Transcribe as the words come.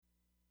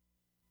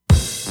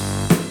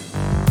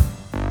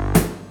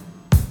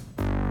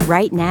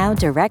Right now,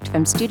 direct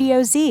from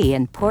Studio Z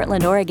in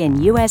Portland,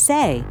 Oregon,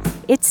 USA,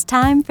 it's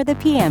time for the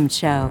PM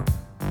Show.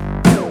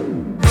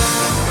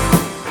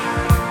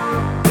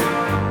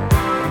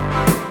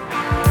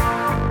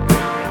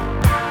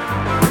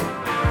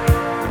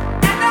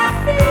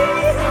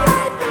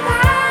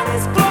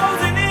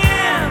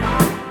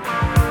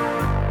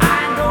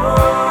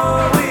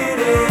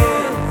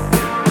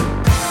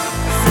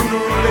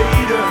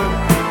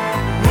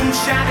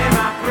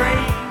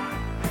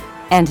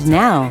 And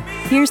now,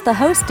 here's the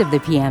host of the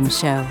PM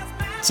Show,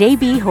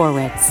 JB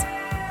Horwitz.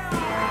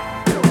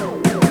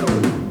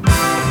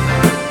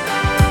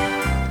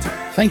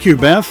 Thank you,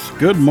 Beth.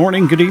 Good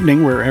morning, good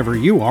evening, wherever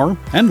you are,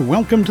 and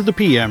welcome to the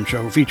PM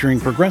Show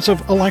featuring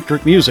progressive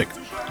electric music.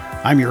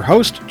 I'm your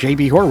host,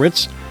 JB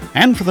Horwitz,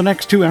 and for the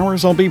next 2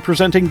 hours I'll be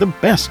presenting the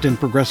best in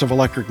progressive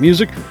electric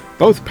music,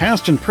 both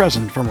past and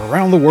present from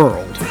around the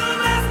world.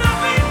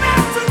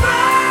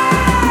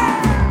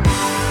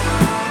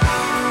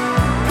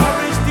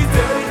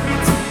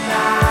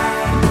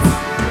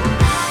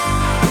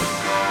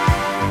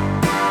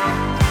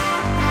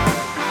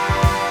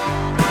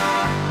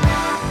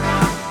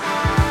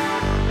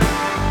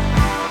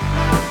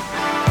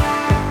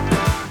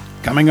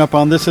 Coming up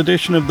on this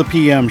edition of the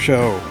PM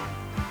Show,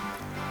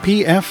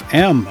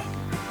 PFM,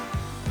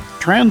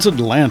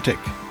 Transatlantic,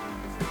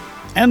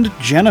 and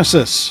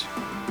Genesis.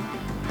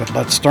 But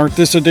let's start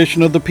this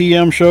edition of the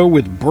PM Show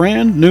with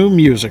brand new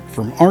music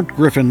from Art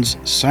Griffin's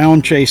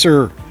Sound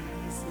Chaser.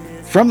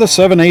 From the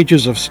 7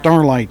 Ages of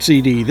Starlight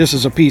CD, this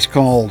is a piece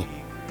called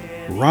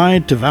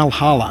Ride to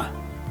Valhalla.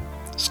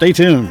 Stay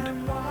tuned.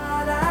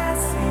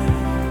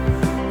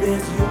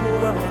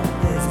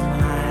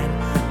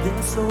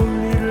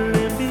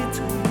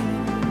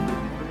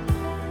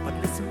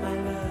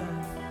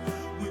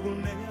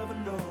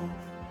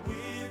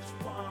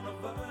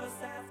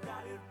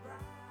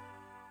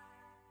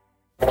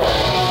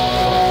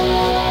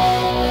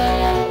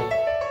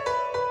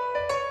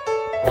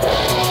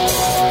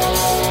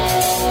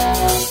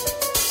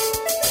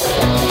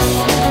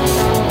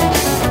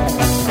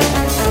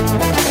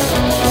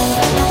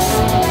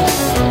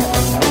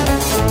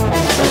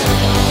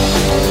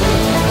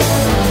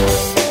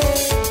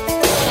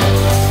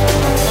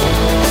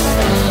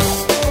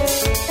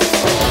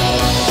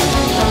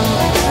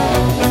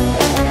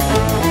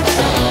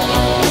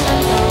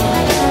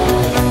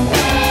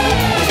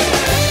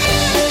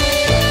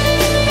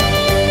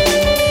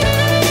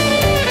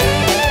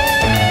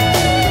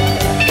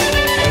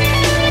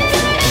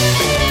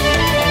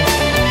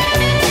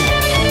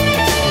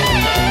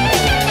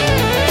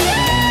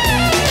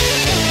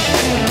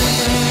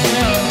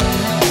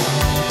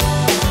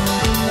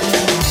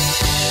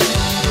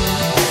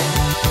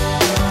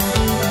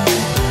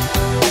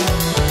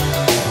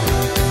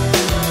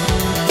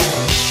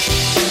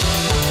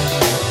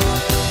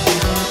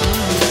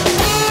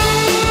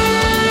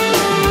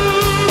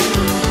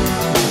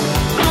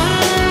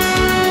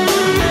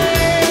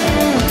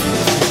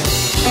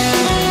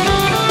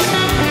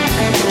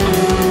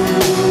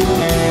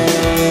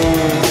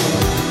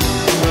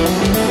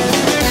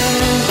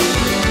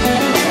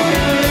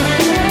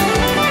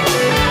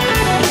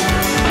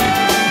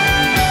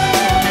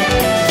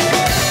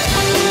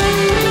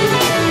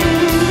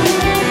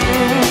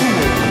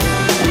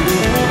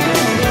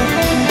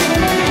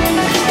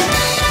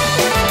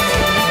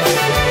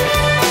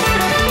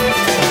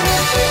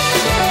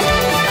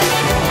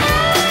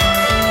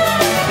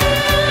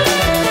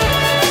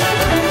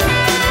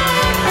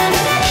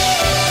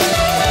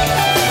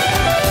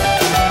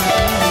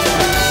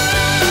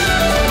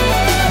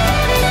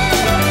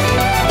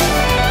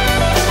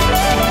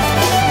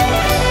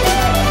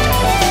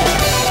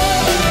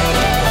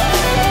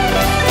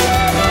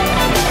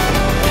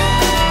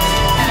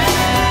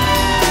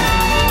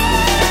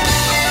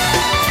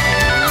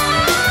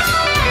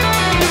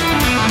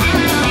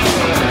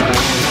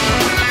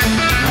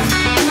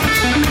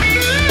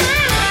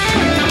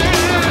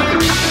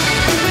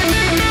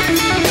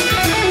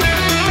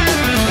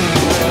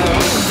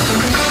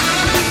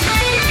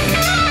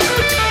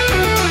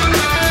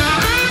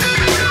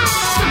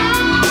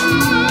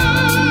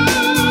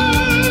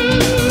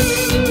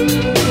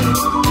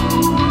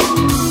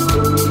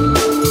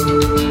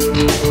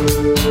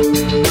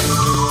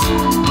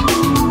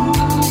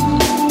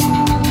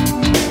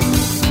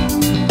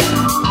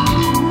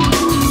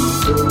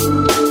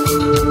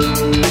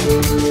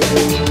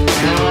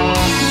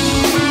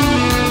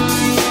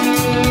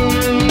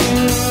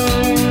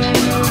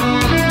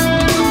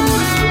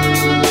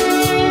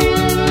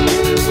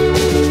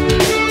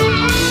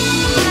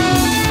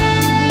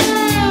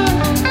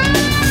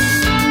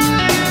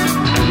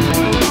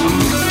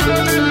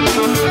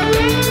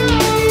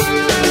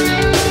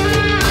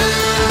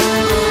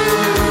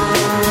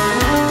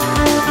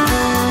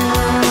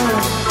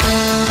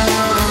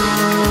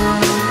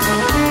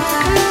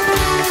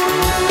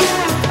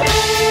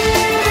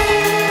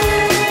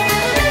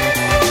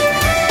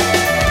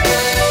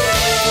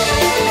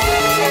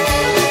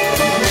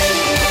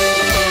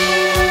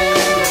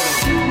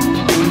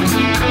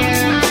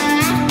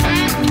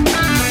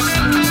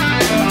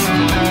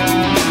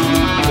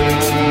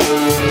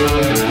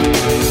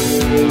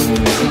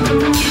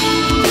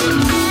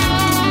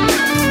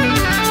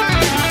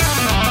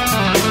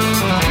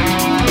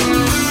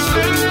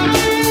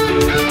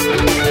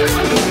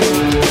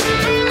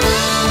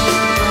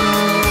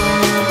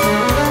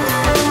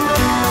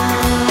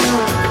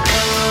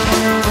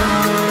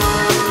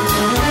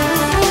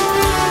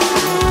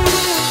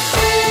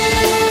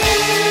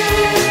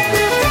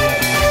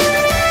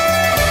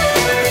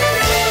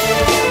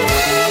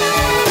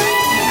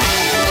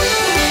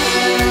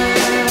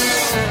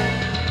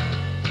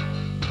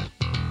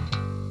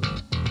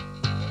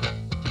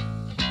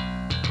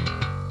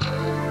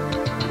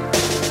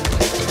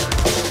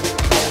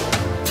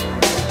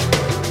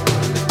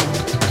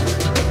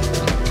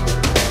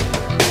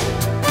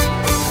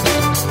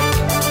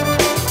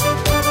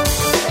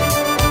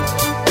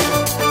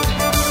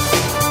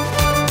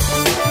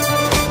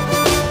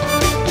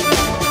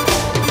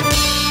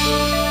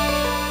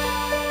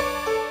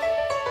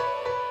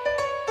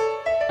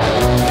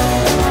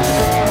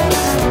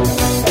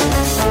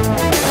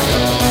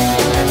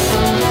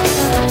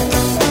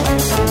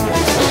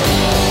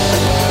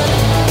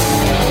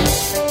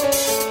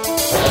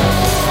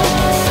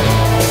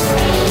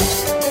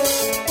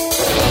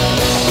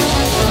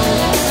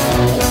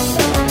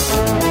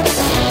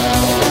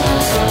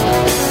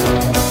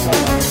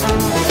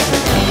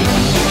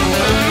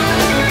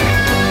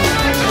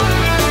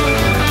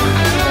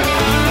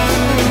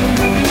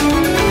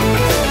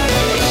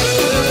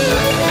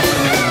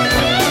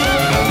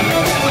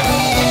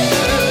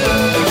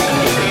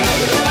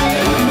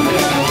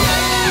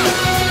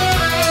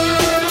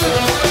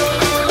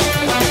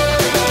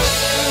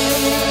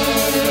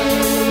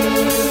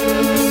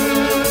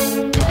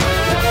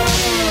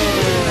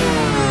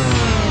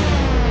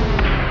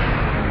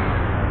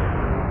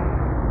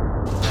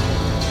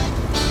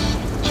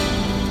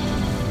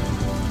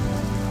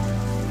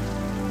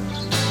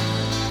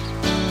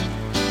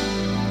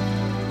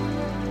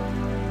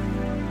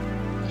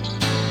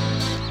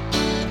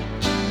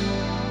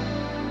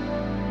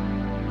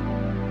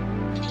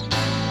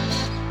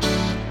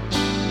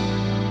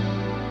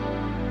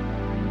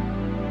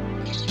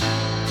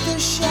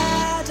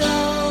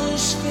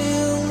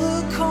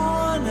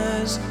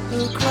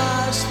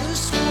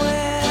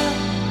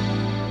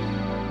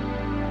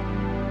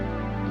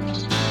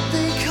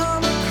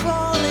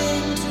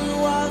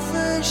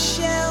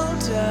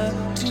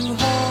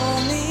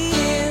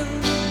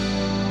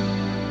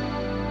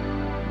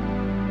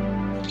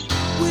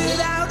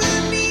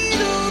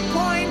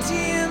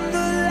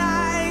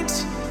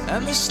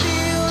 and the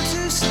steel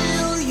to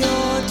still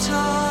your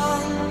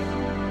tongue.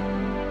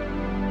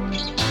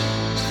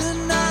 The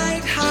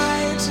night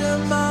hides a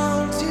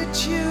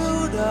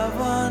multitude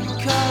of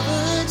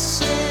uncovered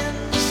sins.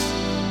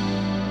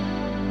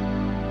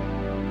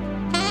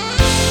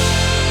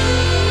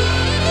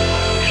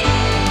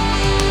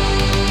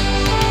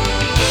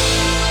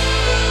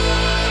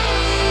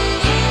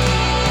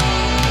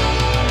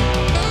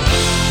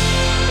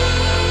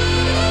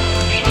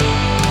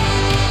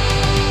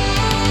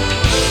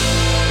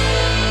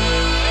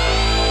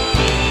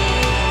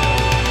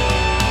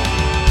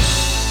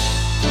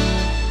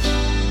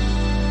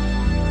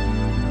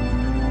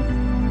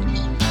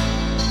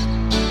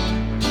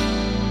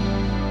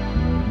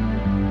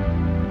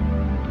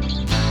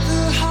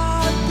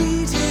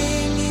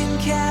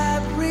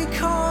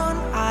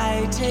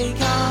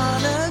 Take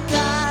on a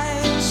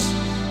guise.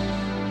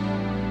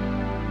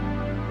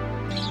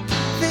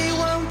 They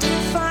won't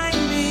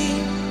define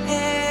me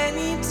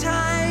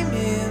anytime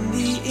in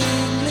the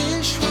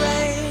English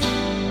rain.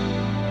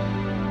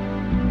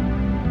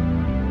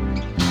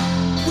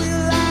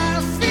 Will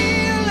I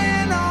feel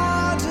an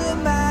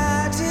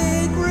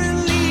automatic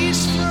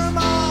release from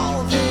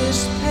all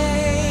this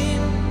pain?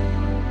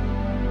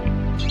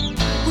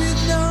 With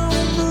no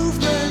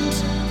movement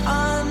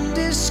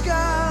undiscovered,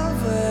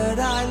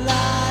 I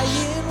lie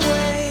in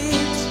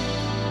wait.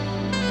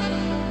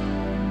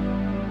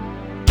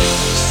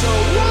 So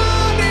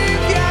what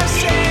if you're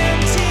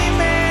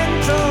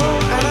sentimental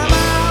and I'm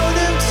out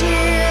of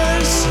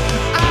tears,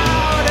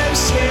 out of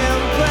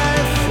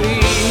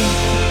sympathy?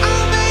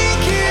 I'll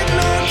make it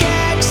look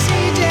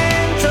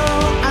accidental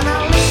and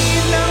I'll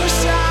leave no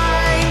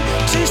sign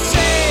to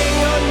say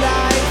your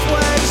life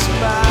was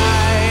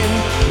mine.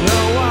 No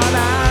one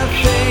I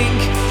think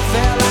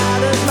fell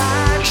out of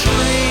my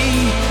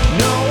tree.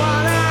 No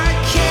one I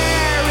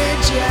carry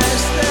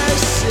just the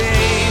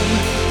same.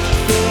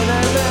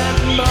 Thinner than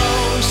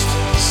most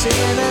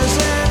sinners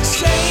and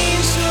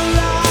saints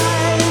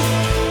alive.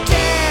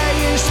 Dare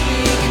you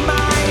speak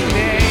my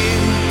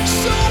name?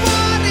 So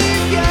what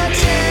if you're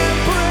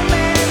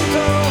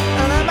temperamental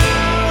and I'm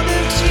out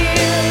of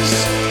tears,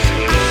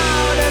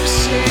 out of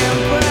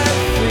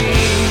sympathy?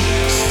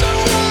 So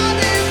what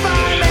if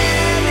I'm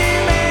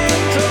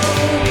elemental?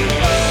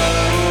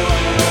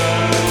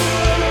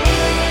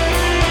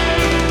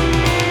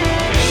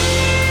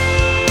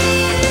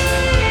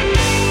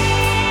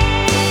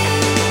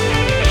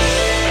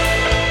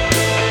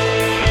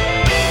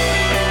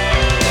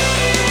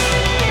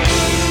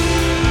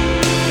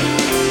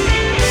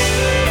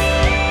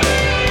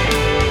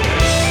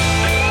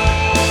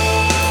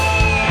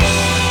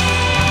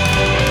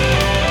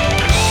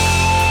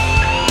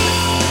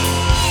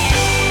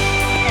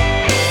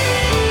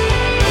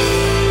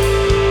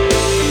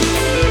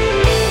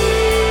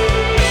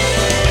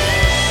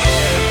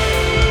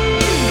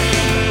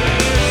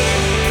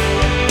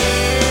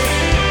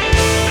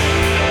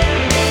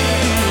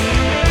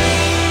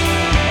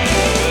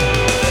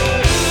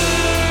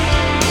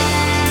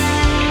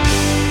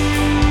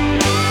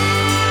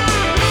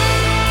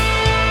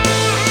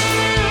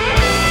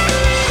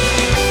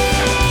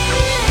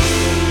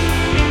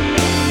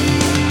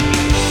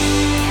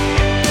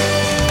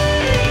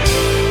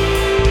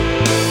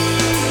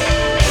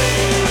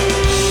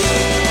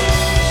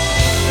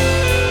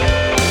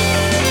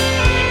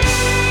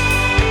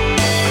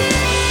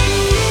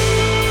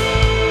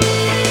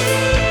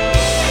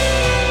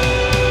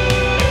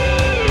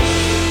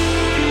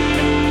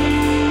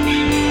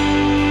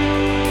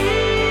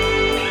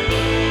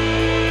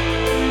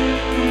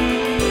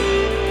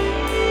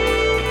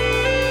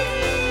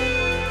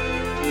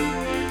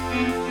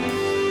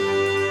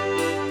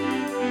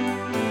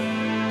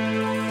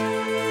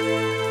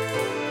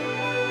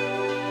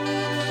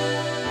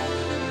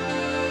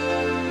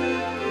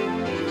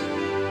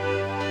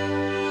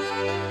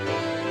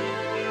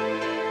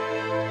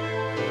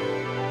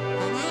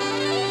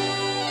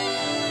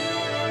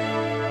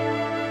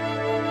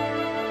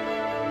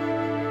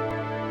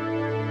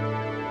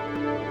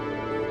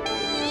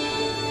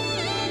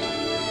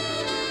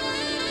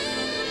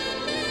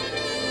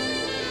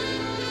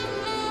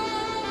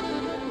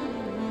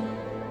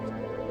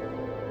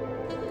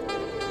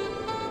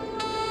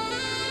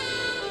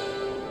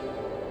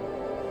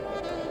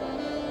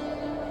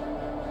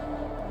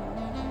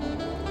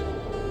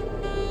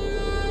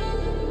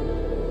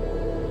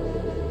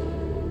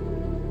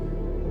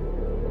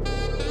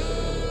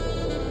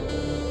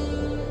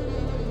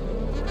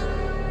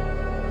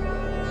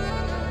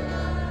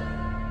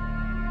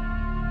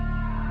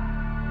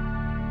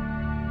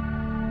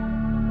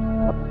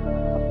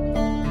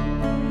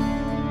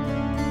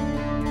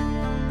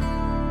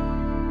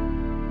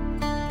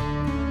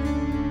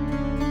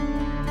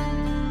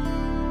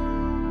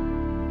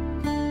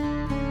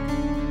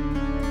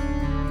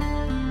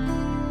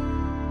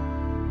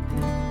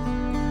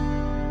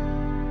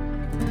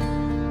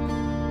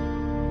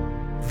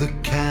 The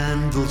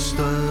candle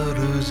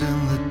stutters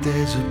in the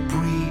desert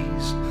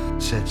breeze,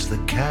 sets the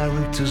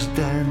characters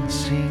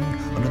dancing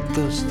on a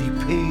dusty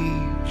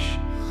page.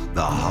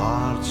 The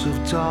hearts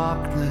of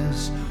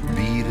darkness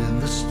beat in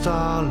the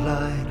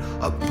starlight,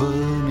 a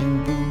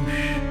burning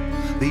bush,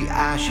 the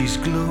ashes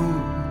glow,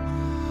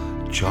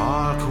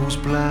 charcoal's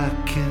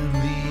black and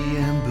the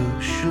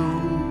embers show.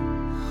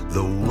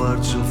 The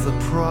words of the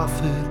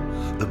prophet,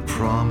 the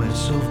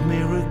promise of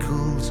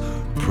miracles,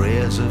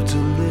 prayers of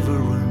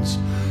deliverance,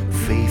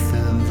 faith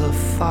in the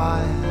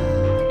fire.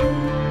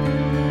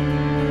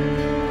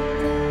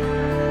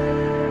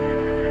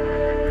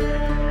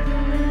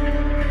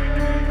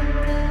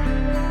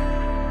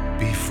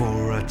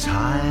 Before a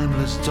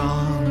timeless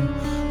dawn,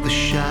 the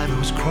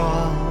shadows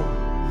crawl,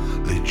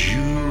 the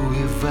dew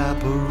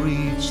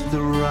evaporates,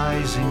 the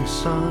rising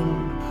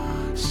sun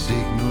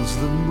signals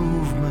the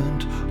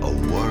movement, a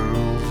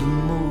world in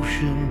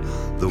motion.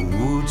 The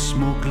wood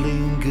smoke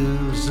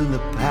lingers in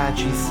the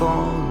patchy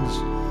thorns,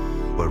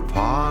 where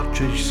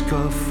partridge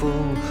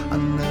scuffle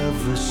and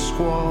nervous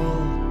squall.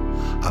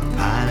 A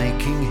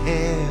panicking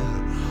hare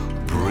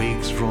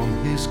breaks from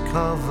his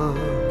cover.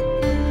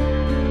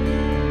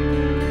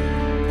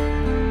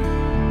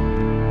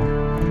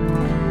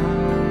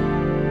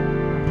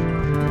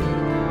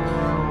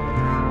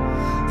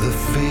 The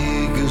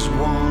figures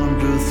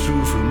wander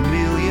through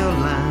familiar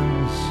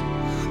lands,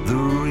 the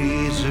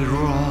razed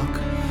rock,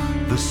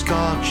 the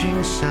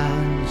scorching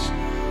sands.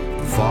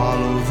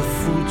 Follow the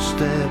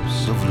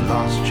footsteps of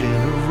lost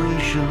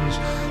generations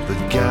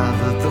that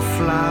gathered the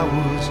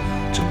flowers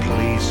to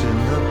place in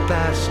the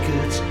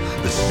baskets.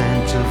 The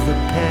scent of the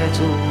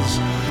petals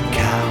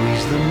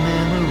carries the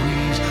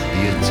memories,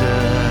 the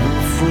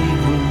eternal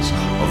fragrance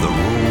of the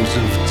rose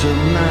of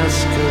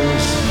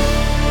Damascus.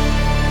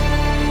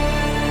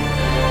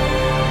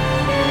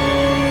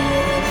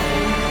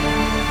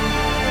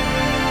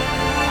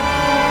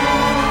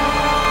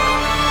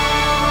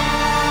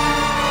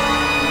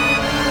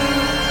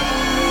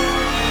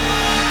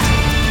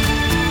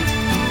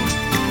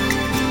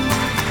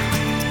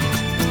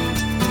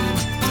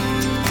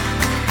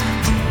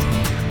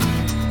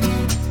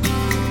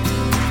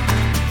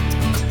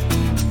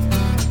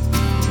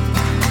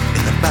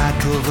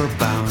 Of a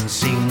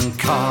bouncing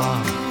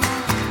car,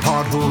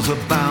 potholes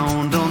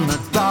abound on the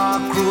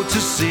dark road to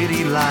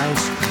city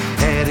lights,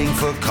 heading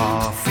for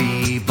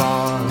coffee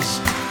bars,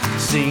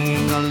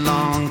 singing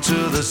along to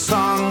the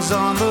songs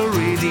on the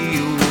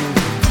radio.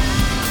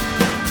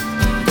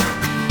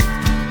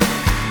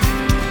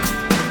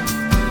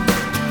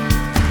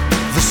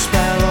 The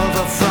spell of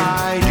a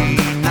Friday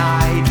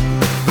night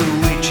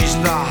bewitches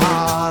the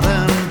heart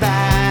and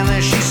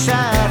banishes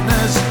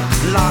sadness,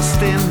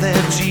 lost in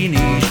their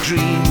teenage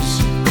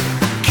dreams.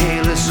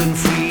 Careless and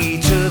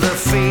free to the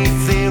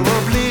faith, they're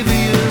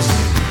oblivious.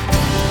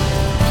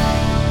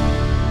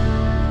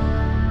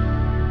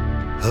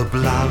 Her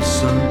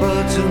blouse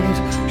unbuttoned,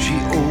 she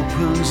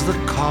opens the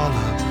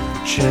collar,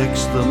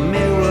 checks the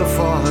mirror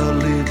for her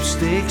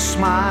lipstick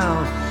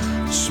smile.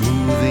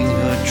 Smoothing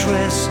her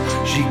dress,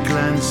 she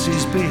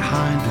glances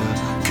behind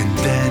her,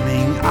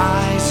 condemning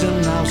eyes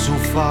are now so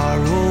far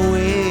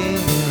away.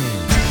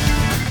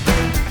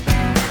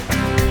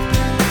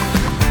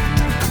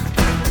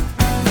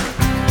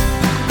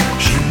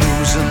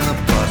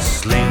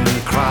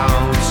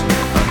 Crowds,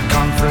 her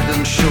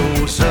confidence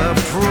shows, her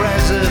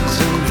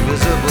presence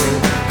invisible.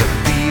 The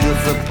beat of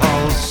the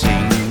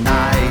pulsing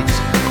night,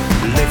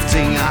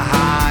 lifting her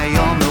high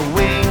on the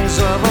wings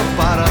of a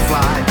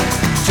butterfly.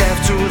 Deaf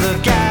to the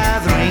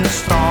gathering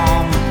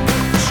storm,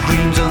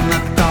 screams in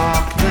the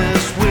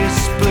darkness,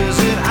 whispers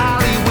in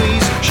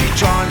alleyways. She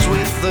joins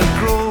with the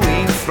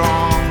growing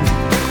throng,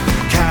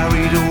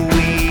 carried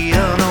away,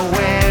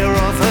 unaware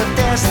of her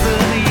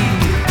destiny.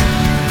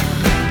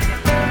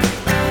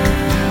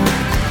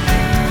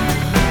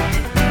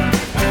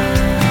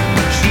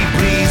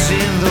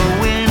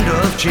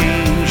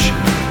 Change,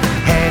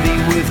 heady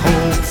with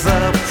hope,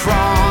 the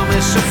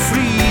promise of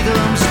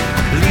freedoms,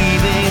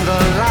 leaving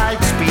the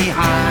lights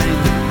behind.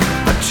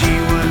 A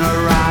tear in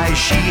her eye,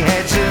 she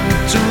heads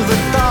into the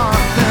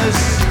darkness.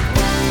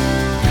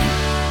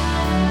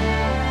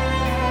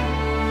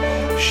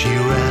 She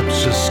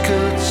wraps her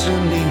skirts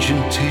in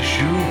ancient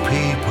tissue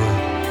paper,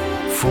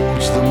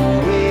 folds them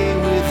away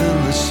within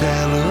the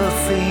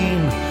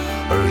cellophane.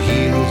 Her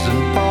heels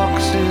in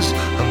boxes,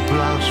 her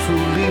blouse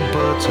fully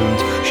buttoned.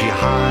 She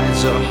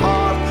hides her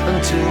heart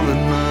until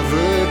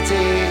another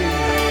day.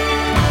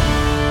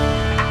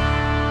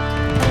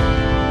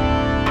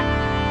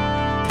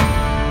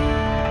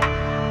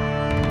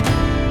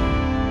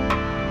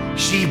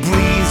 She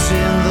breathes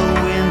in the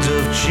wind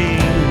of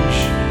change,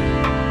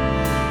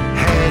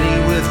 heady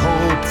with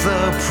hope,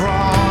 the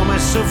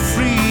promise of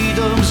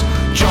freedoms,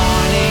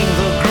 joining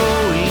the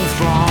growing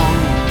throng.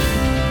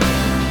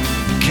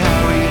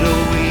 Carried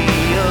away,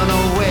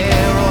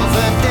 unaware of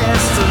her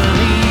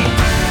destiny.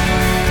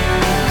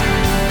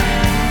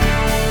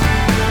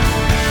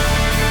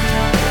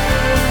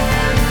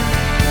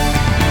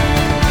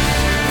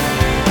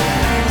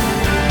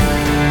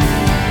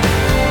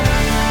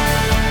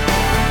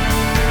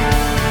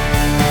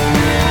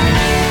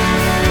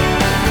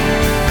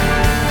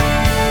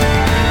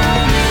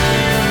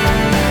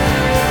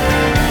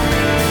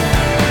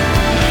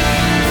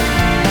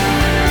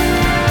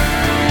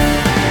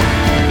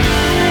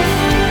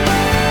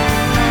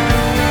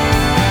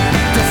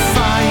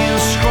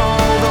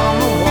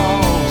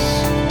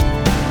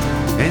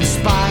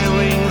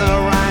 inspiring the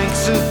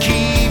ranks of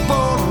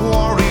keyboard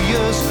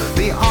warriors.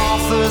 The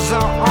authors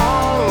are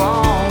all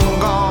long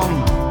gone,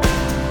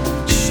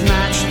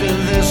 snatched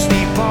in their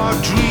sleep or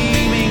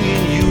dreaming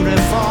in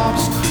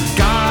uniforms,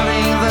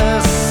 guarding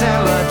the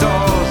cellar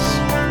doors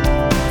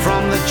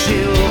from the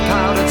chill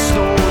powdered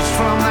snows,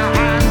 from the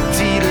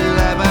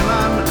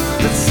anti-Lebanon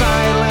that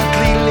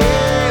silently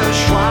lay a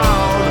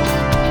shroud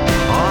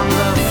on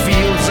the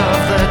fields of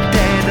the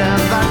dead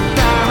and the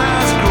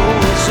Damascus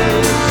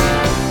roses.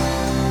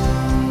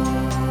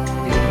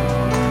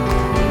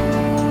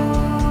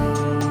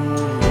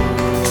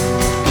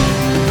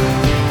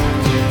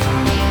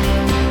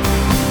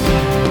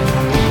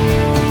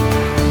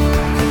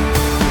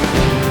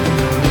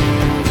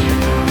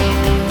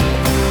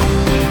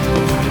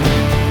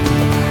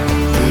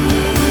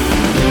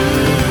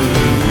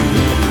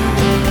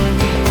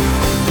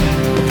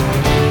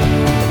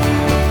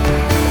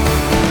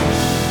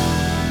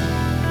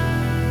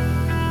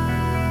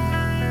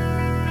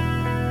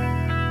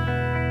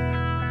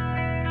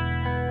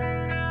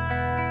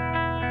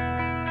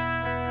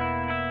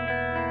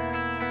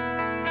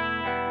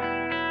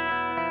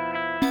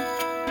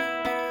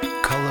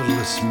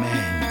 Colourless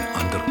men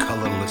under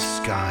colourless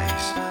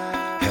skies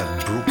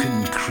heard broken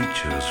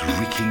creatures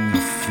reeking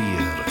of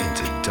fear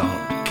into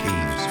dark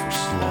caves for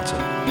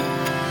slaughter.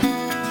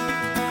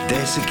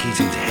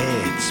 Desiccated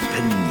heads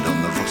pinned on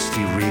the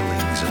rusty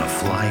railings in a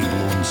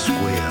fly-blown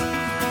square,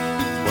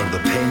 where the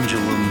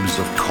pendulums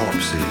of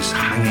corpses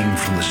hanging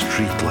from the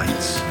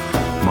streetlights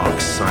mark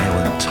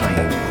silent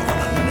time on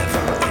a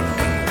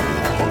never-ending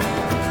war.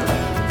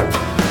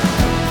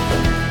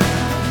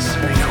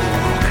 Cynical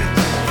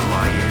rockets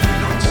fly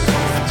in on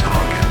soft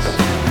targets,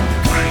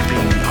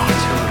 creeping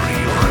artillery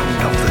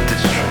round up the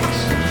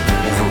districts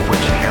over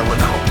which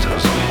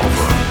helicopters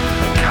hover,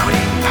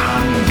 carrying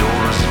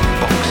Pandora's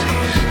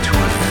boxes to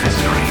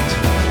eviscerate,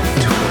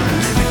 to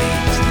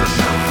eliminate the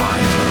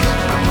survivors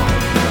below.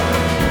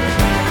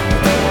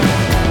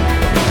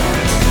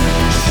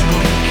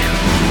 Sleek,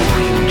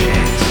 roaring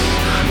jets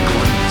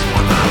glint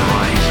on the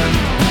horizon,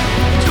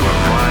 to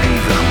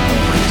arrive at a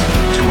moment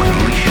to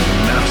unleash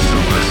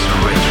merciless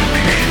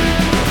retribution.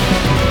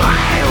 A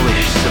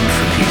hellish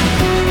symphony,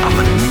 a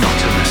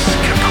monotonous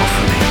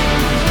cacophony,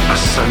 a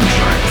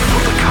soundtrack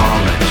for the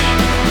carnage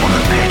on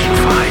the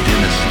petrified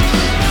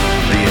innocents,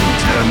 the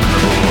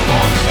interminable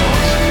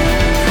onslaught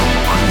from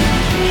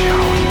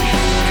unchallenged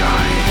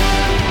skies.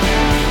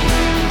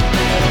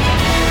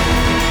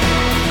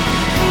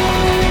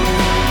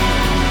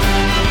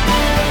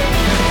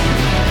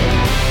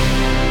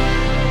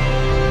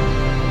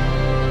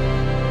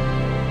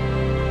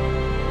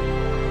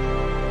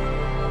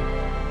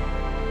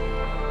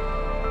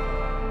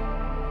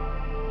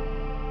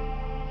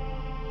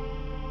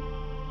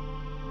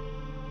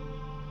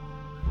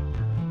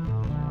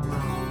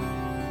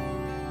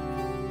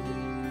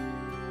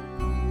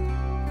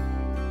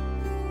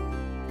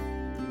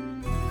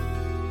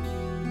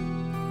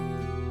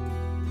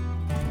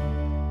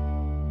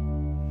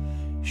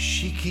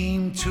 She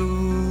came to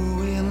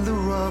in the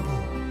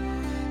rubble,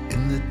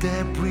 in the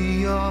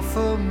debris of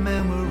her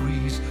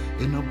memories,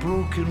 in a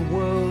broken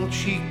world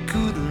she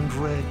couldn't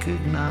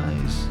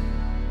recognize.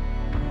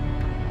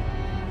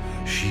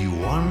 She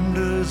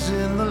wanders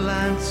in the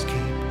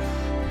landscape,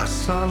 a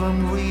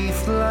solemn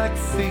wraith-like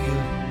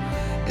figure,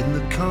 in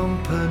the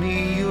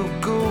company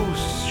of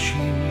ghosts she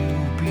knew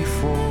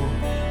before.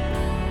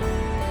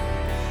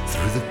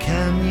 Through the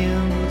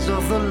canyons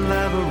of the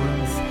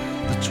labyrinth,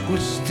 the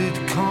twisted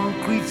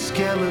concrete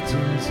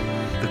skeletons,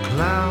 the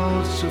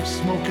clouds of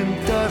smoke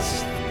and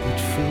dust would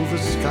fill the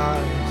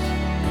skies.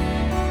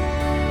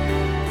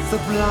 The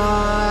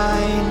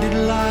blinded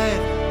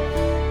light,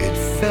 it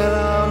fell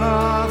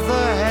out of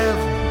the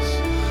heavens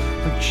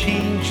and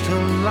changed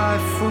her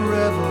life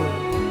forever.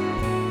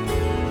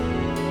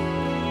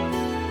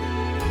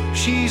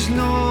 She's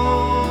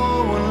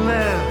no one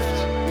left,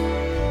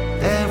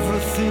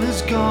 everything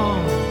is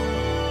gone.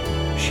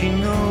 She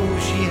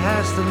knows she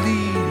has to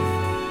leave.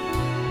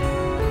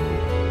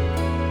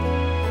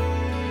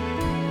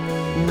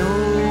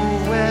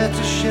 Nowhere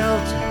to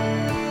shelter,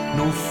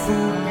 no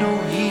food, no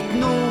heat,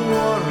 no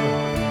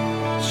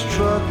water,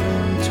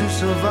 struggling to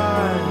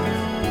survive.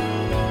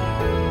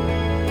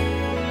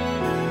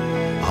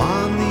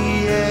 On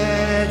the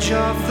edge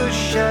of the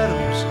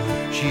shadows,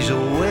 she's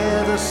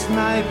aware the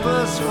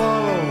snipers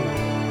follow.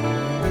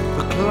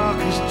 The clock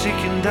is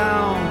ticking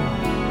down.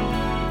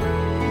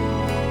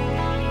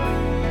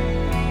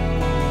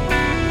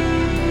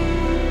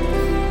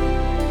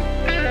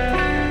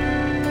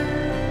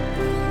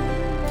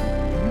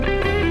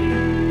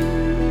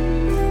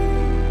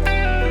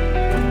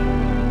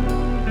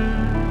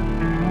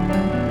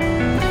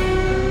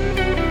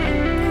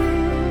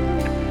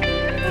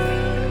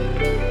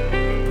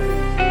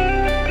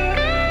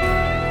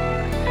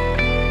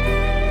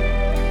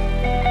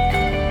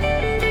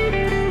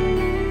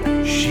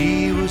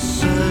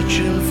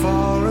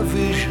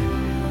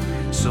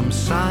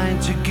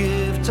 To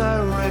give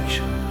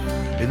direction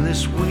in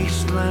this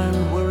wasteland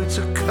where it's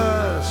a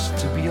curse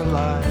to be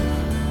alive.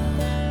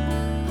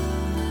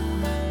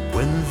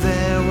 And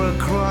there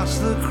across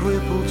the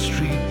crippled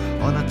street,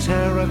 on a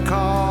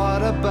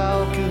terracotta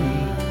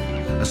balcony,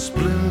 a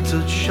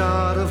splintered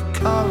shard of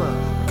colour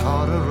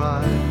caught her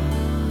eye.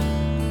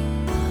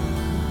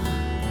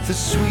 The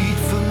sweet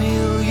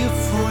familiar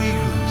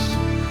fragrance,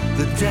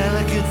 the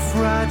delicate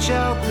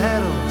fragile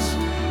petals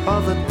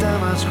of the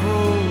damask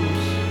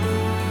rose.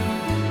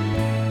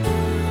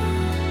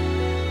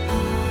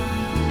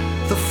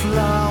 The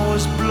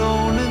flowers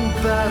blown and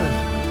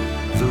battered,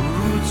 the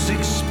roots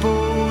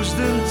exposed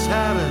and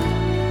tattered,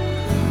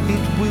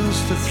 it wills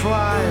to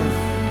thrive.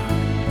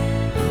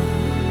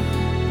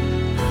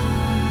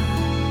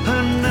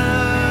 Her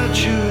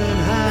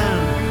nurturing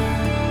hand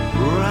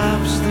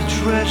wraps the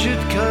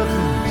treasured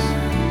curtains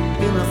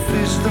in a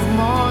fist of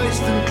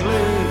moist and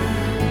clay,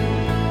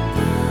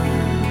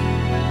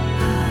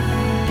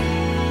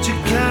 to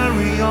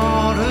carry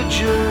on her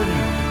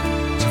journey,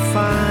 to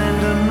find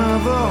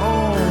another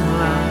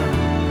homeland,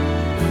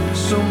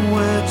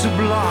 somewhere to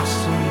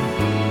blossom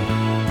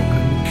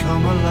and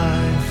come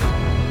alive.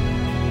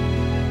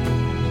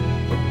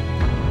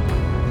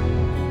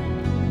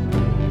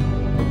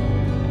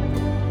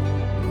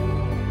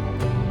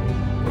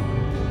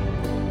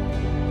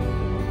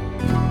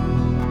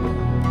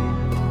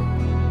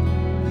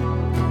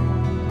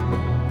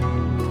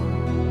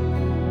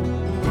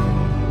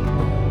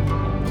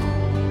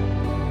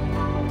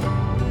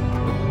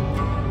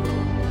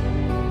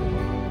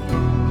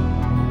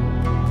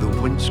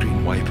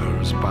 Windscreen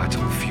wipers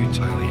battle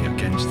futilely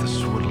against the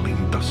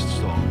swirling dust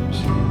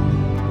storms.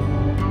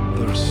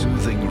 Their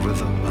soothing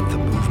rhythm and the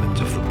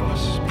movement of the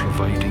bus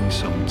providing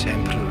some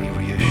temporary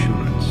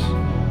reassurance,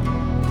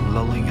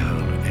 lulling her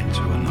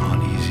into an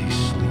uneasy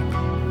sleep.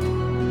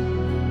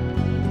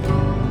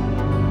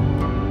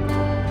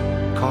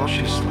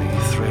 Cautiously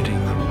threading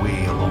their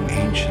way along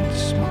ancient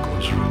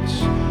smugglers'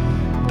 routes,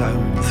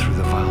 down through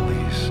the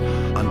valleys,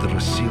 under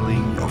a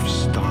ceiling of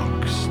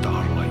stark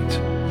starlight,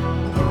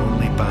 her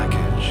only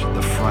baggage,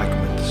 the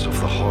fragments of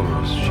the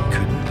horrors she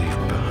couldn't leave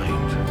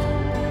behind.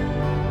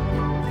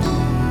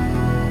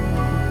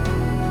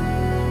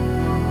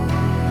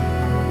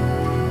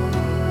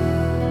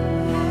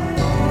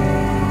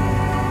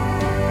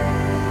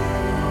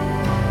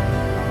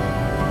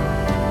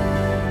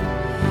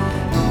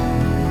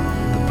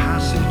 The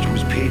passage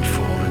was paid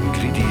for in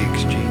greedy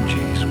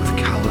exchanges with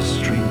callous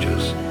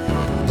strangers,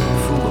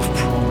 full of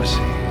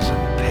promises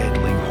and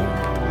peddling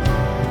hope,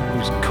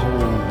 whose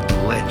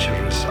cold,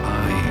 lecherous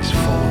eyes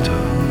followed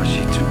her as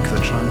she took the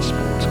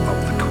transport up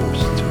the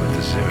coast to a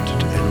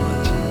deserted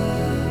inlet,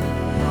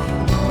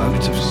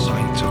 out of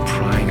sight of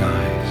prying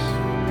eyes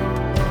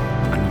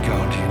and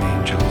guardian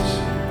angels.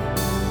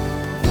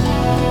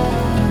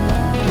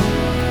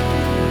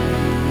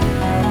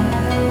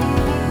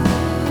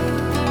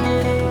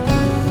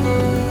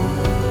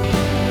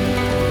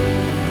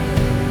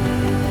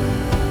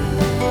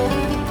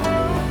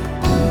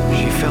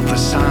 She felt the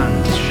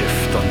sand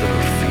shift under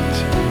her feet,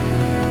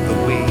 the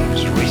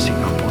waves racing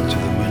up onto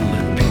the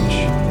moonlit beach,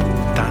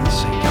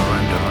 dancing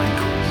around her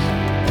ankles,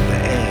 the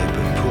ebb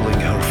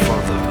pulling her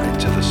further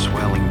into the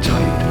swelling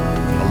tide,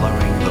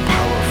 allowing the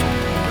powerful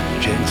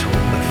but gentle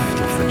lift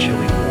of the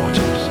chilling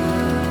waters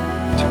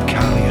to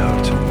carry her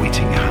to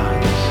waiting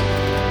hands,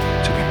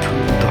 to be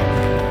pulled up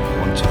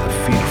onto the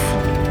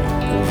fearful,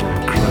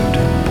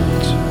 overcrowded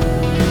boat.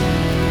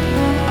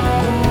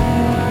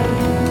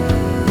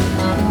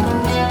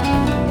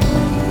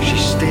 She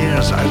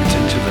stares out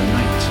into the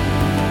night,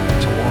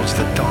 towards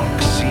the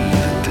dark sea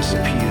that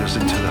disappears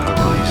into the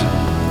horizon.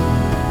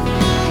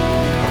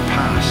 Her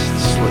past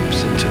slips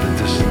into the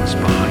distance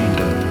behind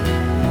her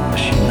as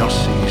she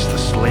nurses the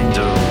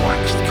slender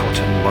waxed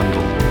cotton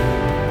bundle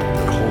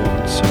that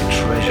holds her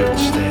treasured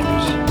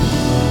stems,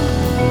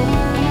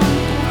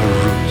 her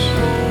roots,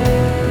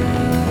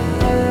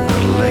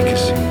 her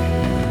legacy,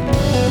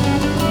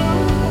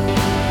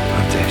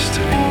 her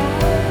destiny.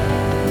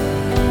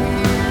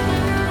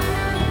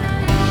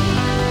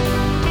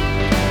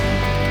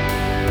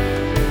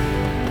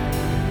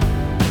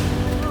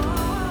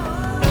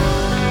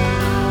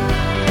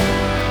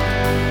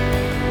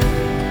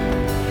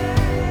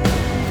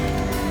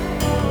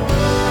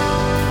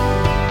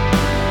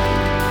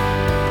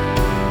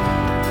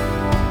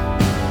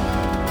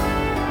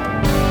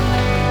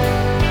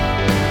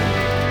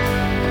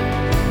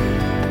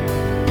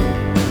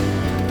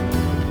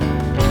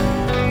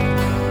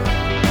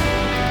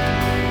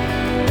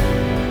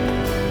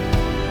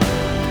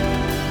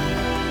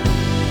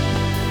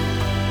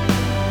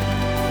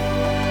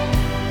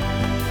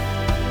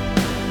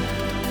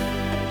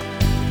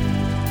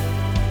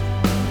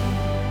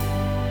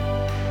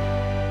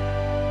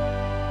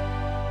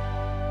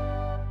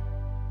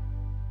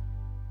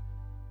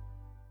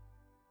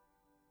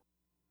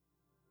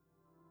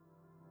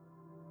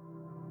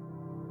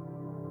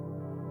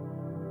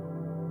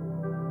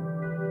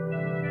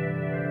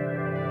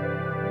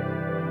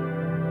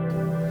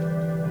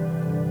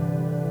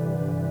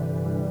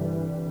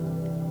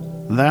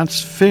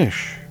 That's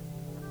Fish.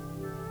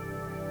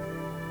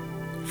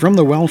 From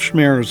the Welsh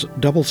Mares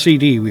double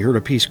CD, we heard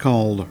a piece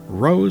called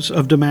Rose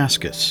of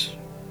Damascus.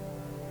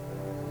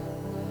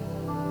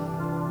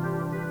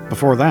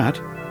 Before that,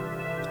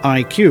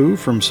 IQ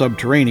from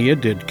Subterranea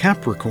did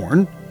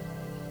Capricorn.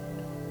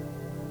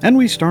 And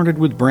we started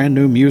with brand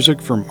new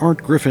music from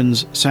Art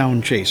Griffin's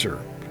Sound Chaser.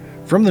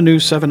 From the new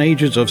 7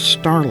 Ages of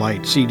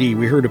Starlight CD,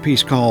 we heard a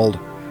piece called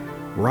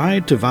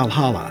Ride to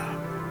Valhalla.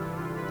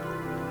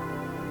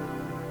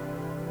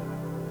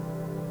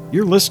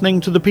 You're listening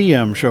to the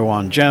PM Show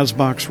on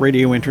Jazzbox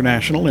Radio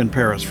International in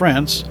Paris,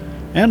 France,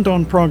 and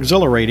on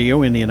Progzilla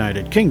Radio in the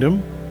United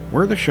Kingdom,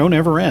 where the show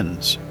never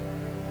ends.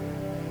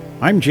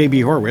 I'm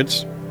JB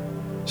Horwitz.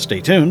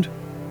 Stay tuned.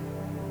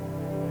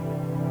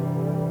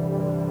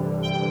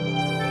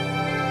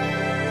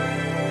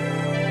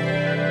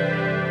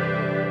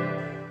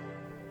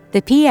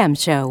 The PM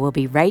Show will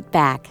be right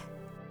back.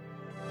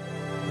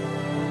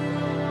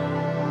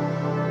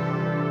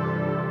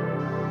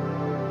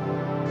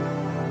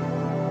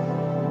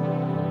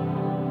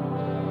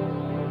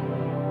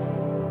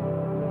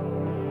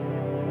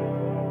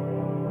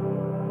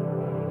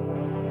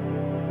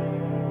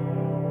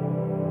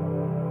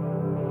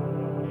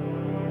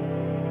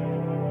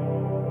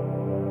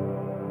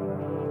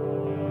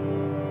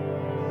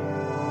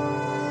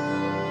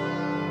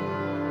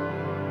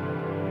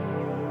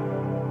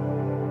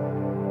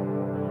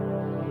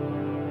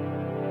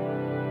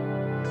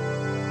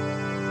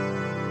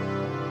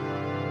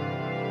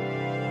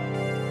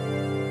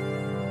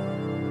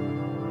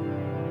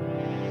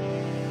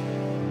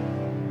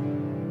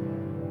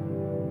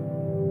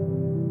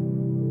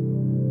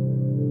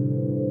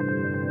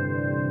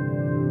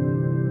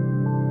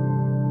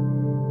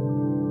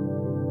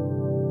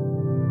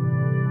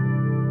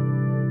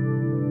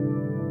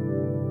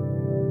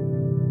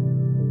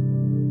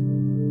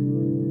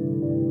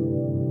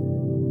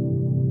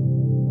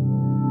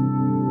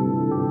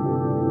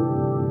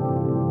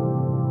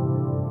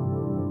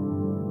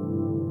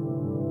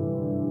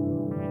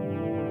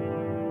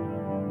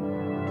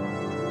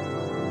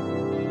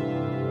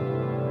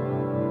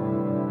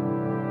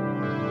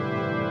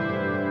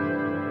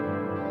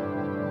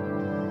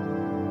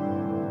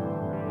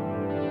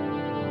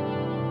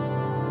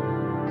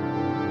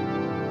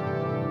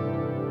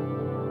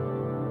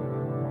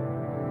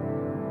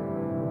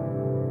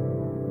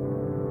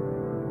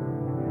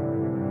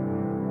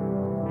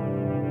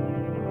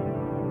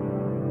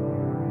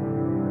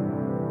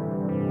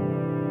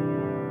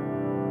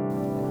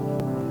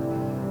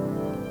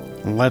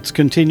 Let's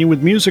continue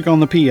with music on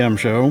the PM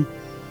Show.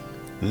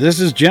 This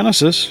is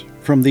Genesis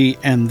from the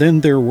And Then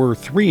There Were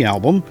Three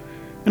album,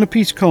 and a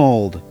piece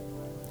called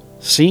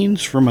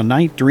Scenes from a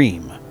Night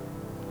Dream.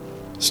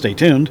 Stay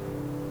tuned.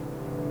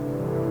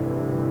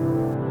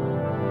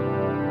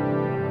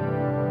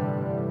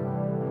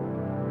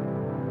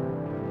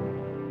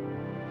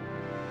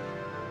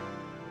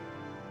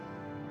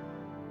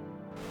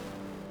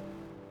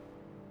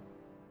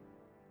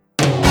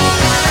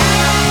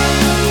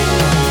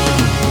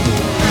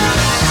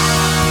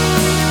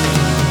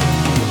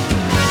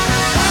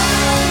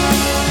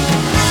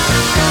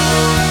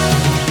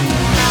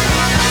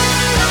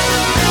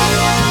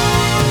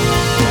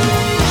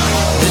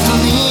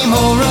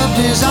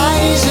 His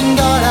eyes and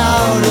got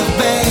out of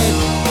bed,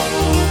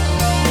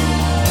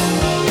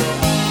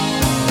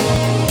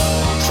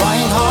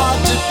 trying hard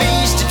to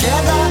piece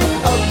together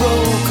a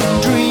broken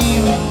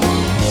dream.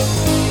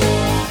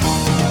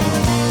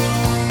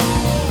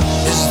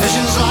 His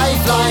vision's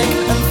lifelike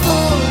and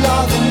full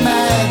of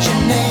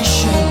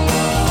imagination.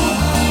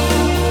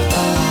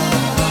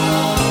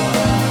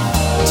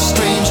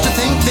 Strange to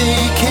think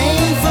they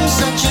came from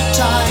such a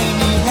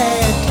tiny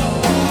head.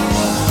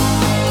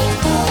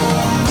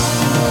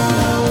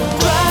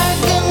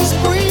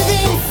 Breathing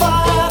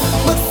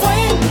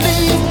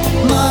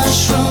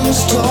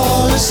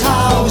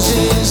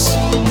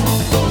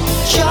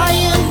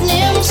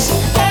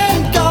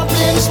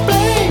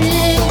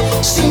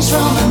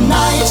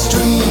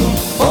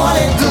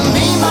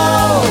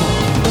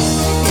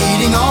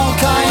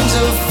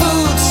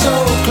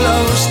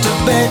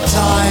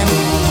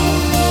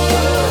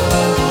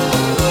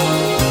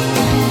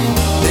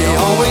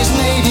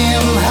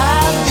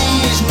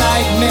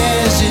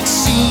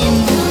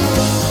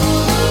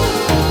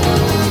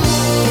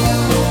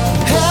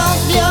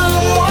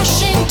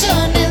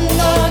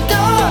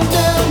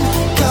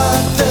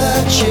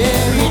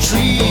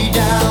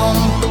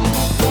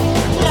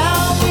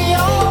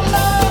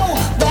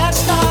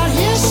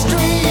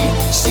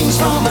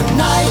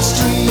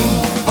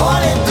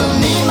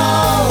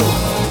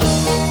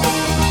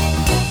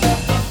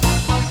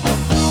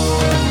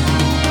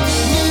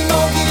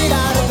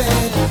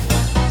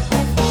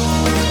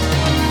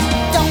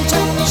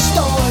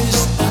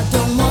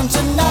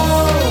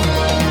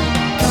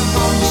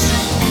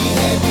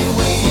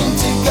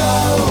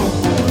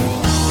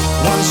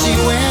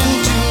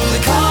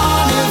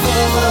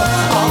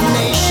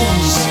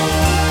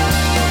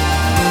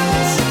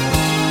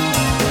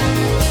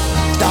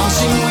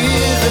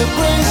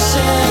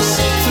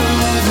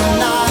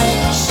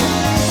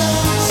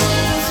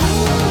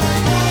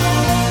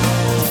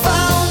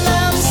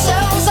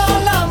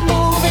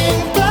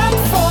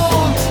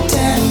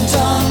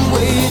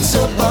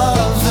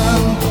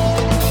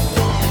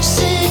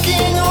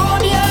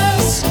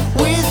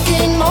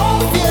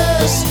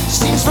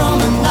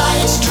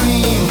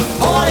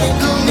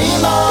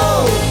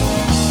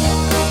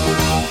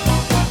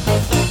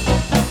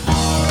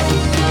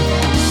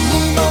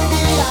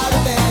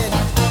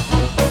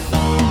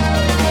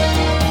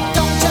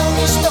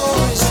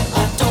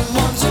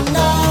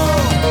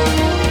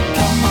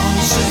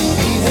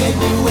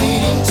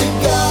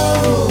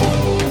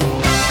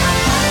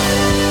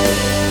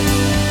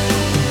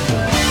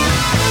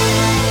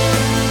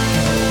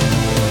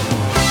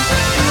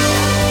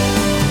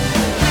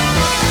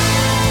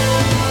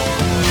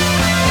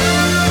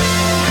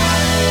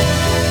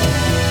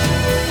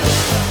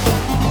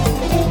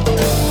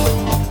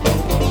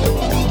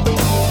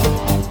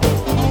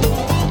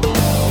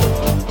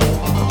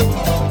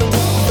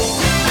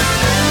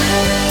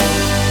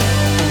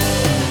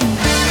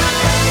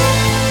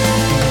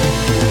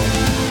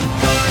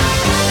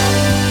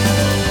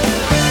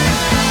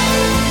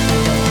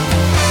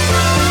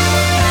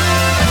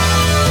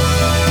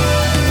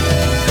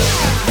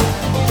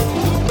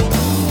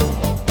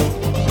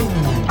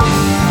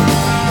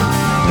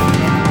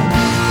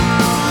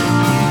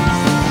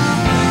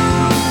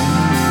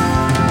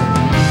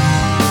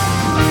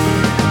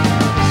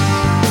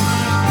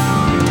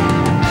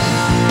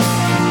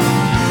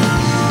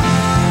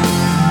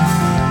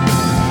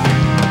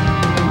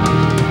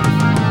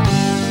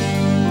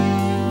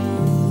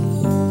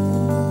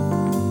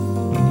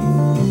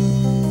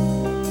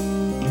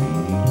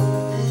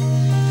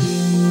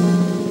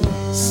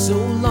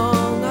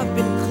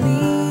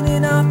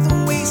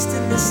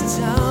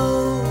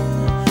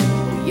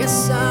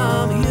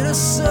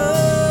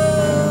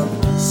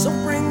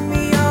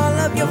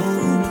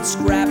old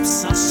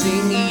scraps. I'll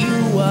sing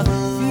you a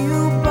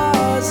few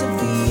bars of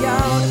the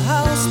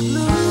outhouse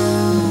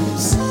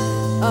blues.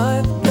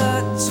 I've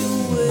got to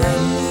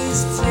end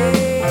these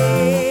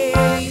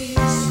days.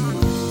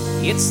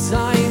 It's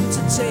time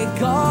to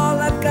take all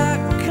I've got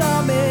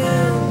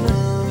coming.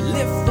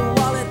 Lift the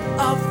wallet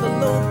off the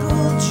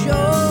local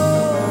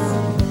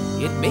Joe.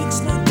 It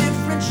makes no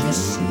difference, you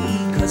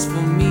see, 'cause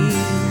for me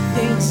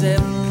things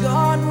have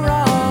gone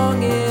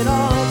wrong and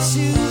all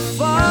too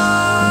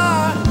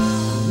far.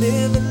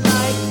 Living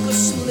like a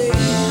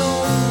slave no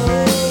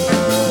more.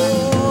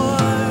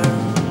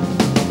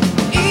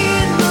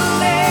 In the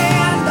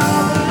land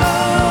of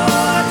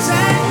lords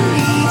and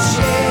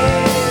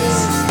leeches,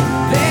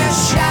 they're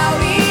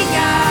shouting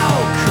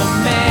out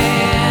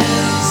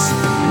commands.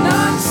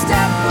 None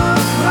step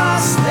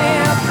across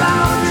their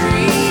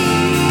boundaries.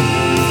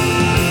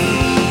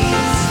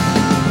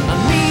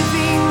 I'm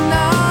leaving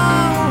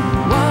now,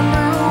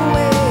 wander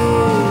away.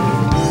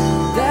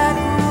 That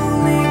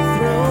ruling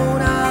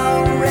throne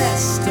I'll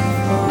rest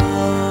upon.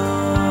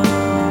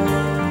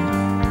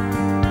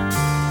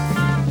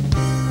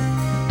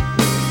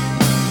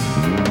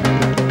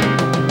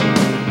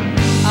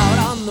 Out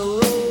on the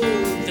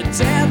road, the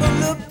devil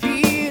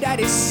appeared at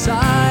his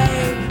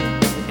side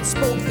and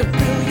spoke the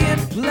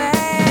brilliant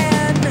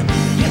plan.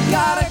 You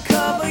gotta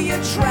cover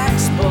your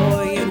tracks,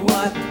 boy, and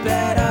what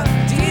better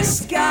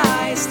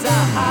disguise to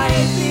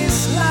hide this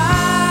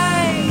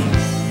lie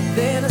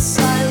than a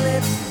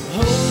silent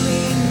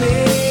holy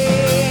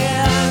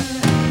man.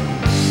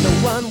 No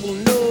one will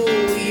know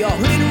your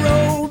hooded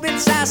robe and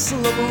tassel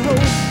of a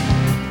rope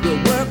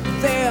will work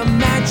their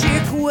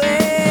magic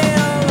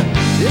well.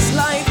 This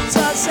life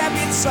does have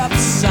its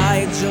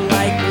upsides. You're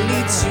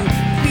likely to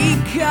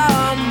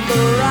become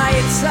the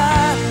writer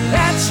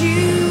that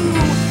you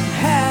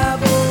have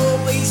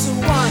always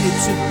wanted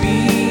to be.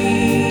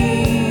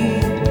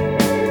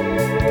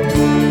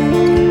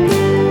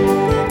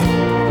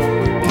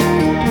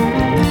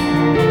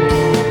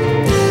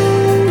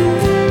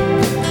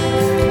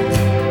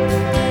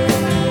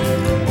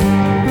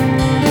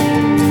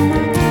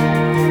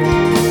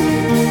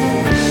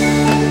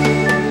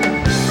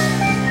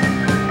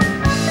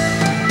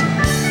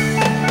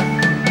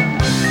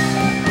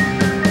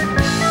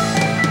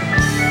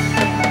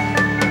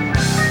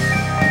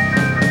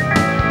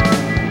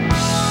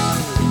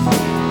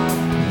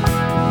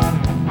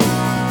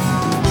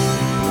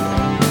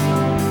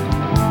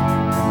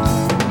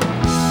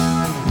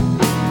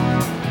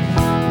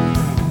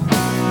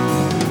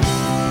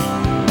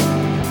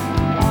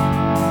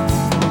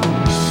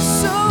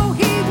 So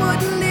he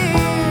would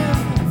live,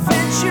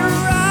 venture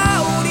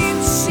out in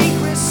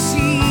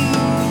secrecy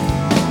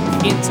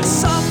into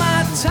summer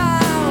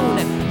town.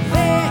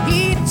 There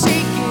he'd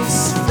take his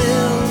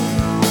fill.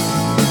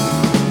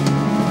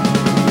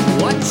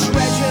 What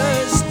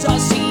treasures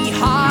does he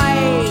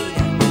hide?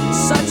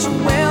 Such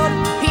wealth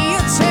he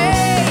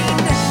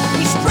attained.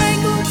 He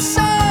strangled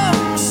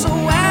some, so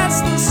as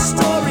the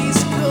stories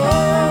go.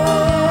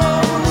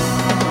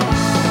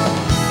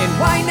 And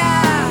why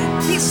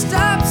not? He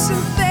stops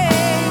and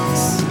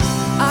thinks.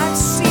 I've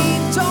seen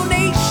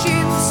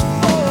donations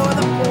for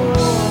the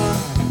poor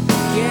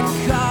get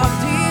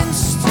carved in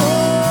stone.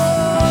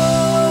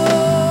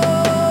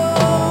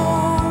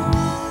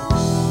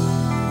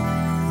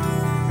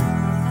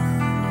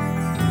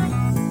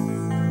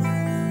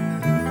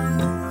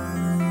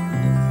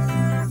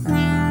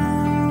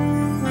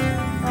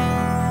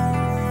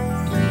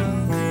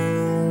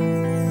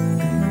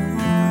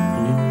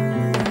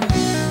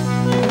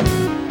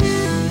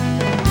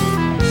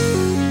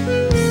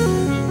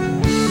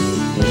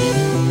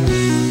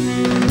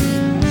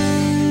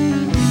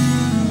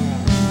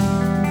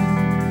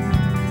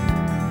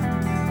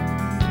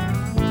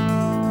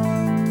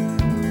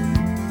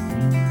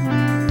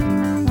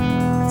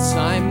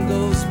 Time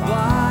goes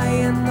by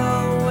and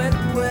all went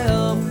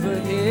well for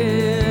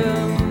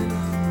him,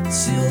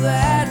 till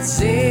that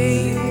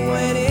day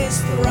when his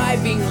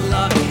thriving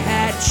luck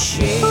had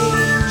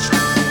changed.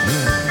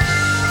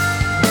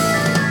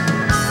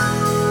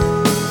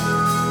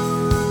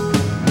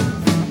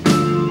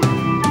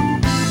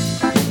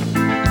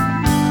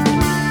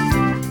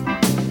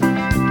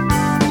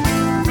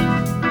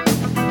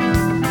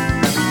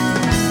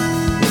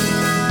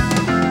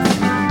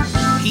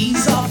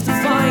 He's off to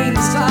find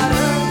his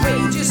daughter,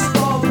 wages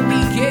for the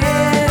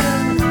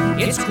weekend.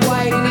 It's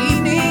quite an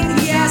evening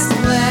he has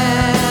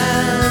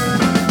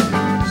planned.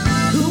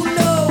 Who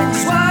knows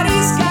what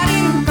he's got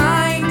in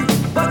mind?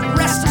 But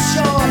rest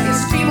assured,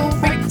 his feeble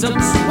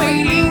victims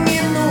waiting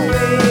in the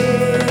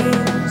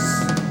wings.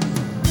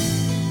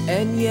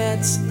 And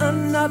yet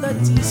another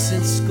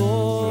decent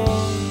score.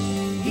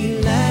 He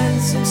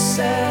lands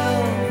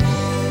himself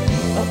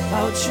a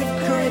pouch of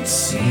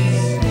currency.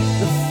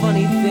 The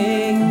funny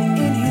thing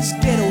in his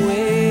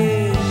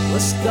getaway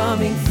was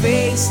coming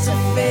face to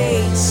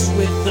face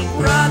with the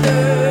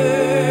brother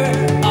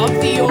of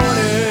the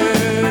order.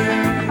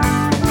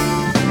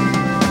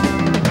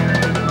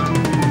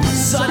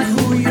 Son,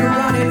 who you're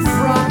running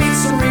from?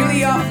 It's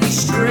really awfully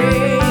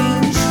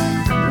strange.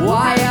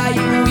 Why are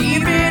you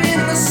even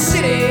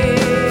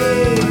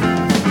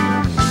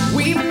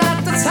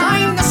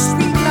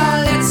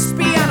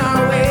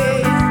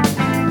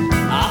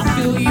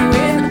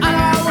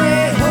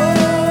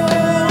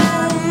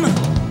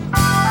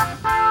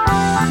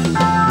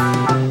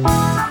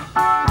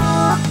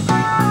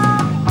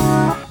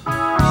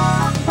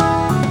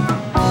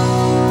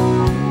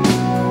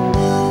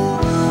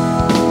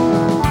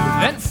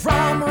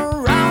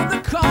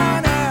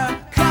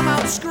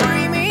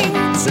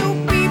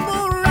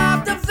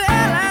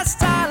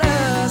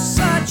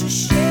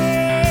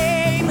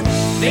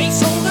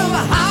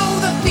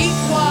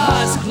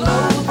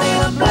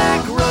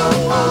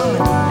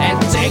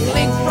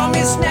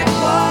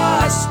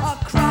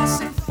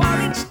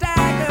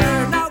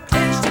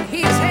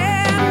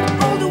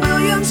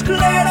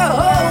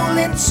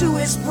to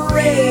his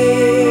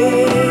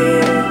brain.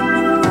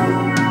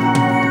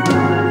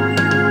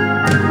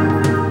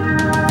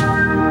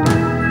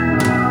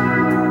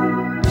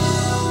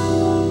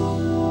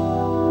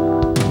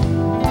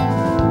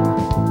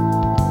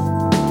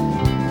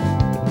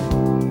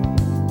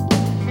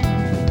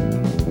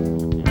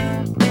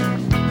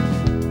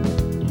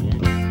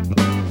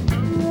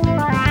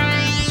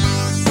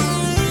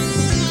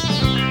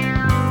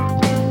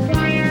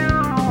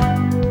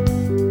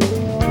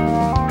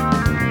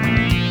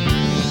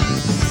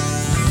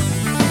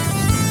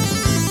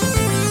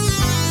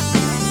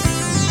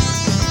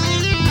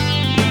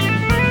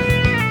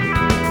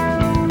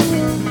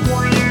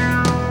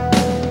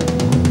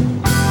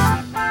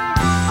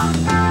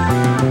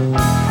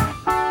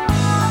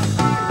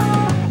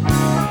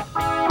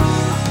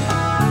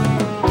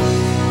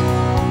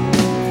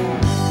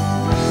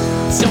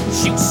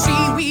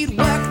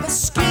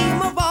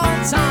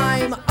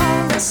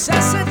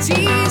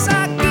 Necessities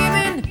are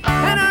given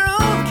and our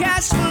own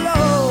cash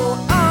flow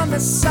on the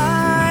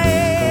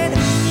side.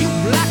 You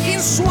blacking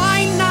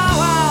swine, now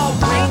I'll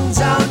bring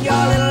down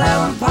your little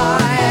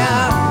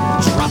empire.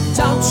 Drop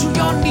down to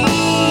your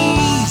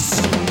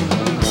knees.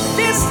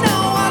 There's no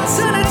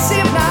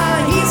alternative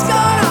now. He's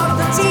gone off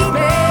the deep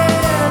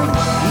end.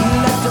 He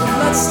left a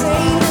blood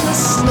stain in the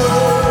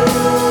snow.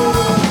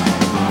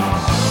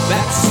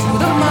 Back to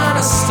the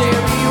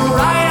monastery,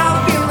 right out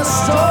in the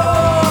storm.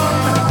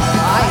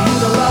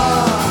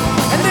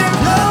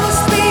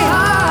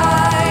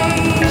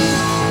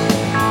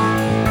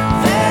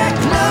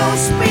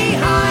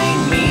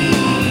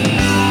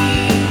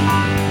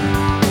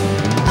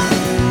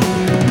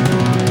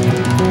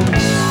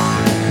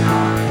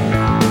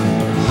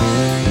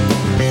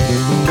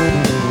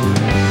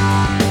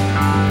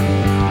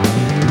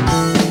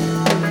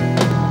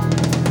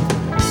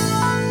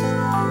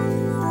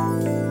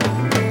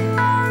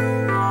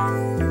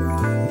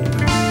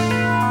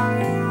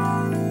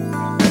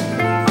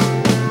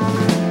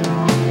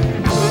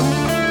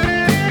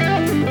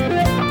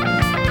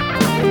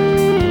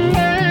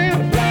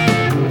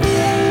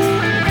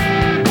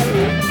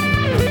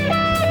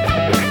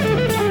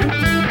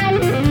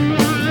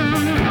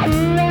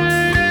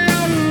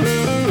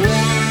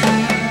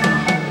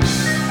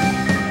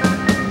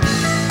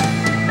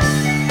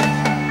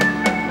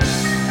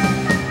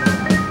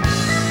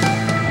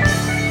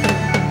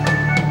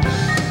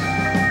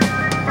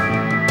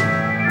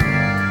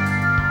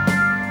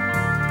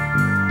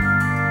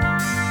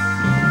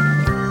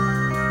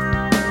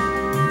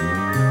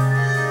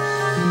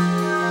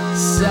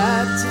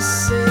 Sad to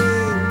say,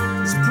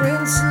 his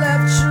prints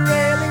left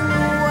trailing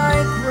the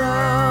white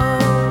brown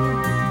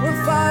will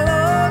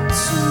follow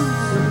to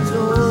the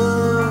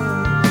door.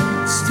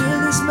 Still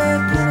he's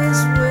making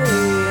his way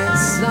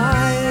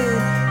inside,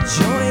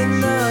 join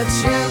the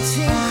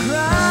chanting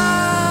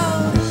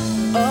crowd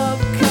of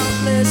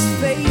countless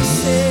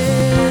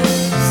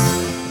faces,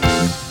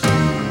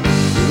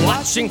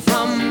 watching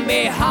from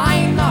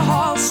behind the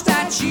hall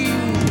statue,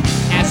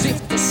 as if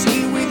to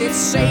see with its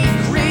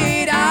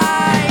sacred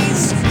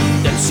eyes.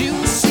 The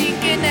two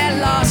seeking their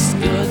lost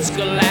goods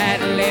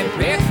gladly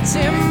picked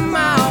him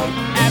out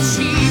as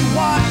he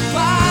walked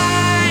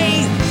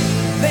by.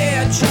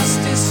 Their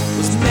justice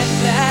was met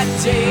that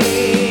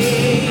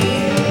day.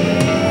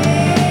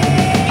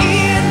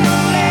 In the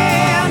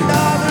land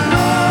of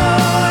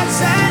lords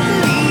and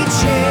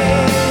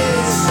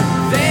leeches,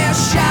 they're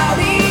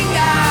shouting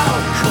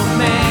out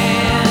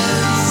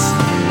commands.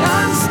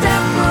 None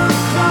step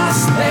across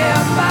their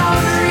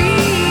boundaries.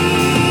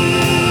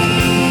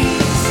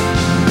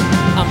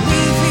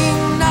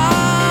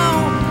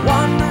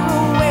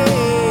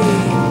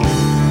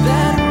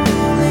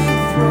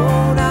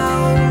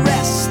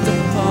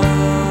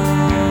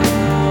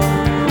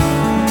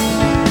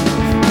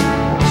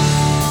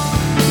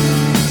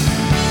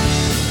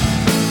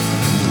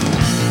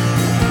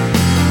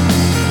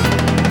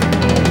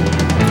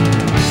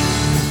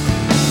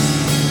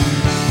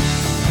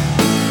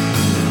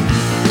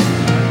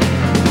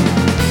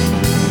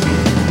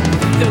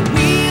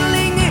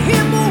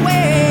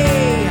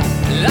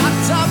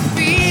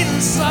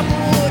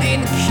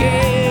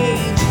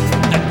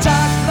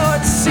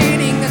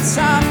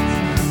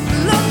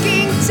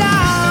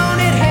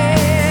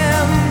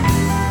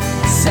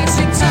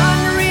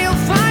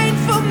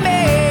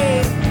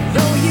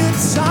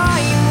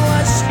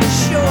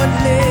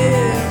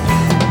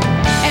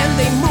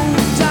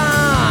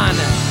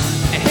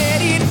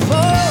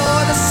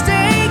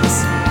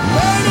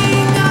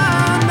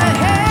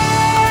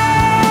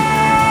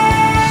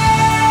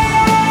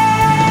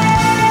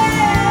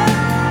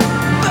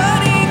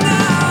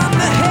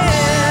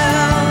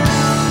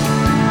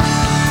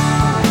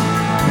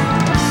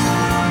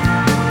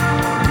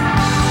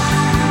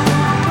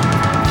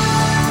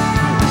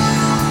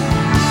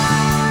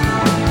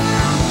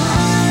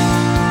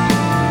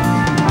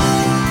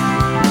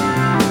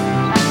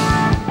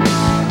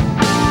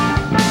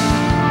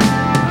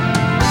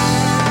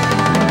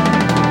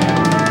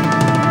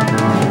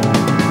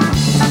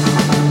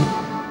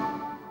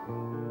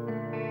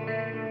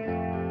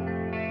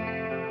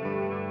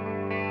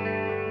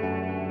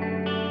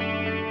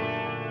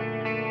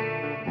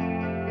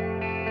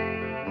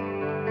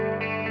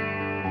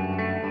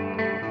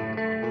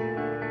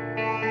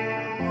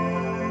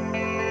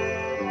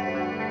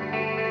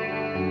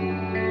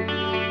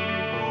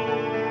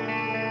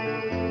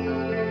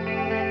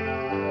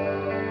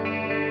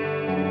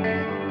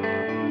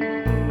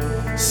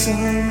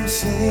 Some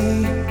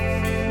say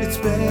it's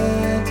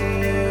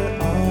better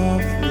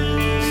off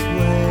this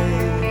way.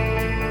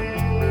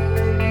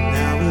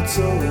 Now it's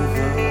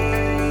over.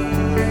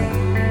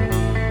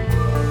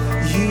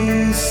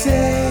 You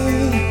say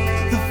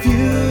the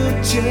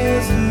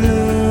future's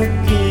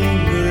looking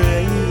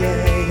gray.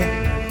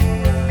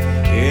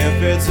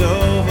 If it's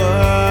over.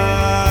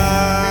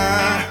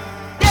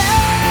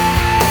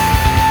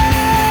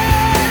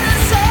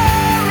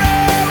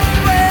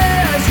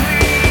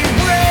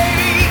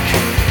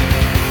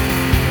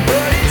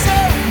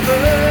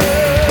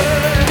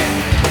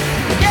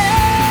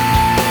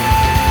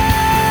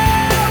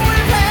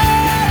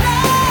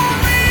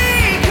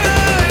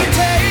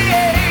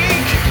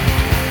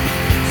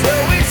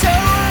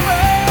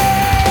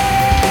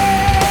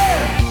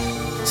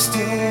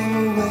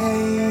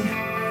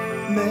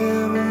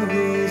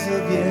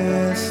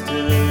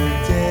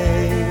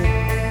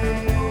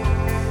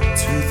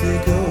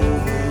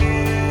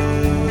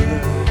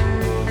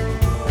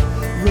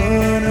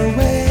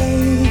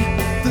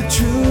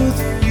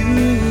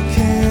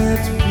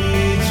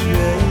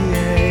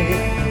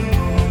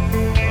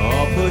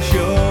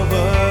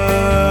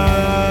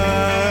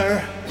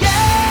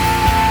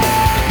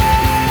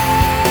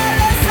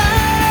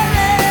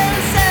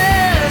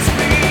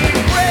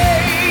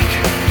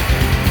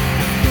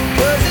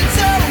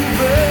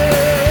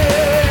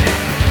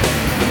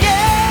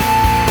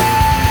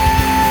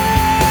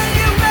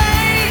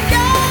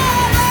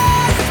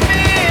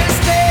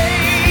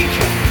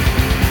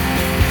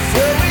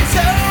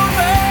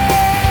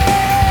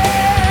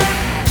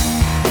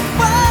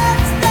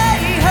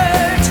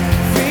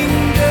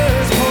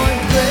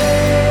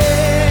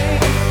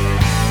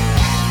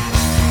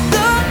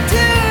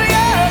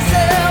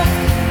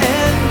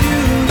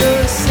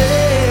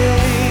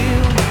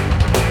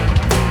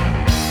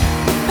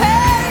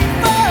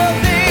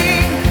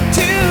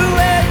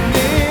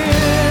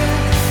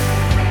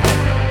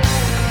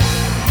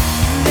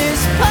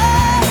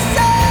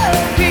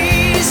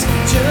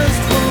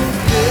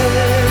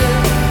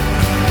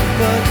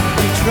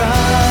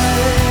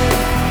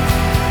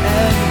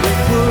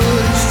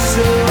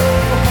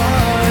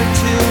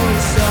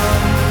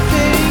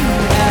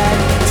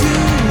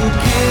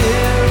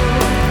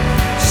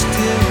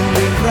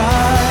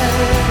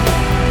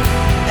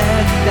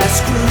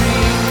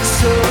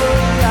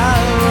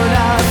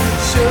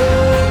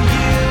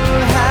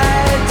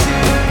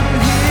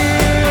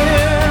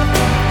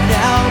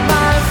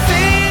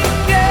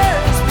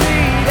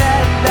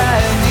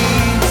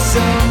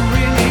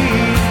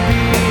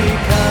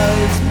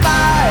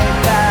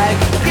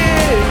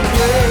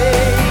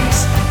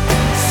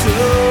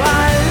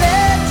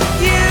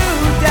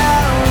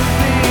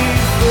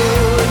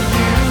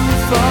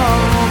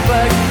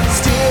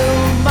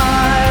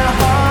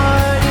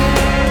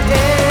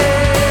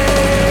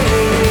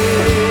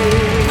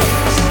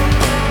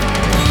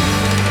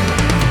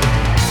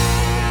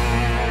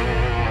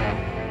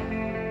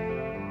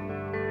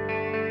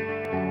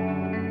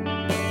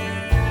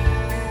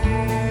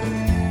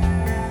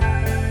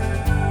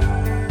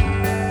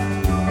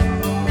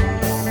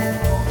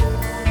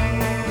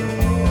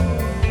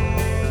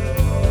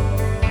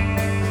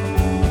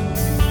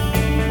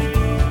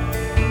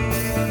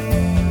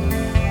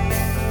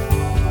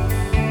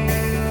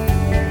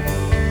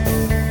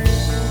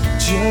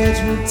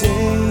 Judgment Day,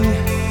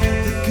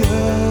 the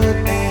good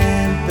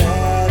and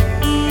bad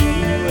we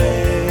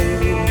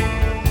weigh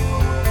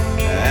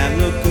and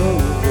look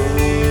over.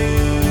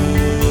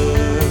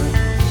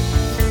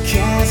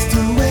 Cast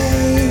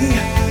away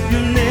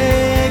your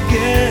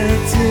negative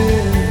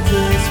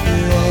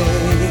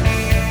display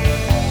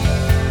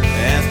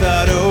and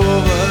start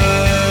over.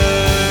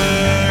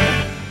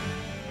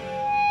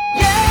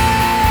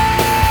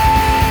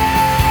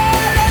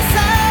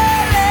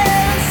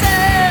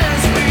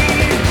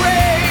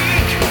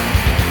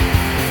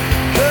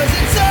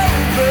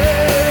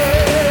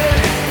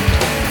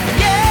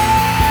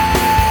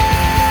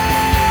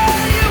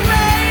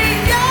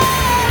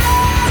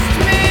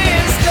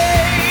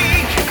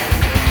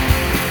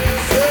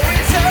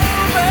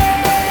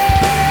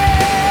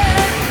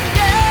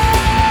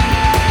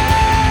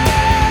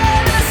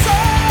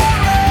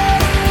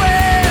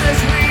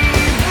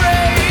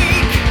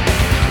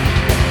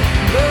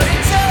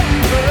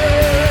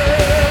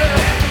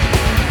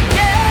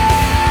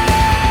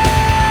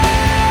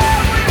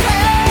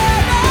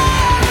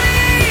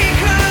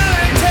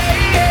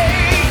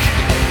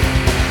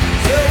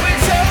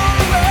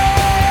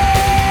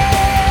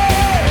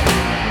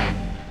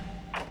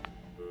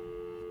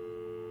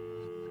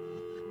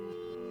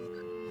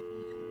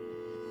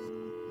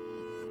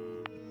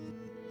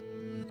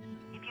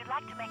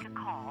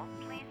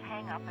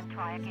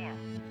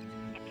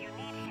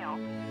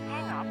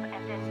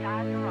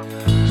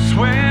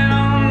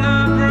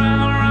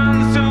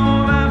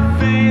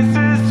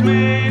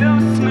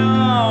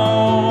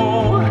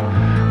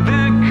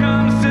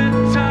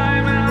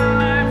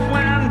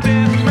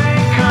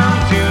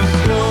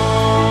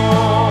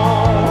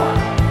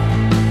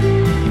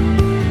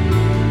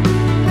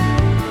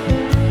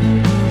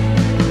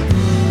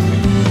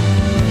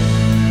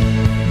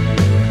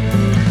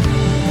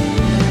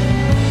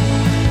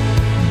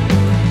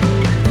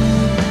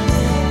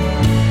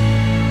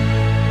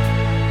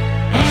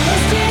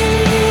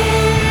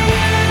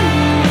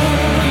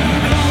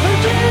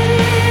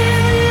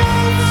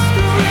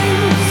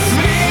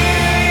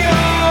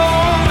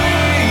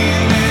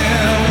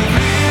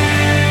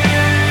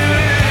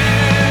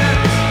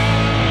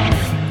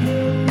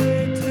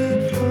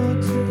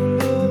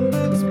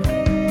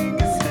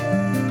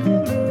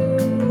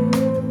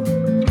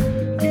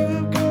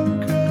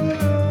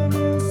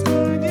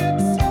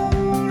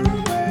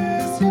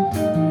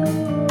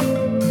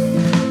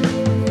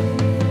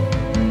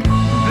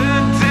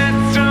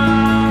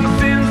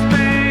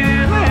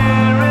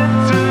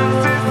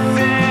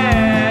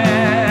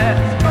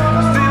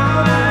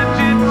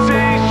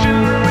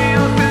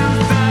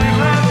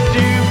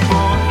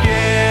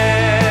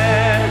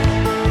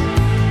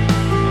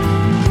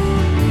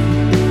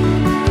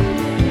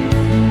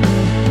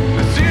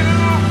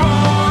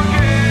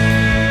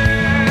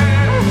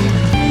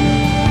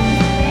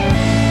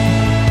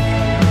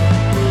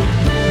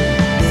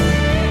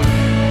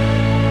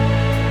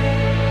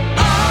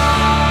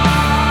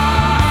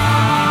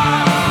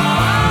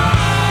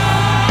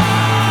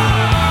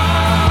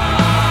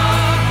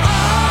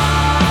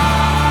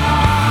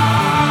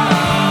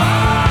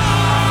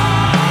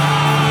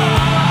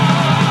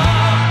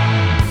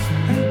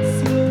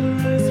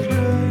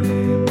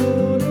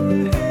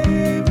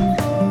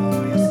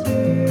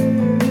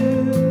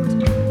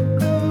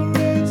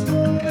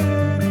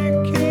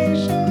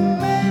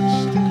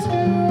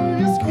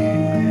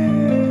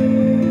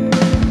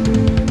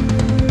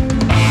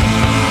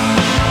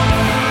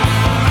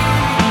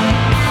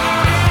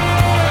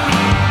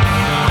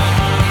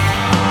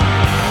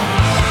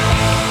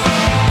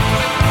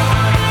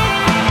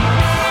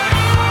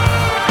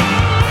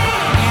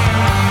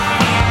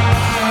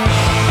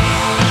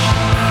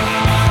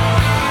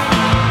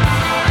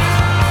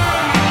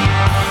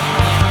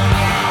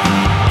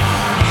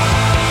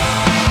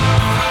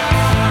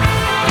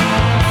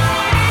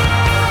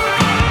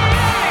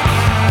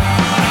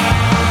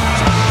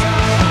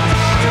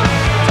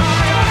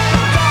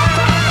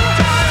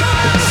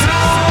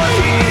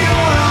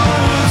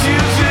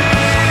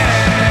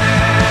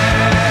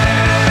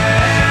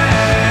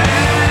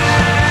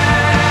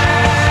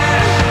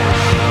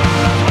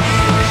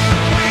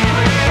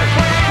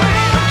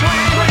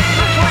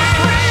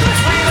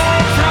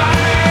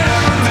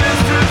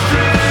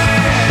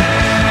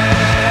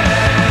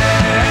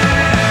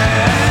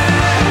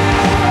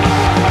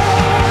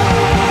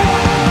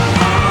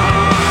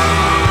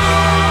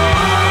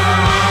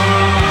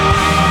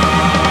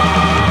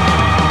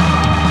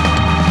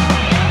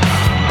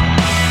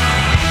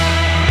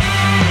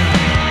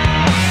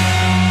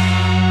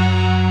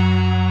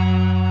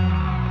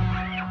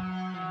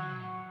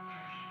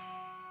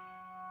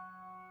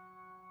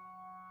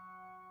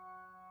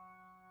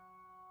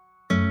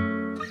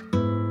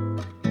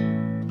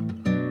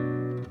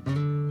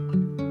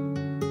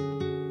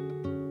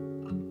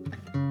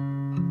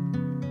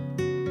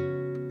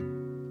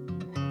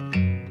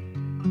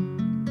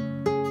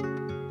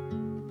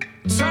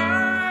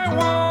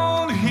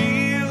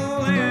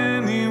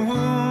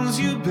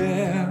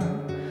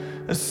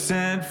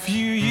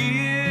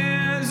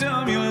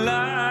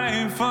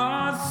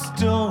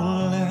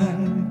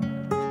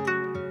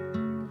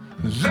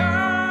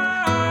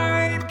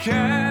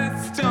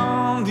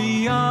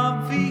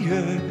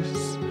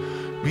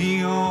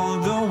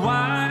 know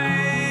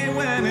why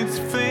when it's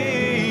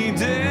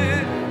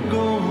faded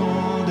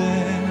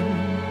golden.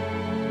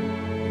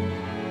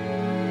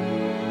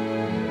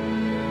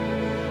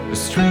 The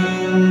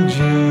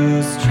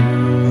strangest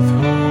truth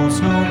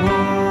holds no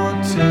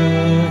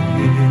water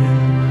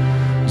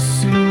here.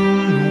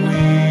 Soon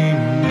we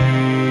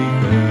may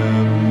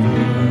have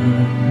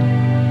learned.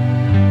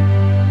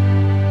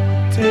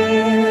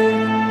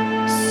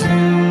 Dead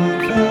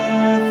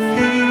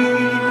sympathy,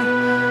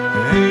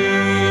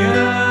 aversion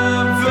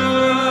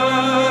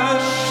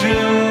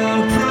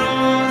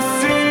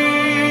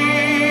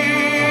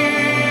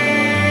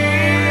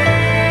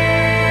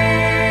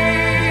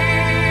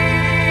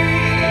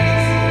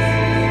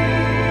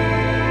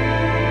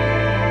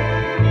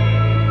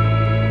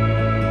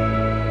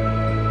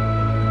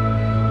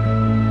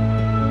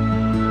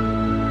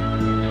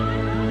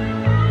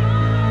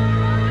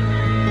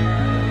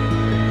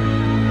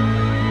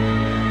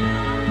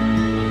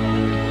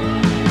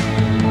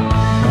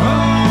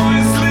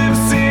always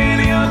lives in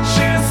your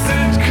chest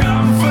and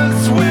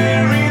comforts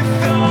weary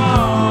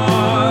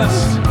thoughts.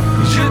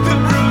 Yet the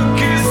brook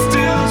is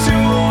still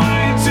too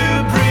wide to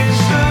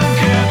bridge the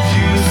gap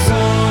you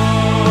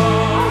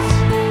sought.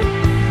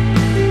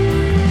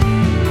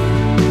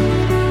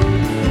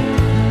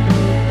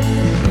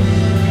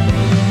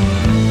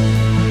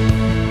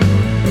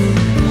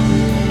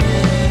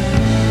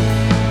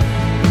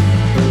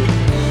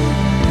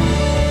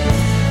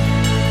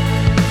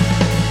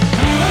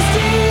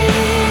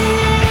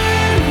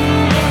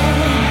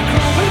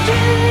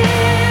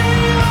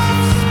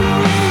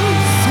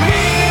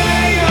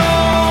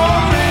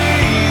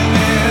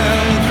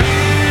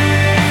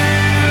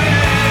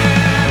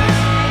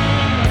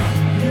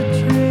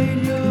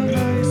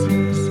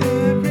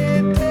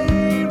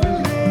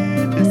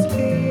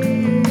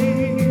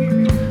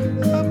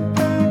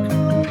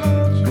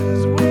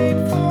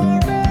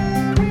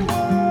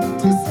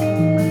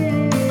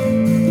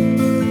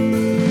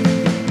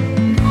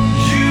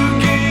 You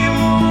gave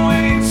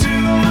away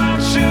too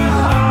much, your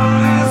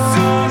heart is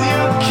all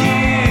you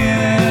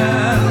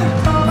can.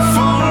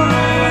 For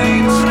any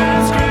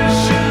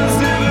transgressions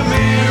never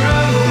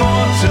mirrored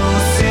mortal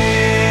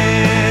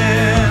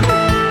sin.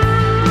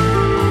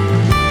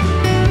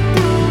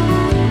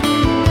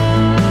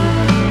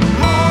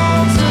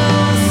 Mortal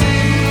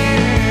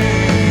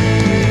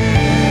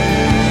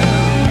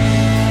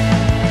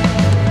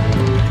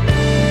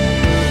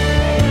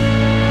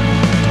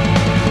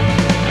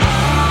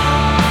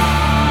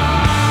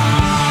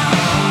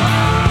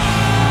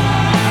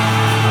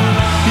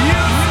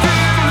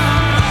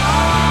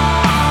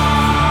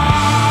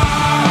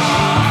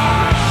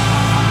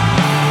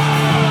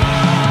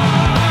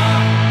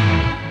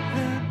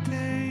That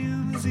day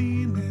in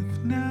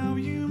zenith, now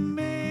you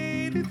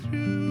made it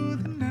through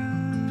the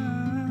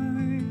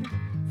night.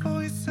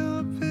 Voice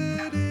of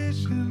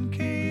petition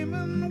came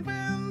and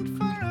went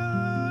for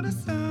out of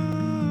sight.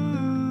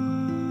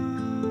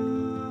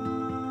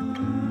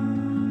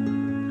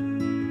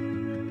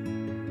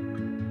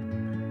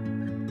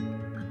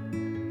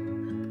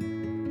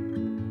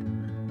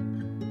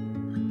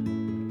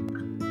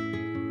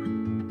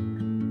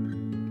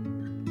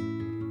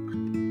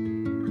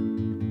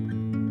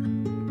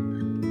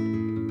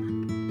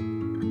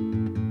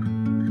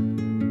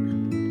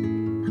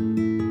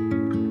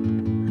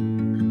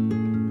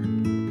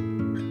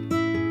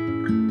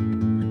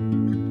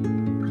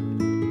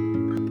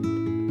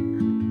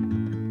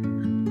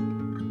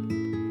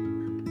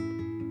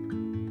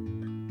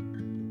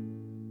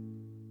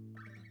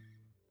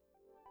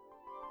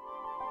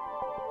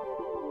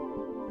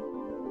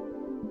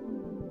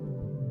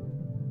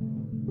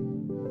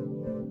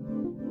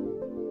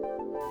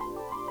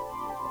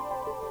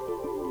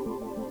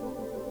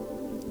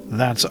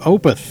 That's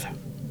Opeth.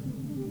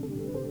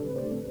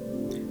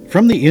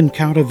 From the In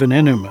Cauda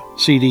Venenum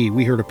CD,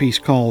 we heard a piece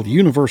called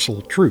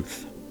Universal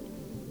Truth.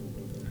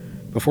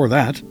 Before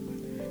that,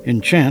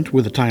 Enchant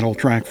with the title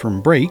track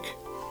from Break.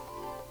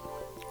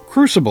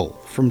 Crucible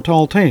from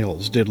Tall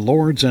Tales did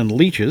Lords and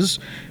Leeches,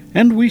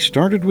 and we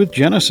started with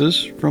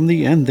Genesis from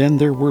the And Then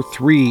There Were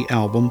Three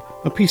album,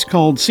 a piece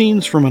called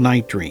Scenes from a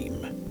Night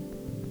Dream.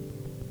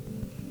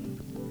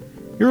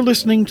 You're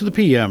listening to the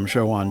PM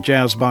Show on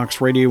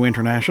Jazzbox Radio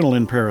International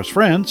in Paris,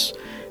 France,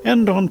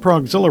 and on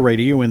Progzilla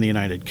Radio in the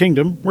United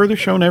Kingdom, where the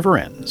show never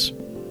ends.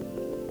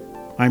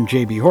 I'm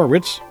JB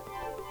Horwitz.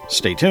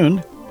 Stay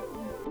tuned.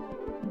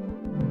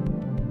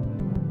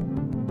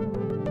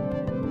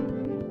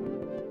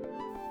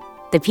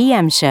 The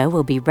PM Show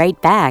will be right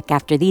back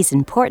after these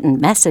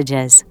important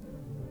messages.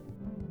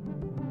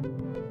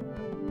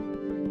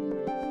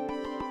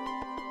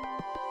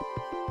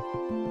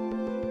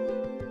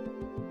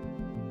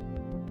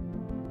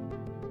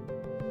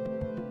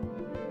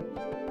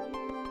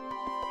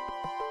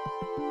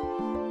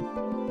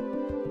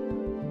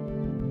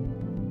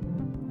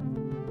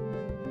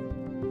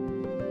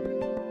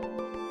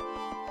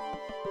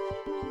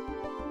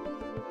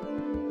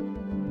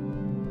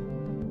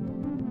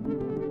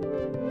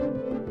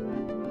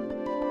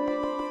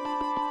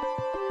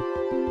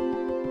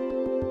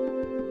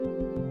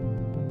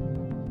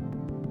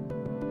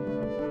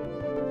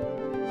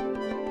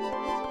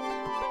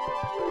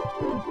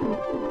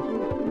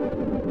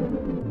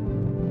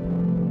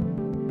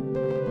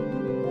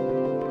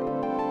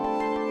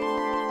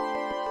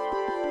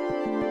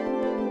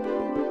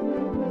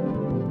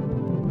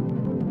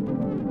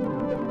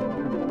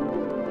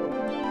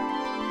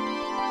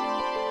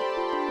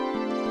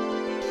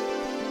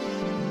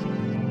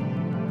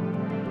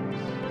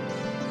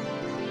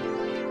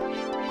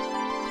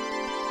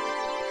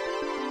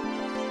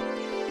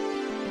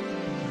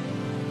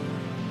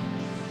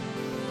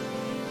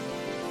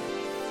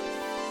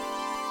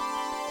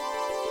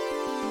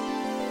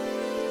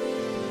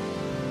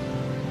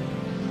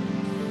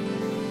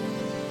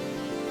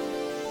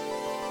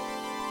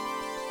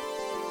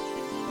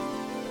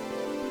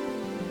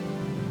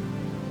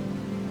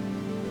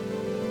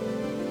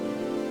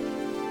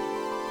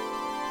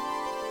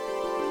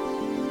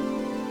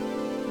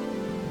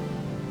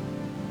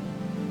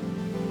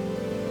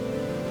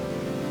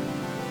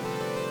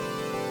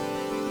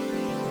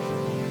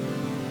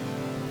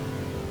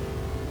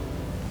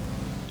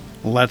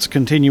 Let's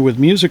continue with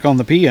music on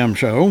the PM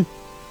show.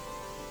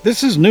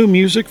 This is new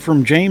music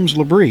from James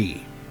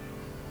Labrie.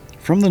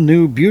 From the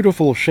new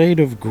Beautiful Shade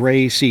of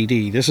Grey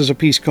CD, this is a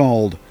piece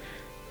called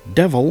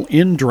Devil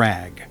in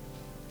Drag.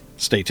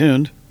 Stay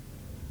tuned.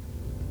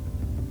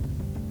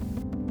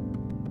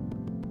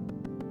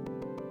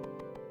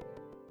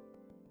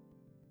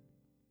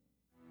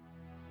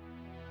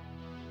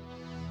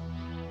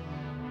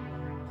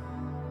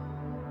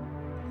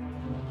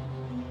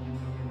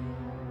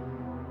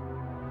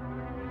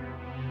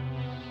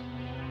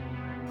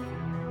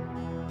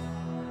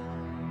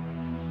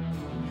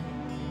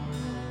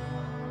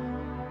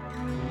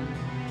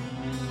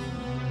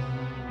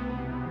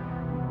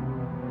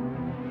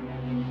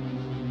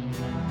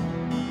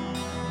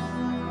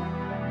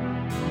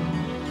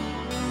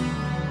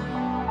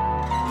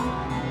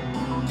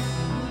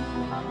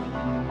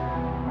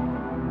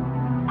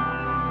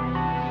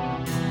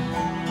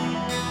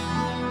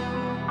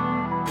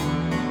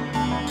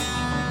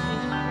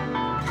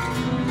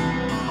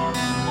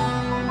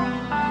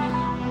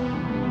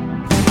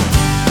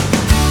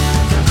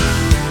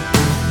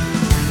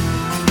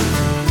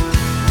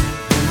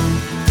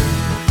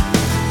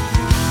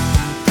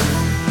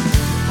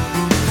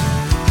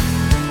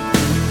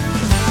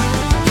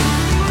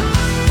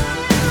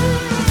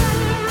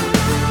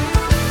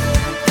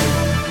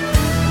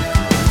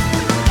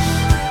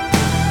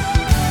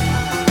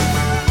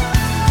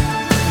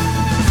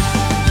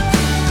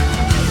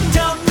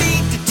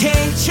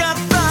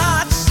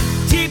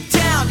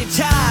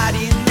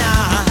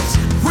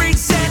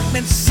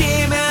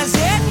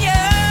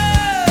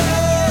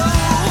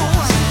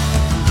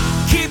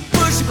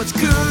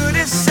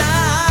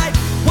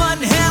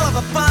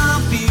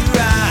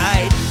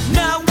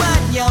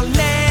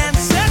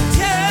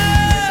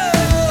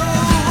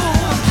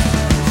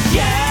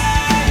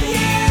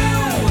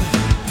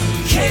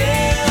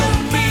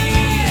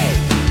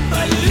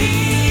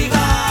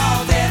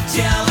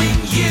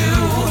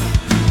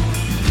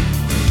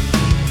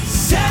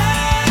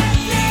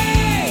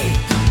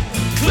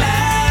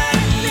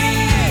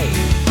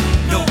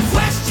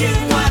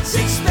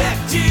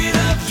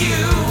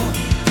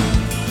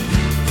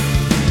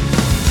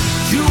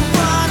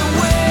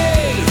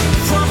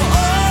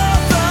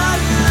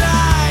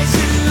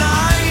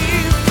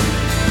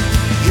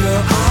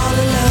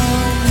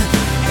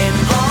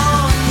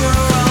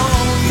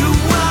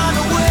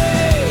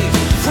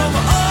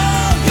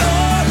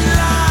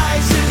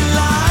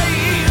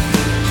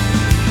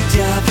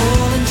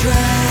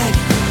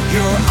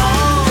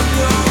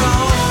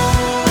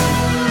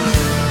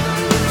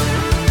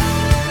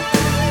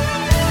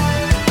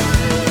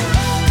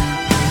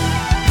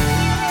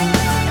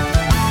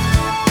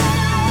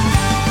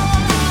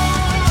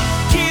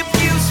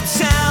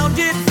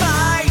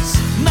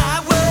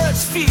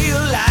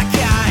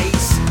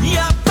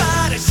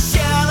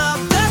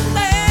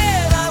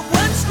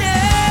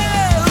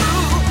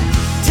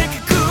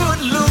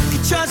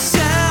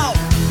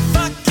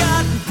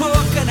 Forgotten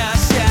book and I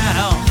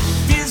shall.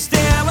 Is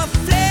there a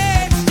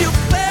flame still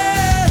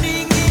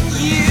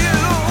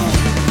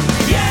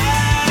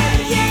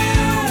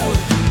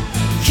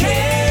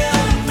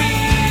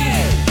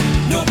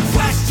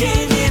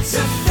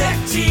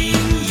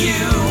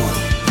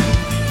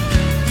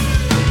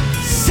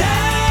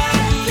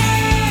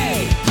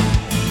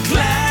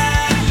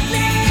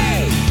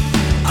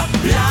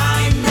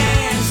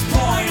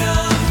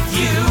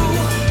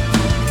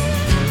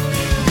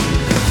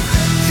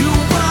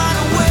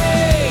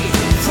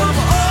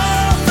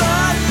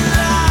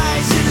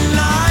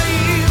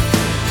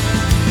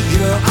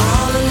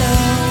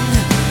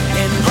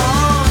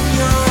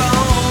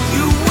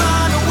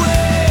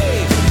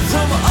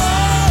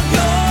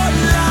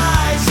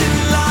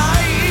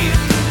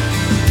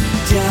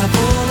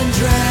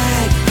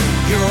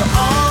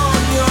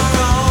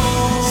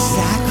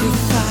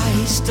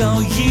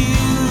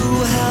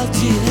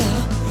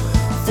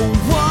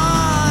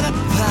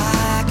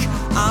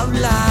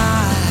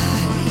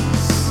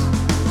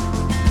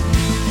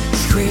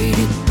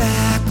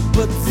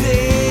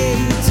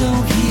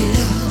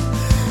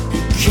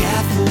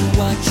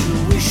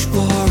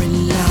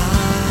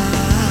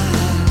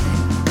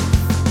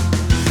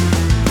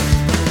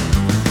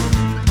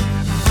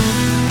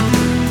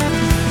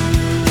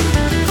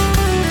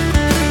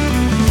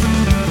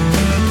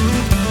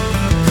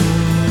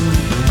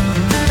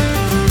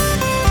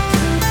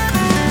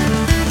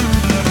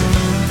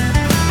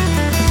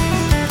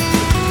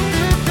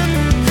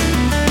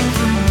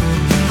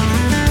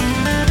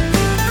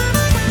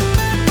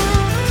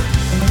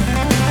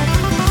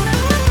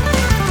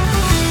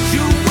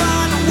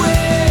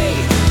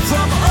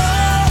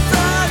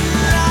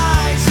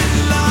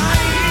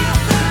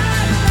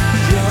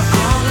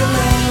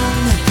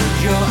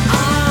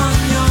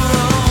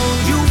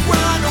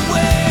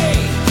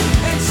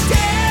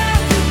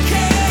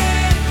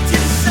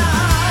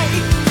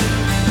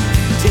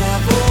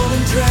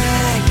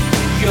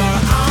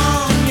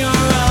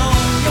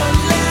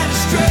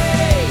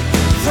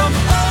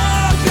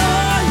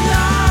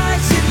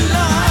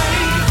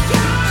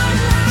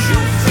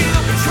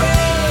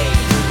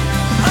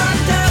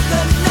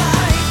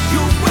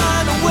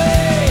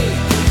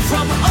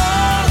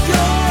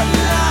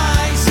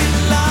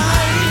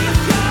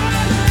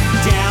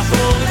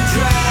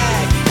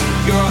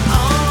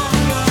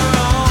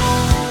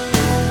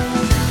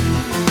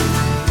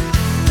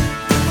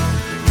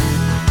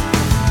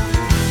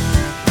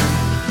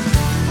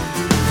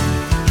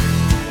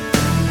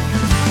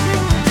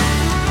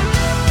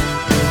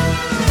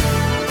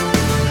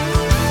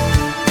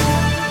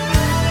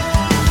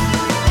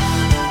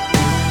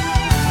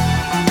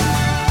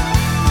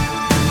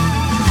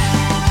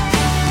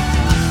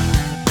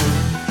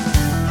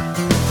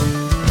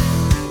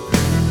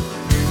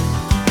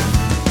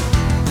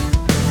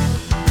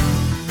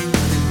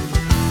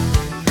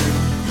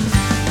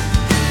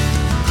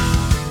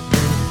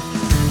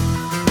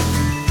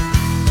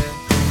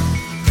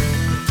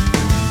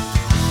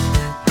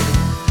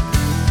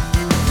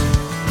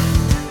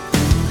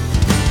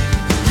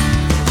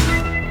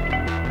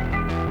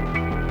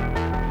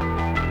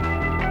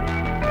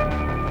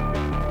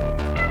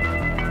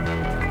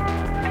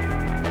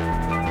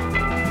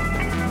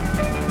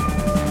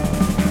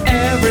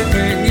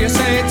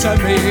to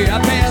me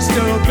appears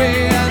to be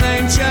an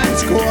ancient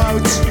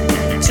quote,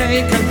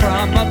 taken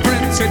from a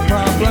printed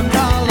problem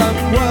column,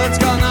 words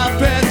gone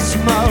up in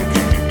smoke.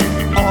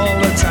 All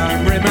the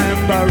time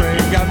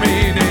remembering a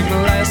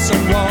meaningless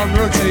and one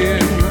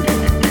routine,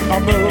 a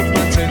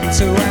movement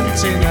into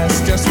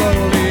emptiness, just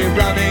slowly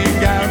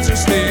running out of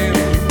steam.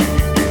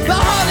 The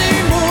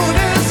honeymoon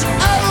is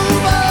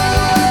over.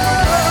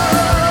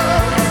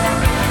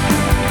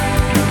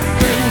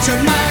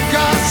 Printed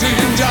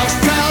magazine just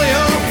tell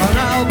you an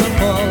album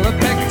full of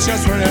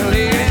pictures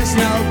really is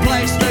no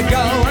place to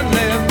go and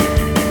live,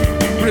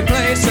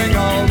 replacing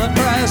all the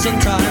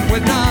present time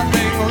with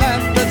nothing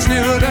left that's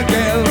new to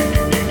give.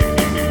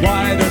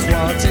 Why does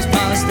what is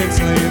past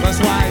enslave us?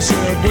 Why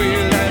should we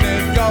let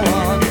it go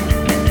on?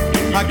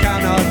 I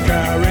cannot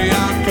carry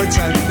on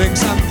pretending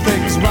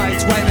something's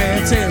right when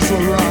it is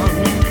wrong.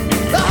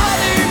 The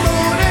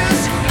honeymoon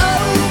is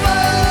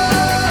over.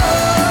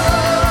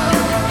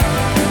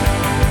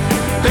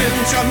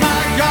 Didn't your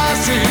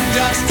magazine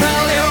just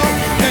tell you?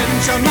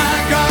 Didn't your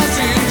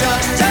magazine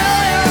just tell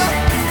you?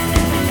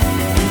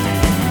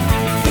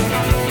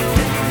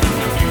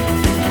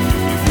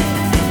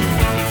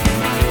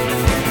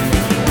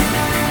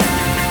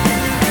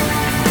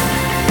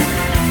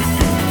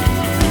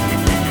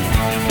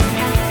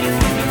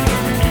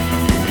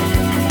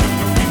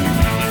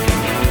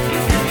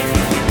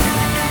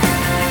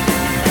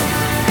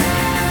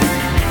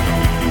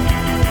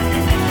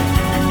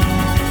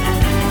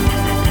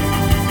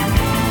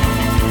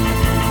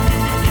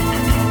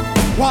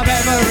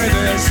 Whatever it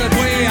is that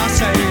we are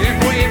saying,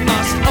 we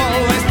must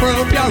always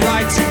prove you're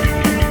right.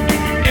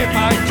 If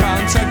I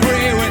can't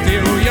agree with you,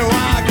 you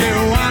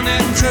argue on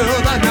into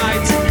the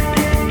night.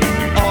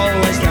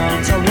 Always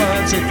down to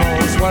words it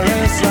falls. Where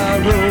is the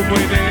room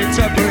we need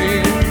to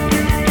breathe?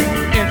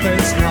 If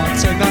it's not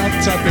enough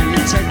to be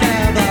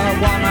together,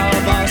 one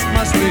of us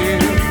must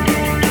leave.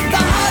 The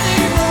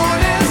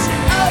honeymoon is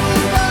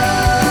over.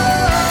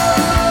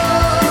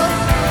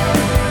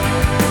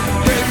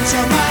 Print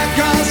a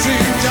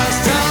magazine just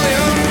tell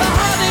you the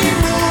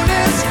honeymoon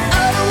is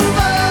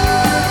over.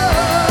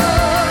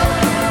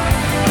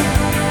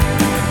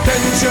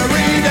 Didn't you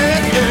read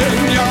it in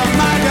your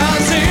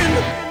magazine?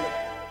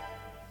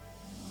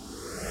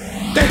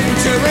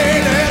 Didn't you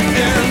read it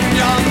in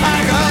your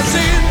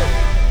magazine?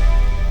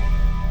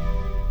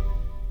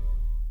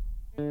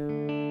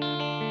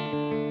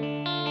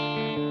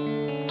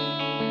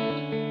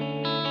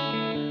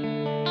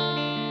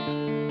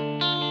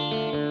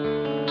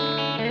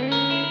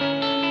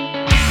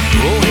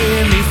 Oh,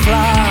 hear me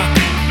flock,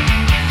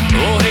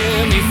 oh,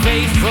 hear me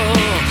faithful.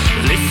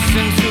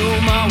 Listen to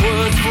my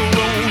words, for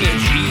only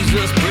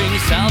Jesus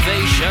brings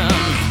salvation.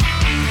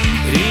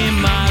 In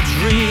my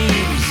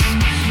dreams,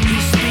 He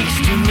speaks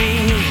to me.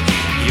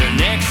 You're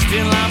next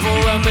in line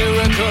for a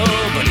miracle,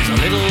 but He's a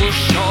little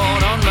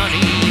short on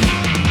money.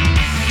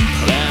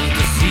 Plant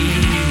the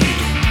seed,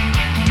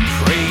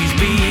 praise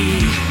be.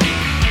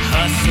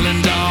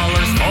 Hustling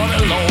dollars for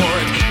the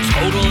Lord,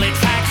 totally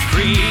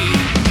tax-free.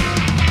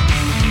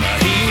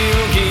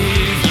 He'll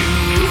give you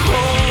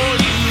all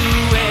you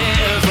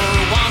ever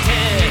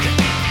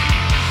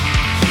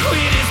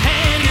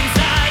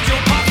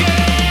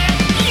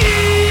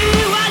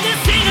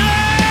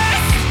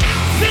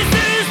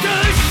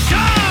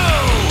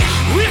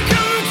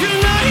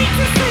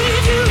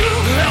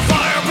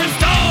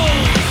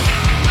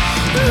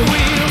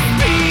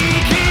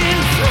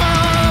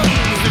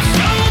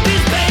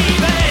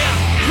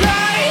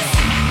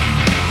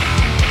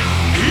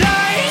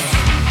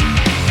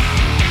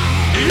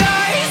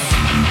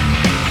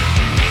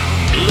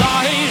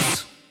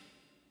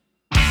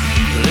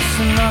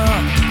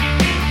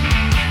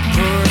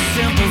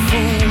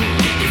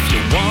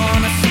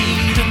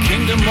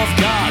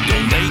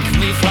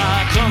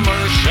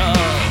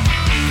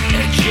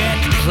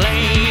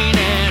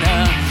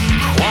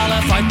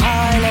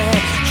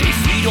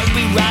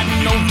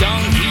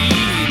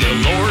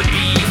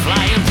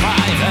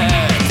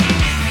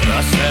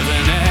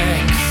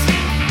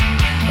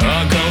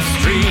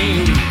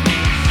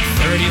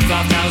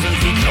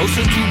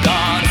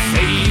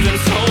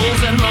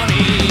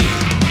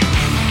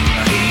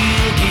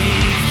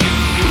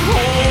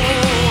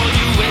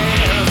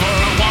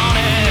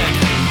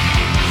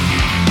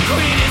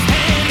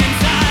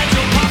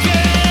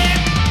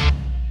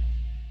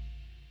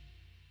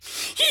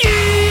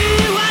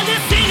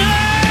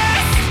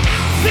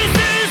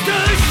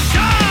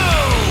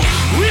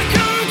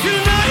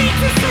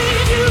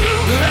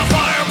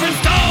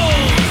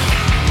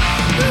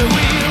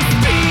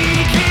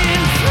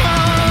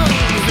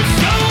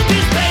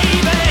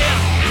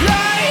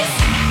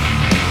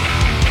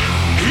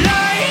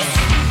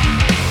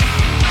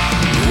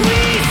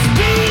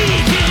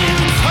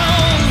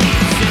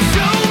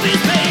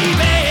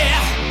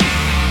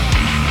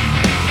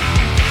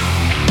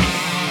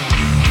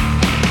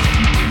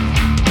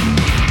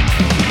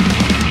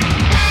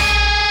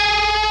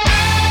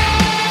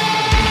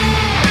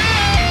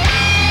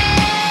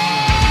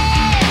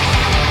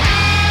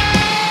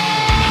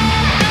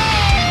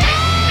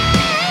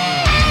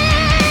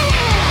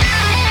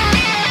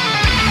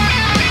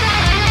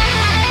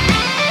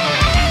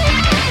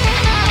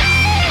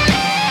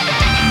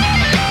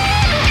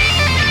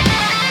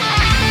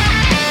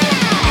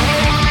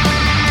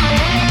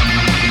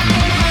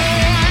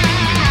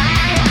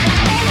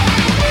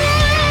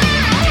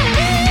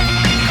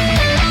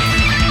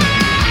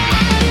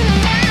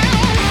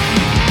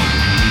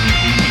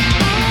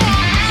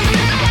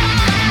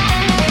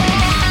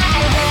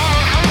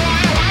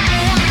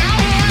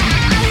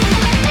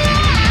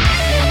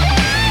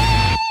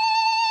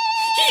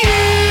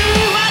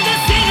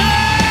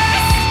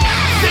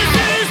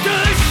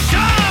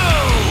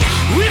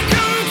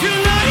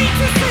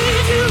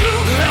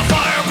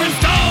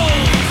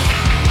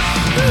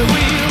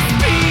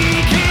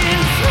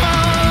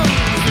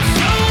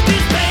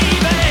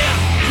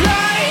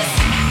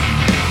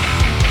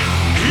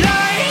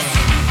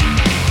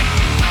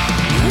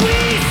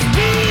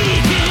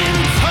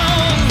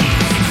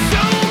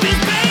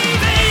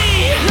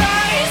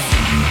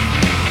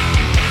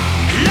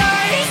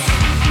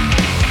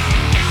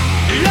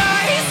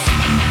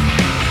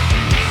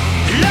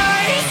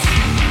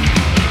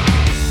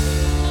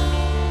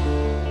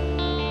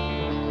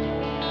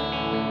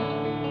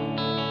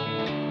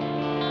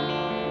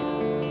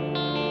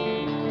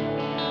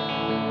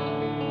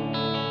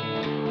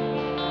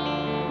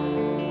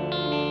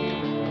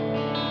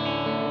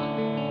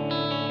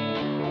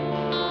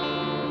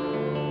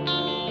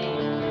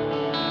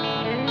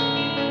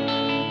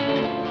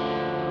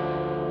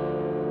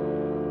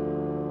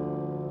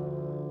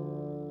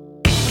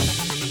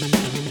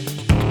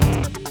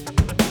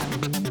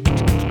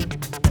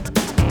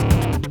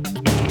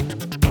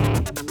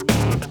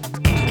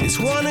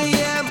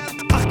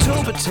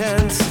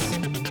December 10th,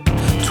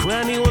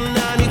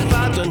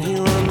 2195 done here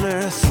on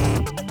Earth.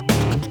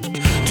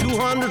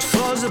 200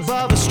 floors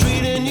above a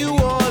street in New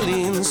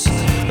Orleans.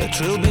 A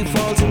trilby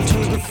falls into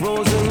the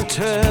frozen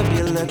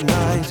turbulent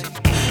night.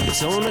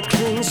 Its owner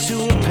clings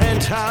to a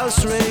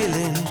penthouse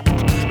railing.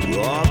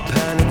 Raw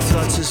panic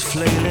thoughts his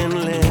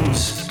flailing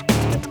limbs.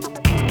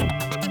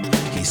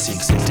 He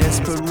seeks a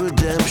desperate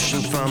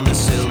redemption from the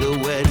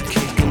silhouette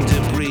kicking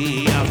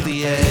debris off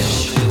the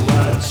edge. Tell me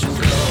what you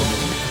know.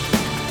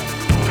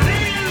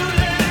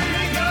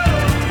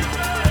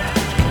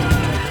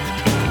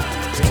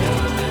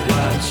 Tell me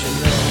what you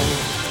know.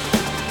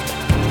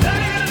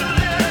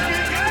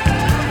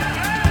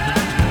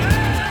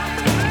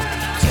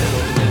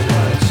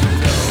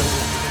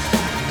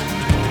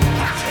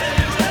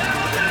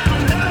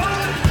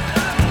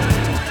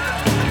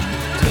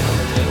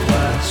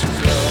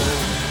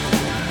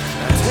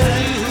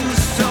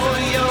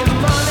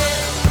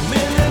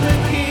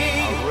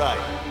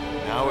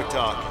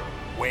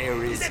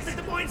 Where is That's at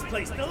the boys'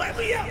 place. Now let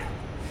me out.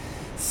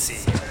 See.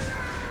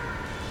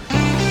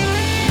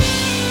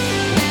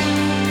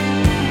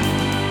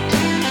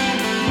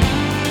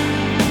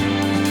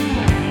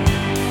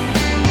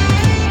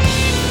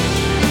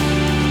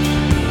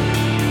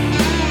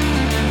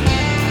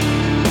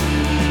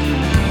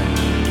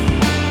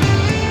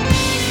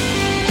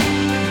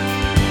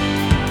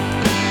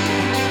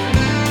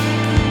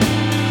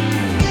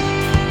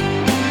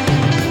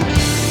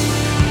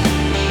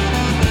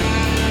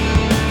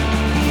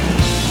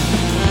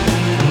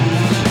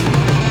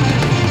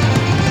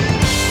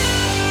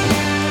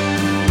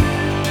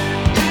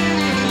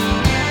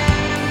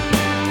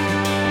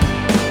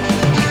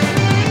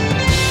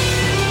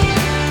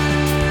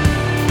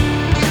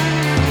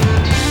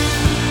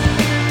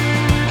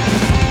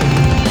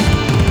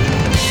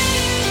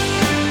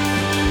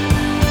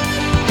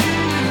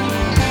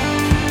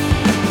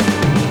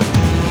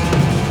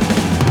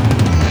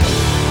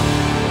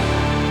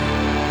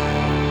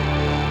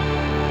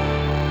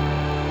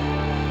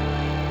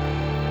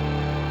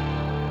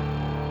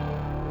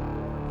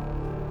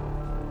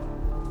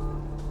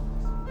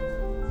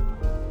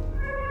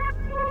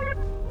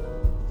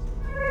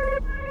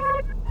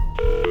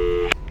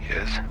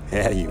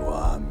 There you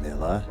are,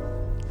 Miller.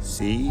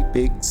 See,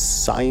 big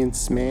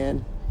science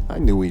man? I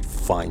knew we'd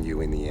find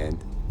you in the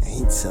end.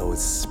 Ain't so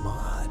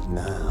smart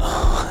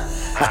now.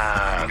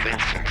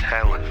 Vincent,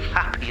 how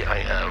happy I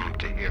am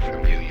to hear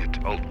from you, you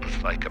total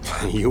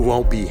psychopath. You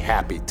won't be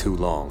happy too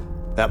long.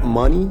 That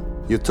money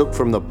you took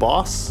from the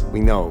boss, we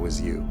know it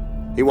was you.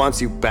 He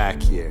wants you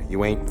back here.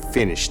 You ain't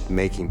finished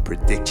making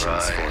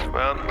predictions for him.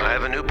 Well, I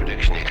have a new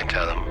prediction you can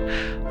tell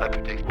him. I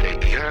predict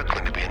that you're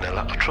going to be in a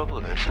lot of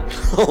trouble, Vincent.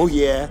 Oh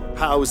yeah?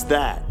 How's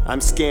that? I'm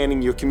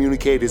scanning your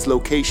communicator's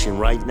location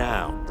right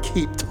now.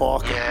 Keep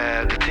talking.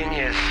 Yeah, the thing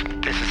is,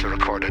 this is a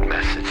recorded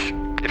message.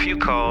 If you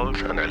called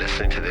and are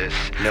listening to this,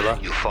 Miller,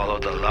 you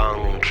followed the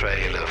long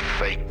trail of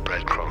fake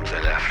breadcrumbs I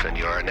left, and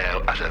you are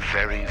now at a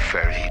very,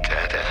 very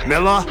dead end.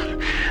 Miller?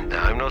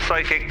 Now, I'm no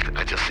psychic.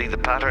 I just see the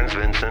patterns,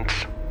 Vincent.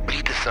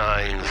 Read the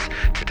signs.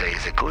 Today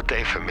is a good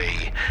day for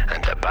me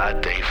and a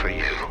bad day for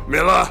you.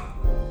 Miller?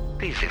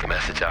 Please leave a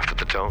message after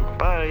the tone.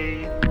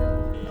 Bye.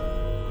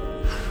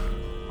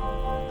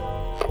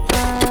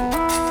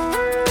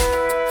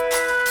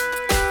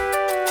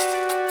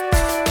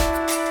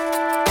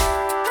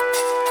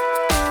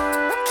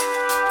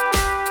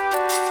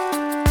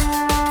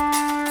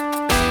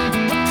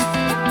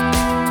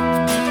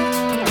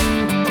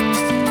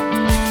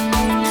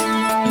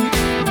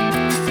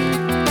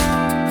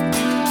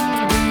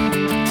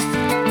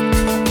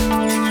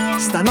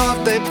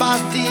 Stanotte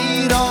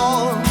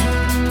partirò,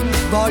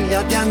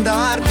 voglia di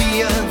andar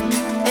via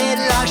e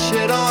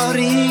lascerò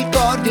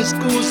ricordi e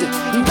scuse,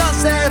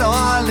 indosserò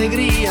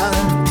allegria,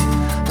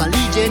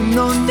 valigie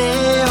non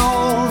ne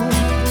ho,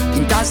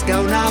 in tasca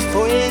una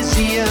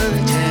poesia,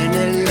 c'è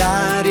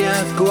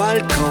nell'aria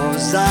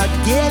qualcosa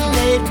di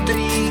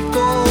elettrico.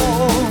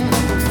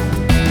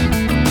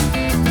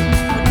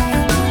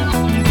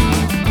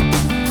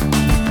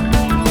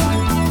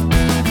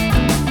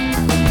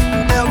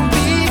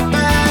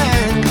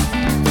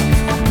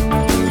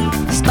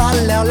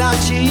 La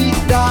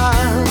città,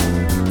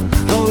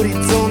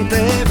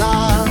 l'orizzonte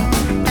va,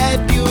 è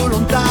più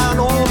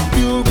lontano,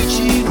 più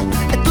vicino,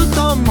 è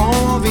tutto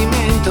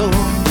movimento,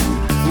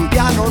 un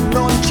piano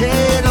non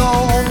ce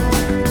l'ho,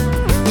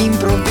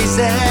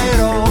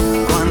 improvviserò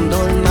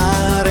quando il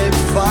mare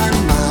fa il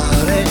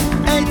mare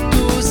e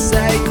tu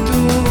sei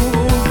tu,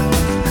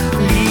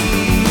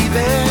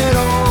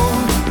 libero,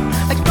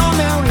 è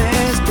come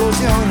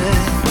un'esplosione,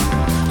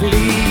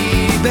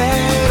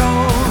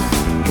 libero.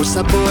 Il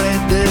sapore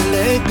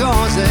delle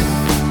cose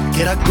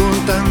che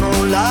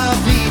raccontano la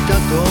vita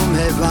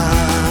come va.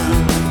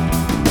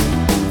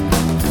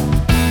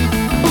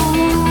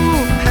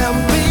 È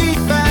un Big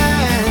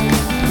Bang.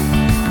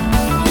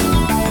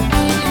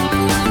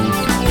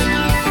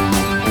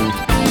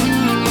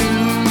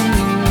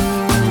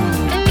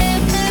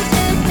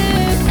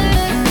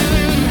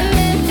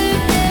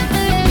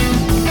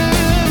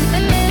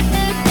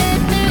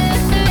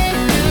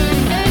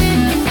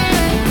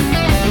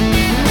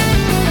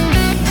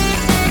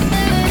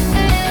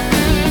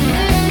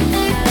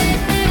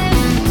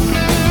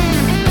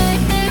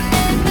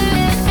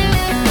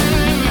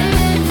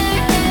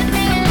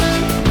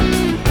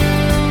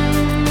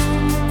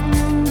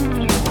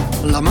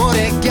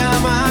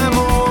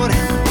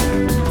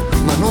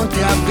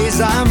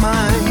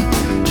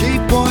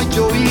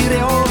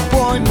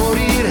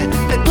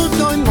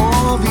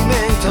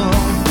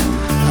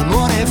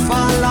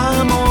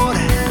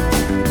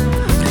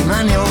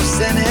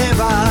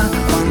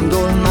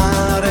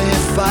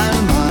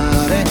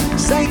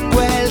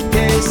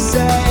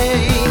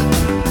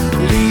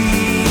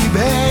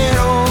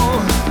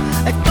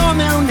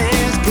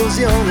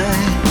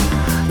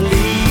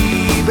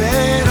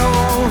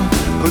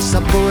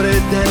 sapore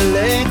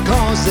delle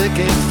cose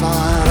che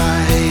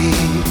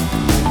farai.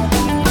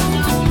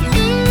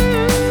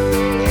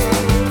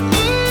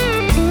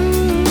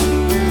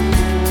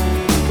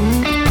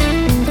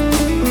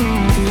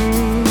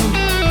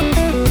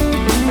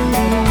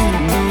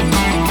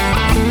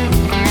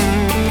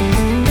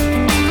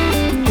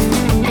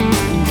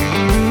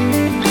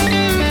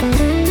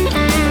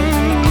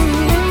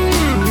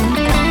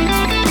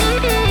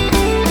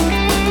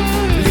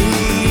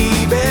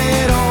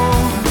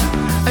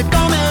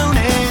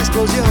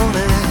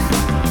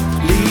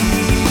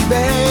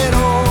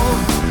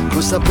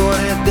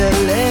 Sapore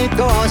delle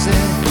cose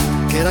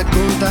che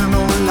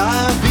raccontano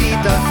la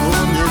vita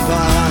come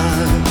va.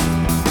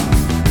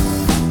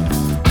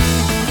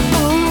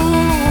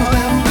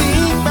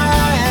 Big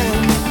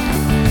Bang.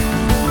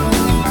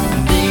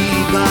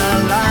 Viva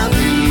la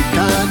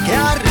vita che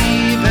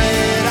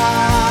arriverà.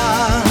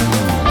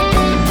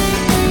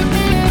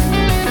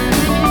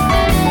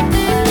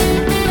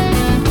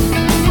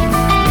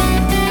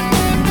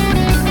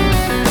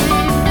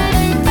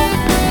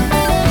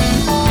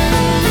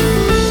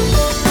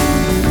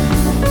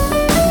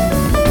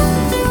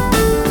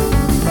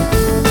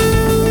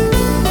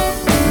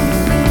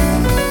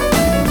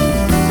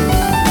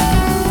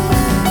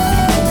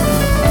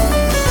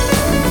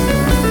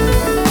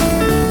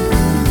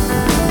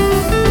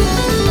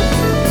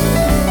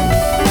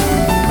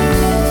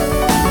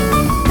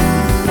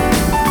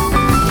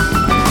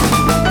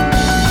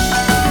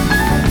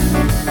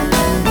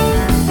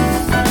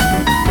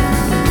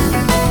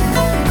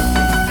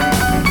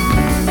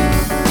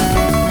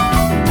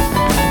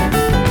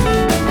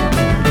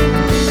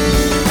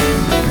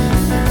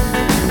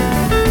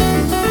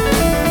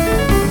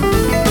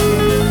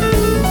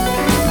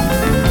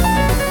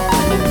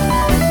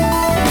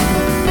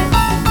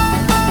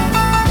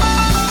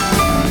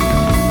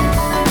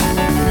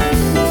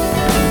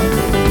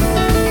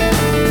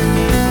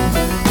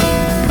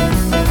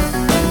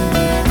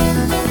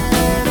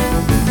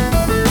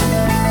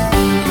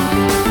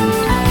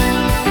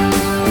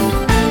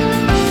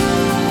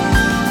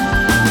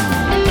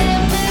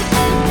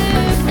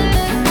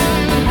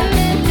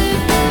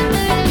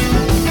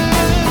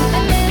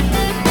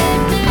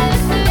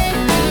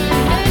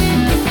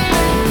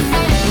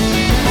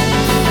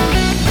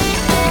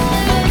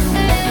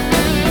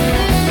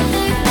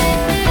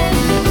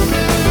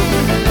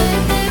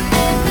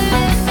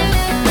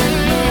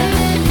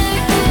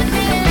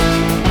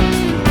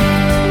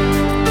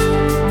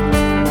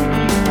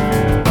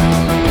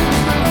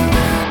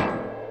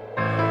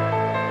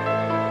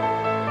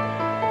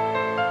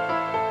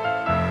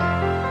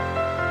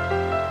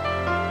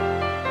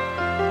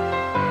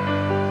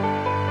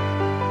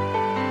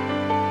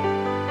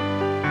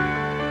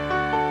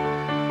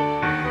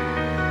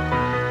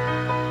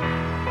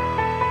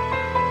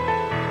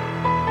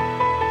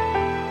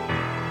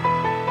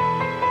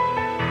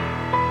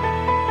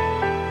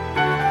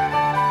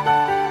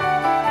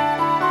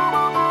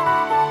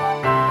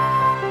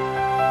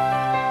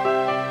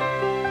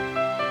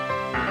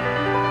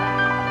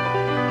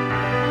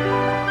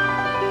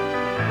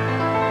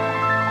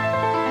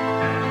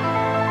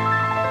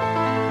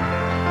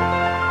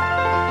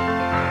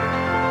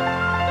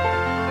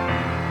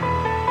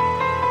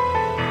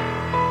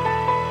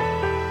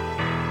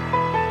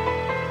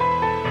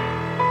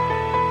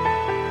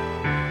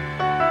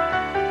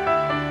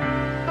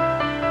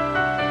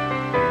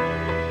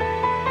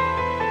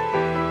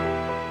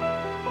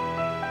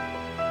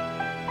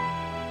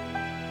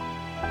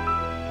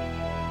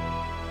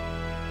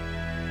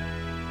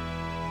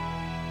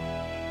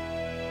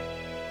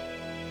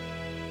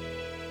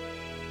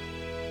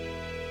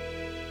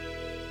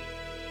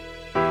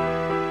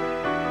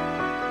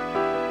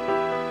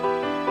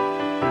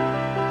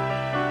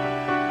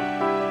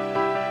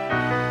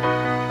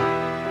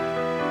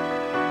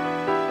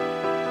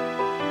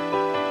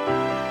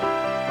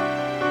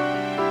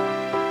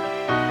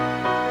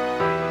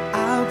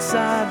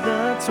 Outside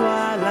the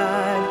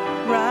twilight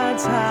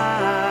rides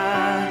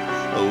high,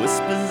 the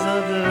whispers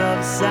of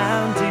love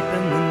sound deep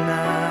in the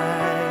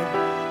night.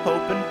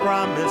 Hope and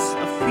promise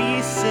of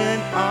peace in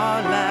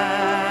our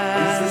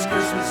lives. Is this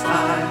Christmas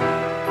time?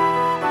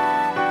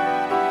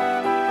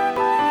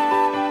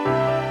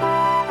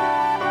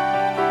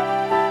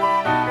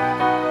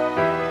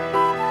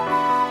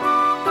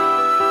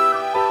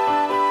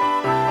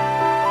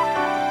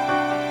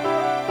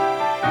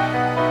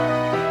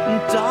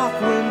 Dark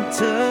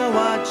winter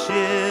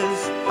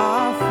watches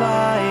our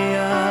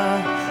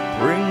fire,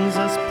 brings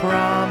us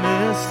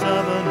promise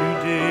of a new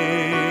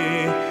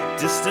day.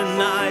 Distant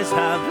eyes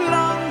have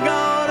long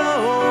gone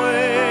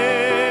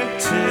away,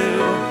 too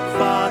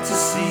far to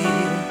see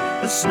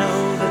the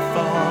snow that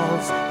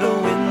falls. The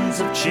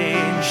winds of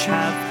change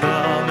have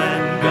come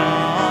and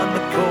gone.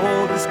 The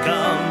cold has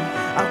come,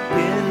 I've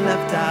been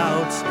left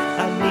out.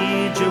 I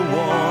need your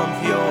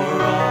warmth,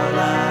 you're all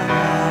I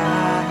have.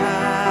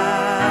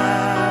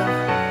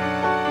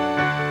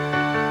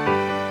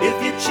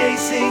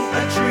 Chasing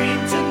a dream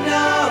to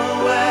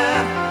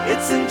nowhere,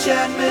 it's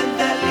enchantment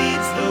that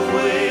leads the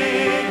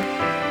way.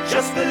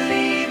 Just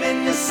believe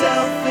in yourself.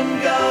 yourself and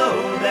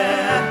go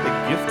there. The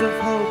gift of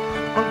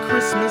hope on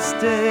Christmas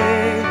Day.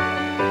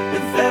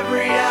 If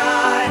every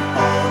eye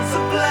holds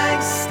a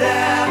blank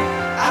stare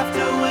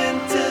after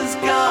winter's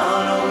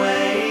gone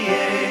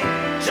away,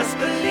 just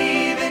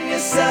believe in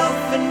yourself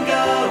and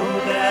go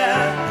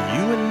there.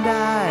 You and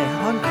I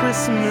on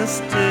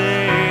Christmas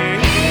Day.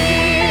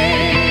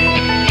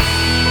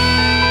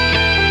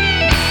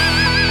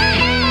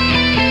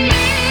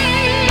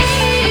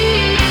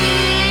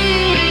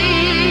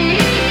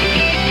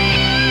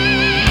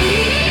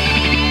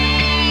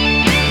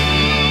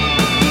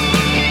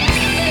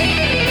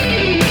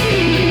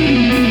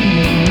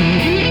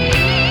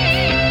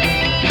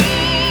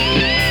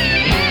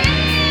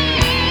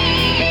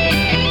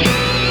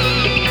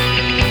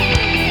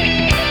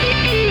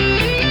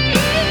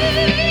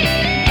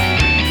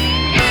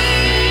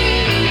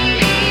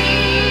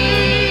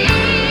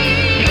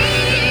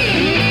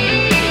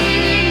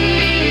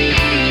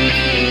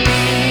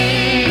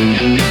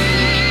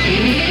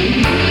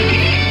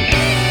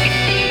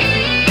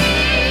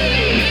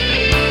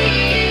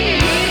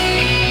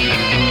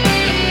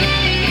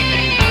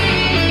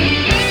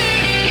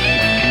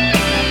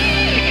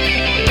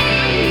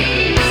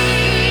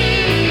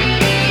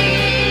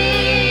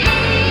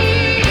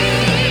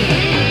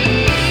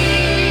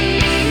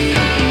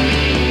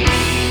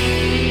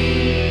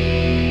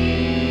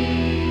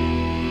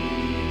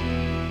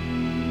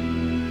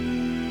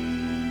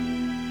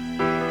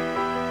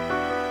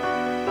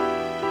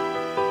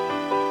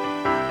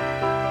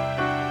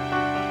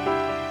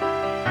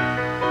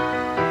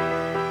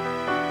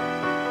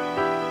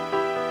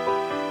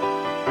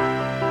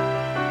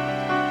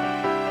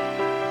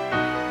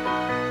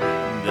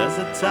 There's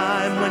a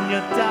time when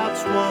your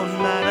doubts won't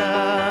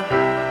matter.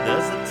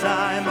 There's a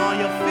time all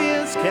your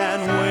fears can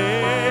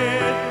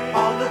wait.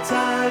 All the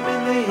time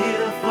in the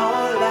year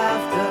for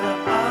laughter.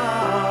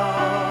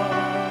 Oh,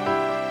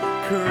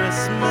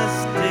 Christmas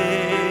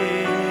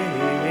Day,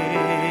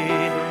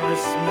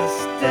 Christmas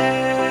Day.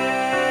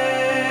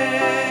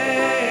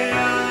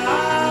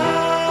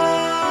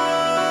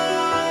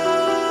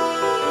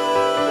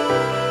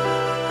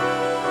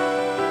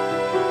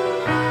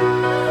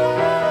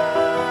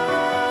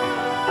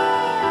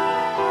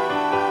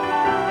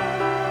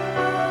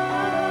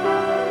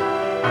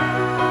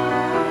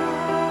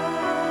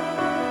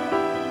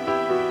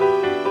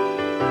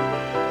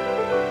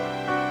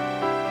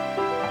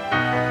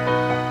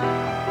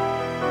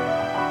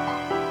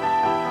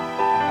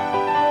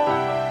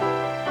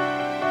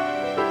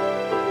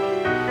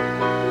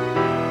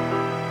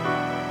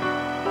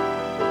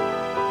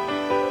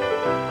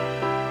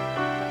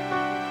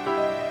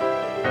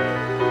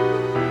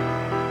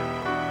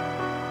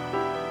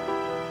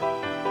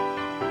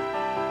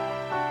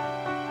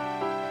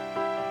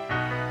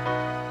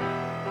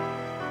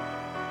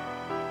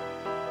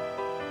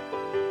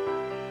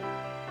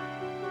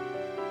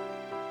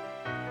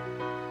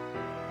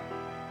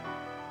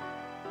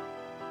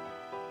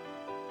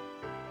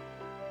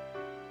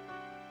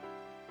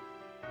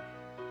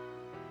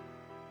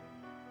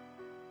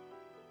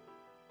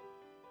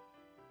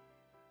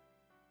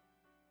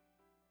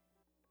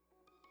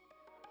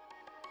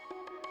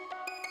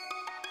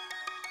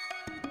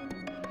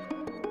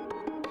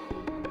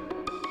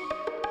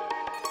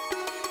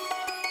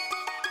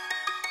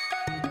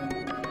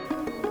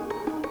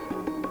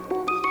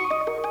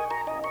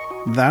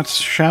 That's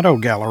Shadow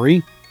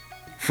Gallery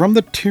from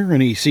the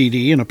Tyranny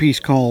CD in a piece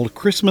called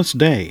Christmas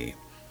Day.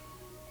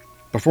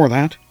 Before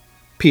that,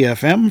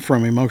 PFM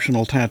from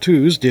Emotional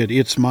Tattoos did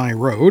It's My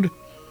Road.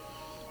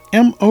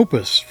 M.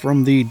 Opus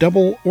from the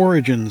Double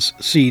Origins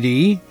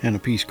CD and a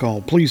piece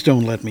called Please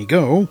Don't Let Me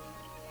Go.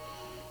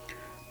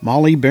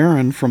 Molly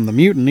Barron from The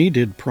Mutiny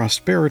did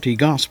Prosperity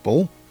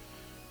Gospel.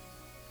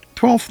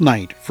 Twelfth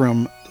Night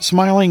from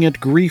Smiling at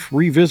Grief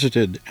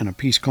Revisited and a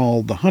piece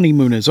called The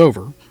Honeymoon Is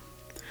Over.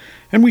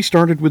 And we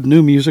started with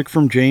new music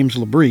from James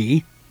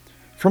Labrie.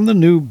 From the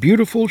new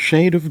Beautiful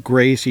Shade of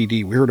Grey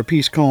CD, we heard a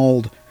piece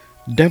called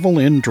Devil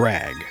in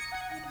Drag.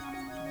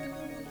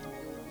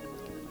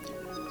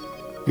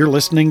 You're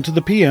listening to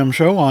the PM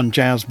Show on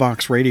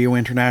Jazzbox Radio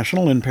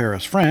International in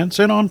Paris, France,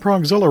 and on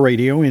Progzilla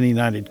Radio in the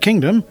United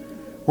Kingdom,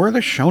 where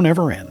the show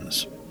never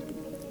ends.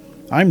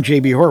 I'm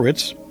JB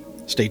Horwitz.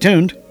 Stay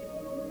tuned.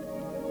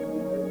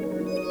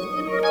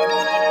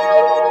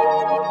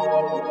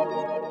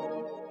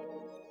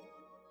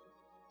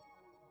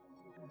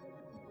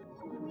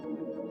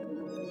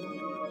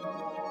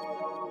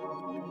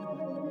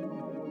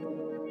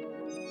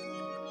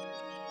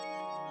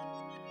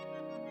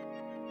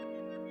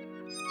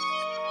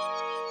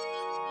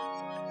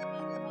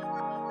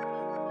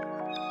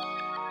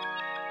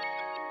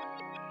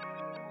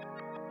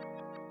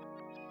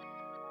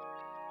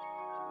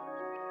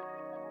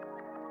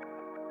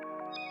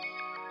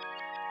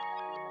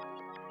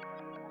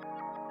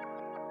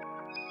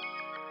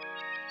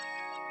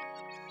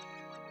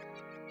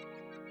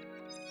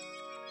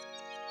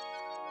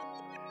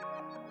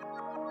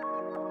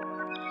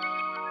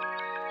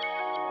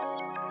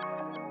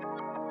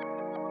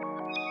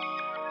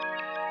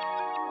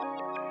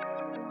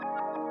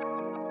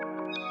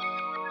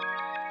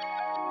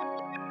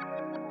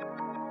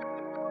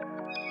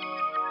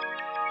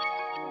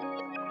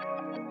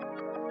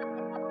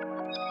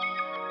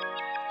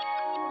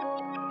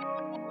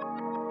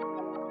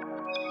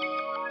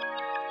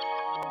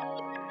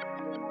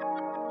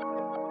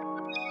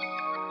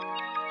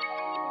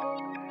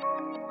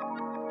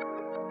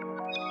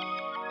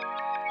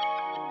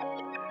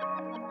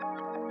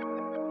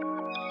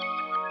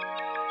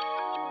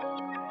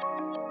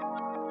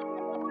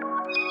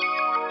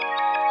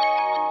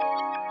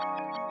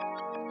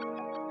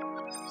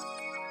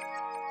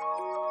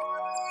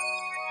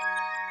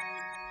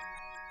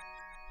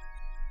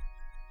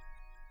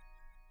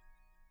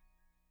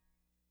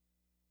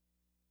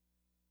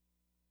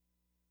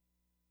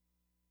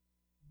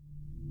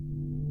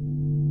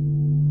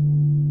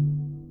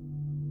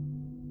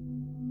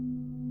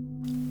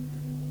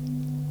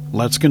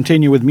 Let's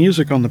continue with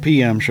music on the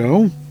PM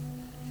show.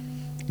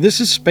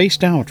 This is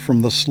Spaced Out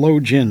from the Slow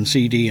Gin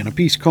CD and a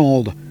piece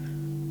called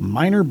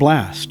Minor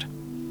Blast.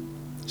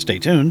 Stay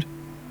tuned.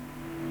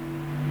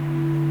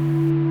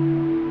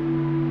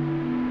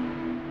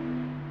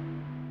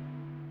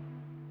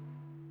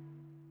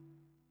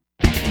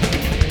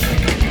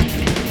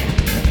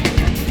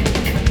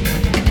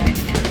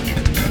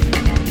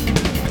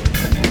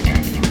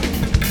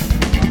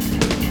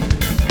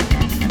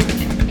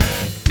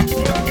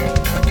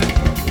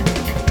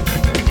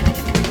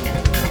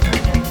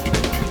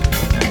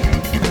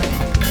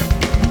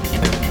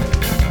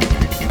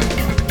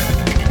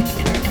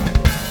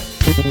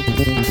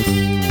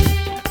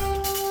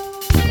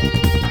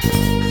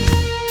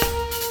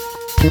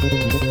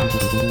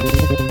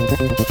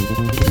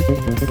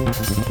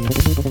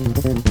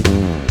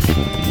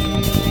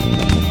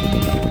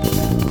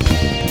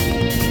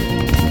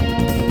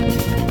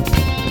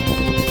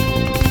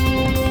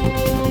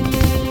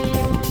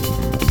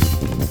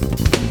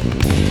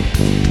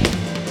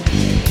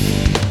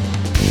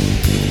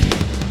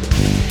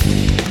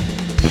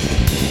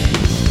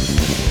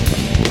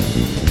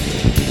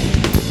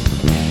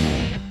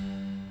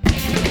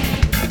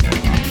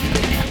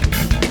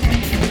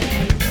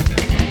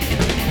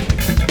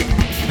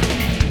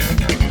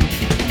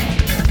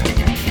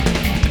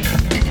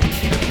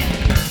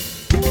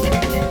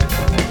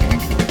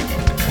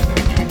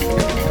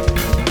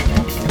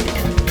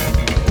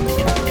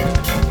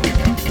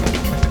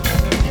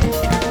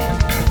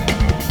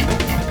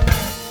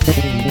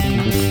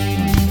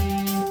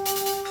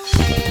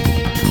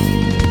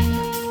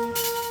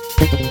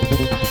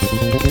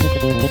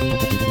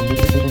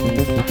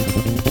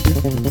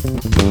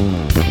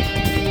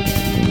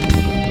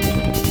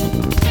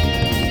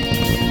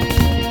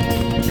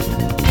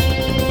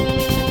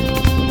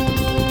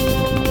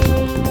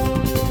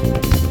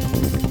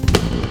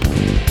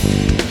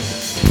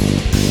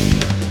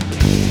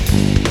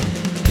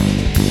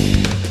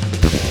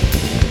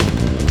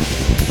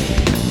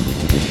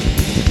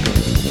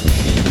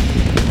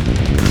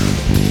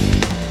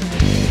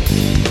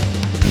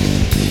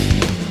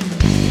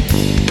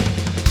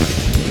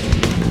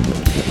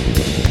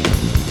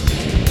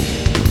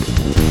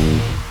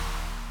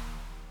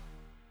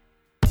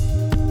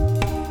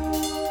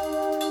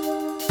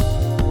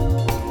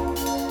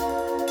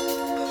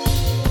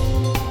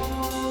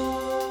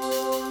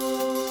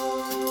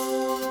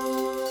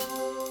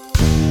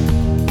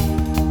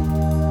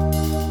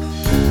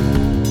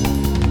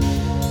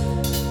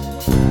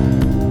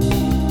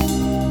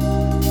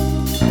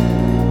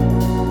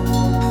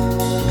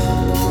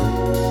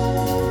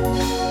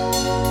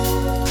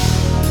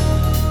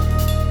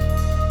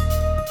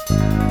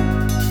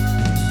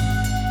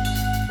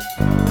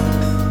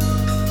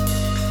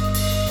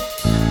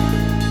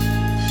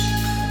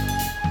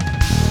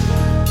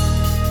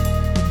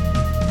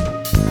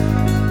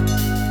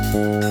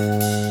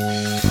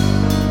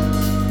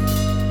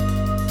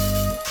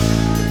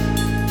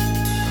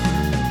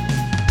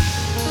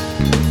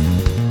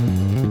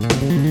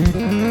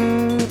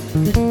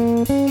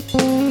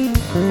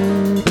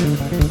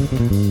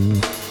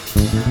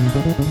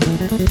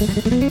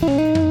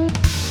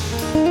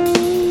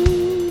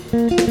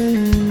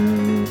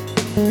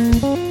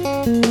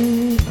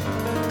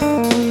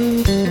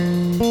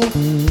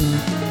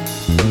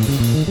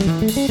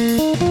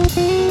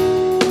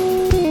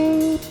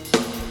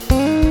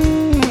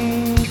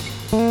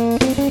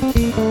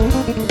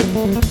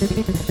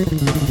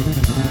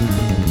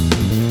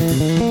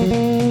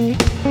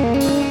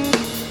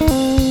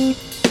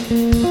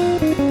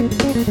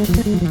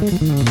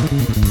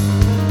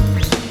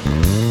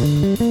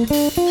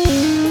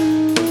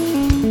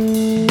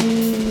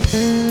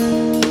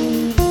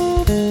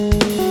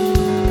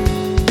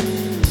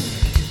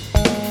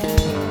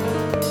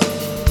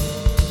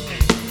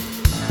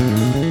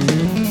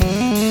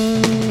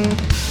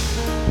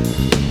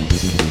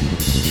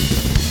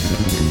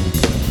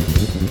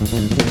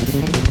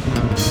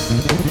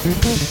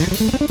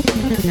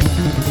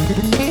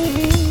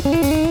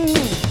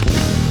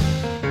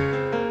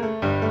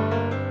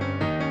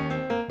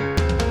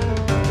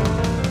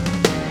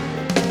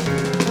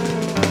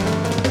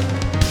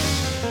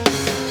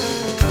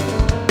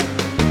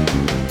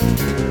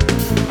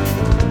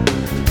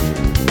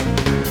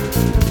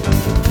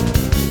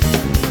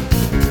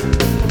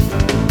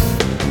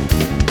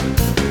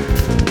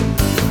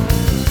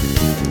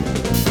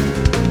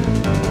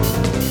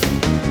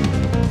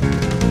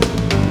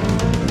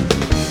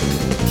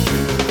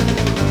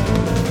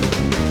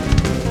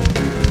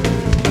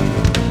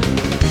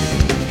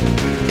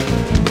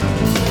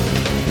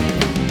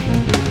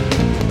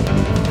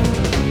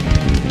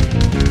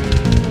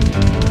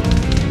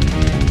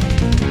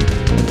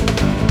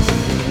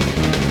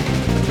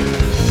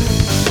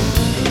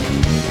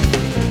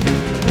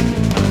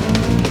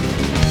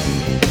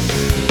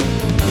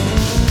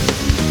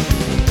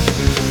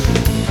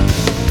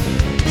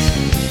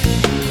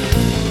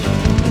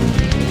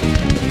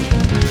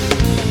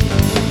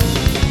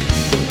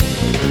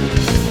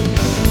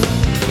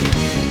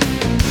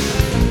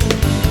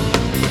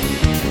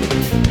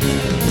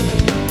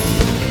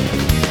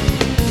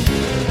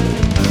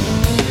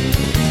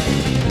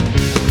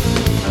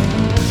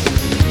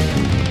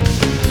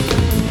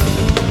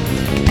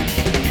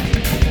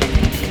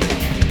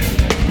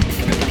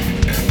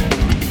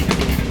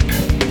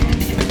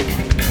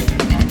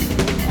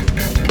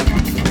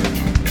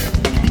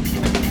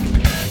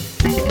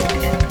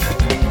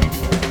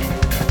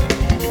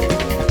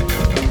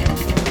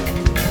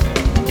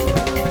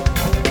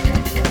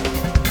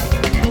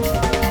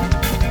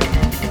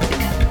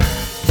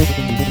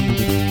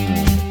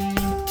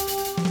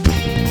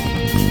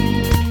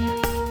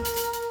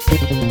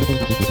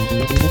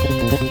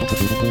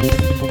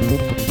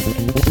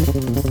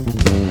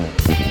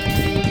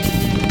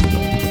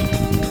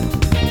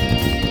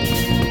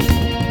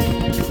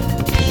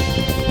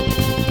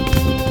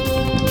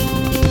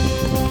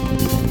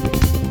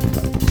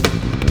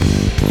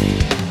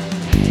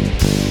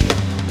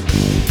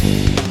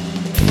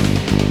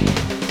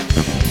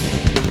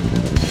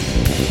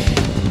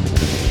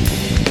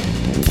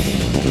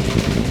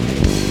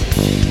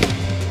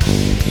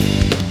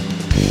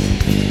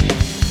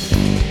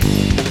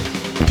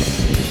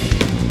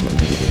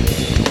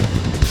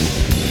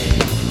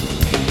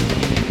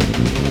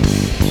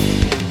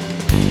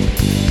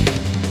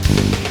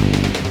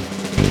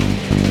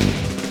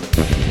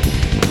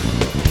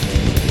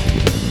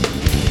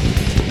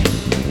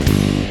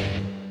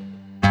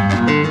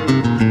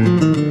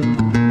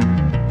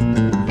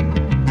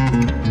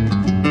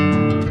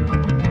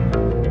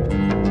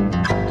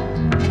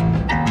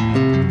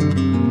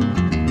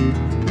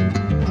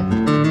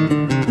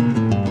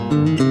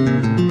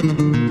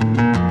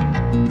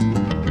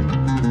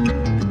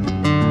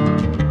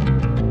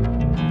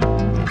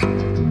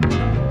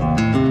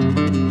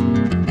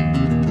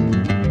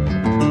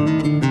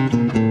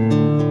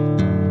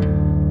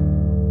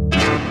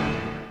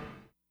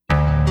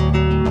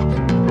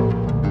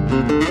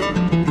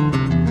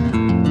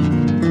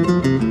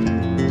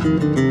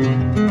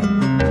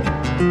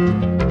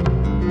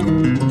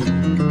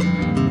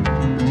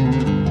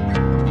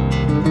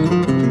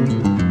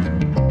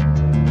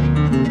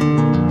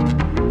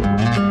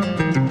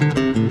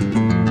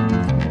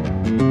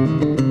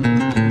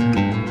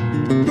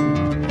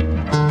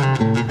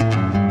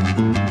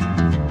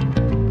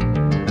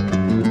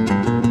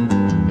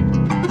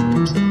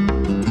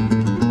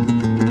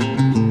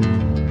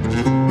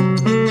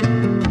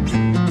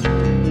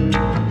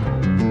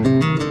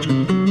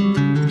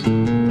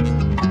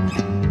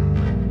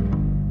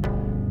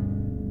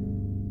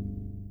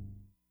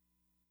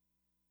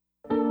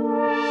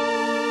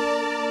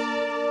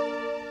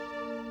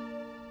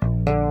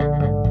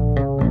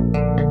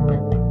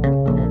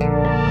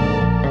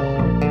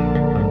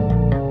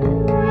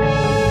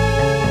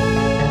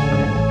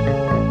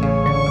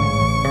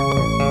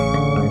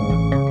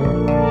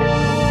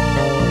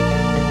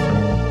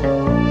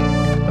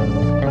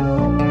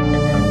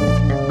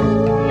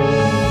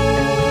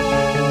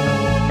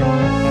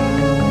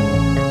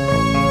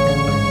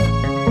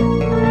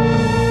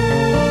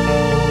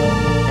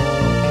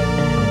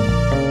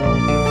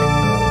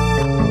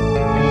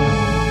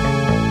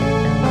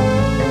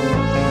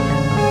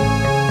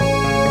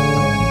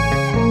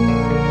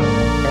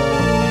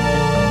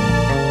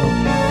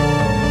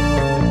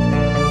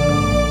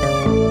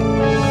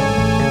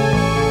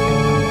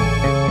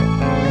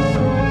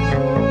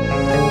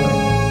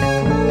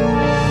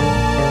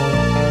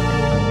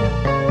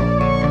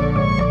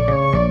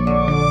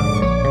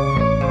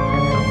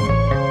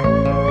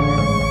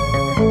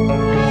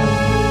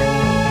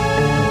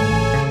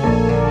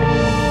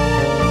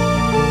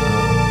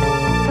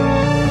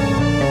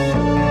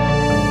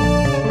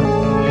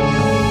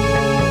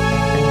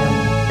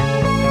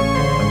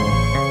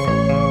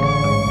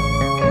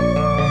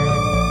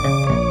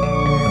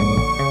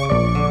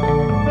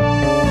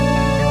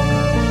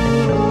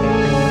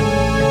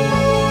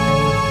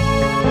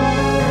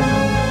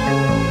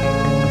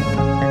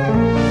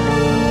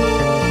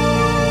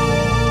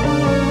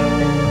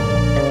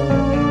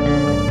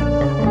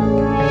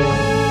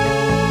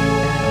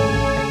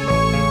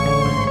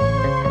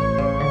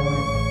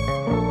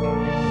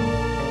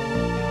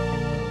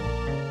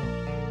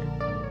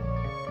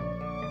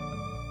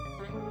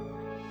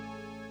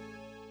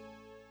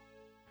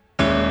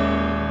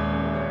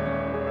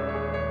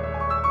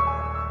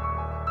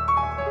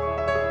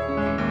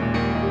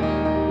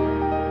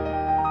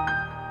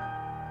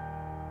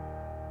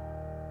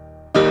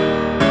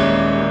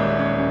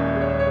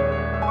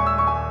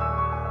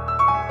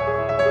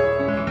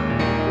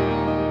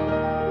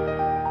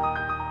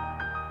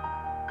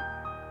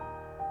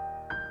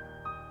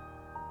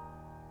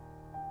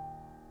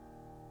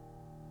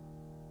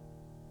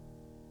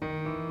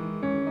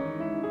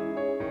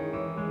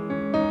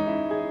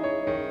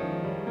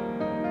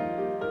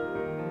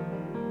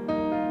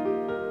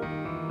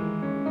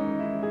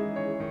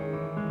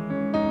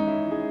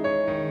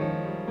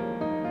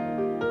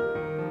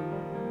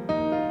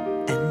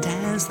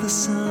 as the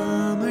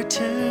summer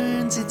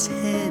turns its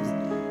head,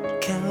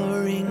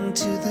 cowering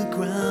to the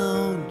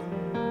ground.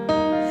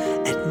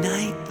 At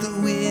night the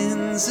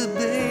winds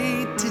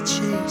abate to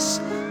chase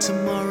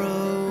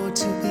tomorrow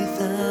to be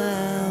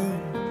found.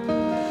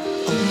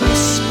 A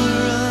whisper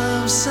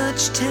of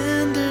such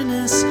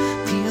tenderness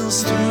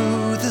peals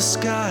through the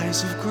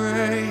skies of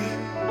gray,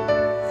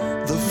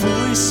 the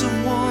voice of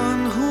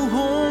one who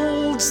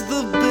holds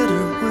the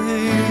better way.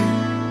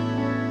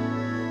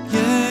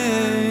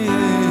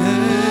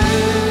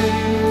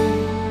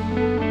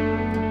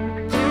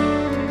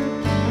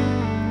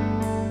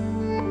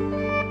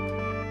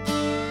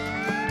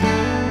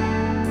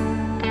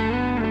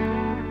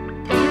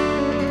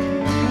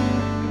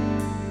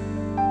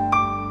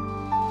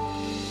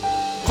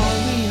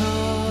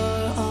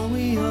 All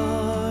we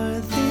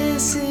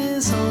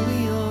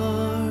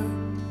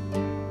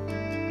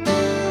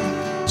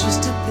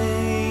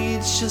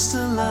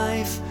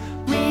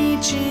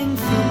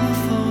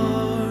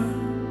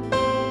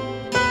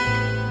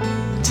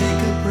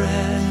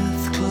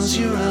close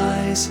your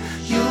eyes,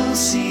 you'll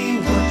see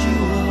what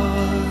you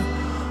are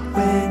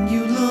when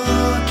you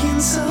look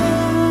inside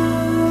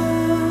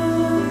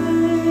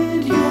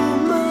your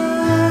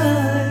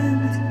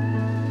mind.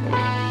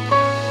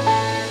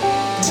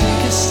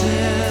 Take a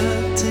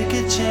step, take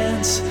a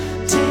chance,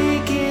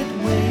 take it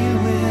where you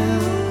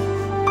will.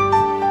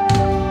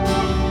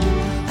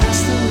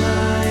 Ask the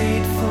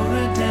light for a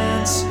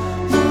dance,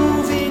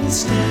 moving,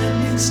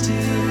 standing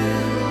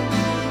still.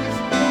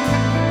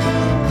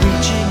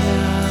 Reaching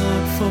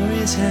out for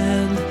his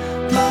hand,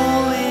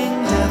 blowing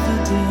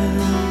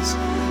daffodils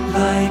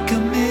like a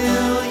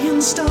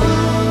million stars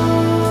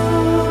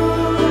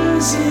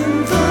in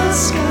the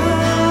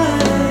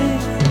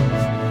sky.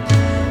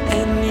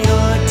 And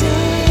you're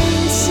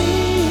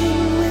dancing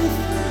with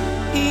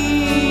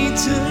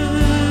eternal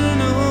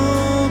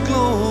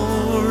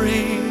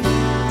glory,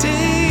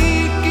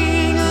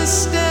 taking a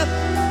step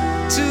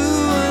to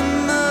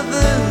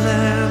another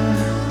land.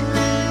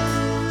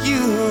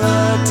 You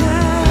are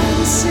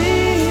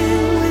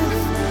dancing with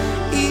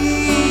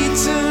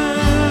eternal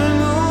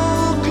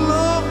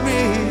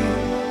glory.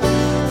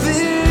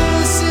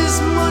 This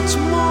is much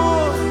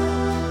more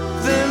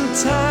than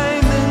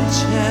time and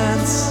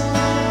chance.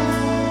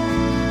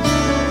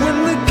 When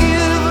the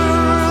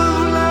giver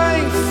of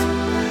life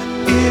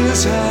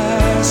is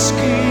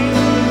asking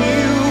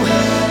you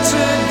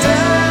to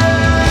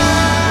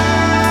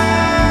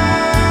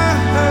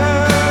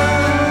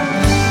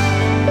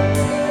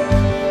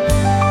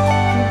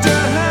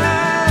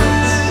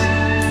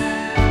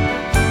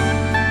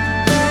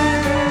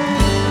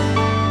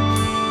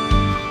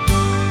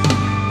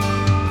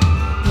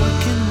What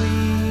can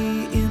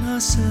we in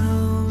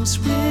ourselves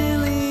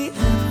really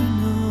ever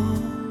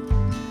know?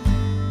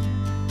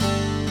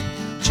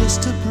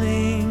 Just a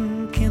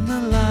blink in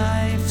the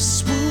life,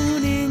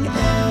 swooning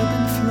ebb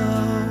and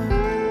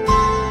flow.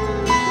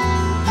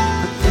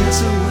 But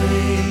there's a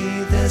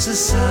way, there's a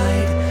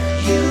side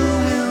you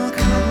will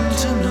come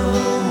to know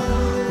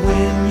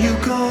when you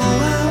go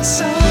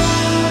outside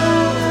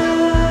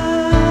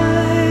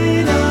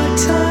our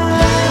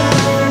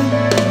time.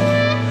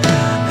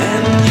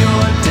 And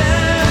you're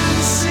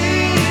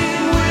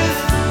dancing with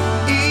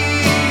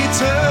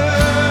eternal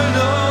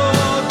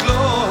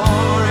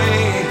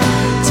glory,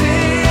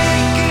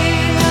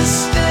 taking a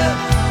step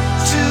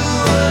to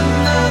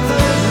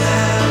another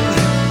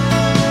land.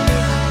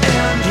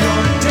 And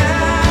you're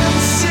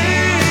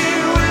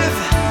dancing with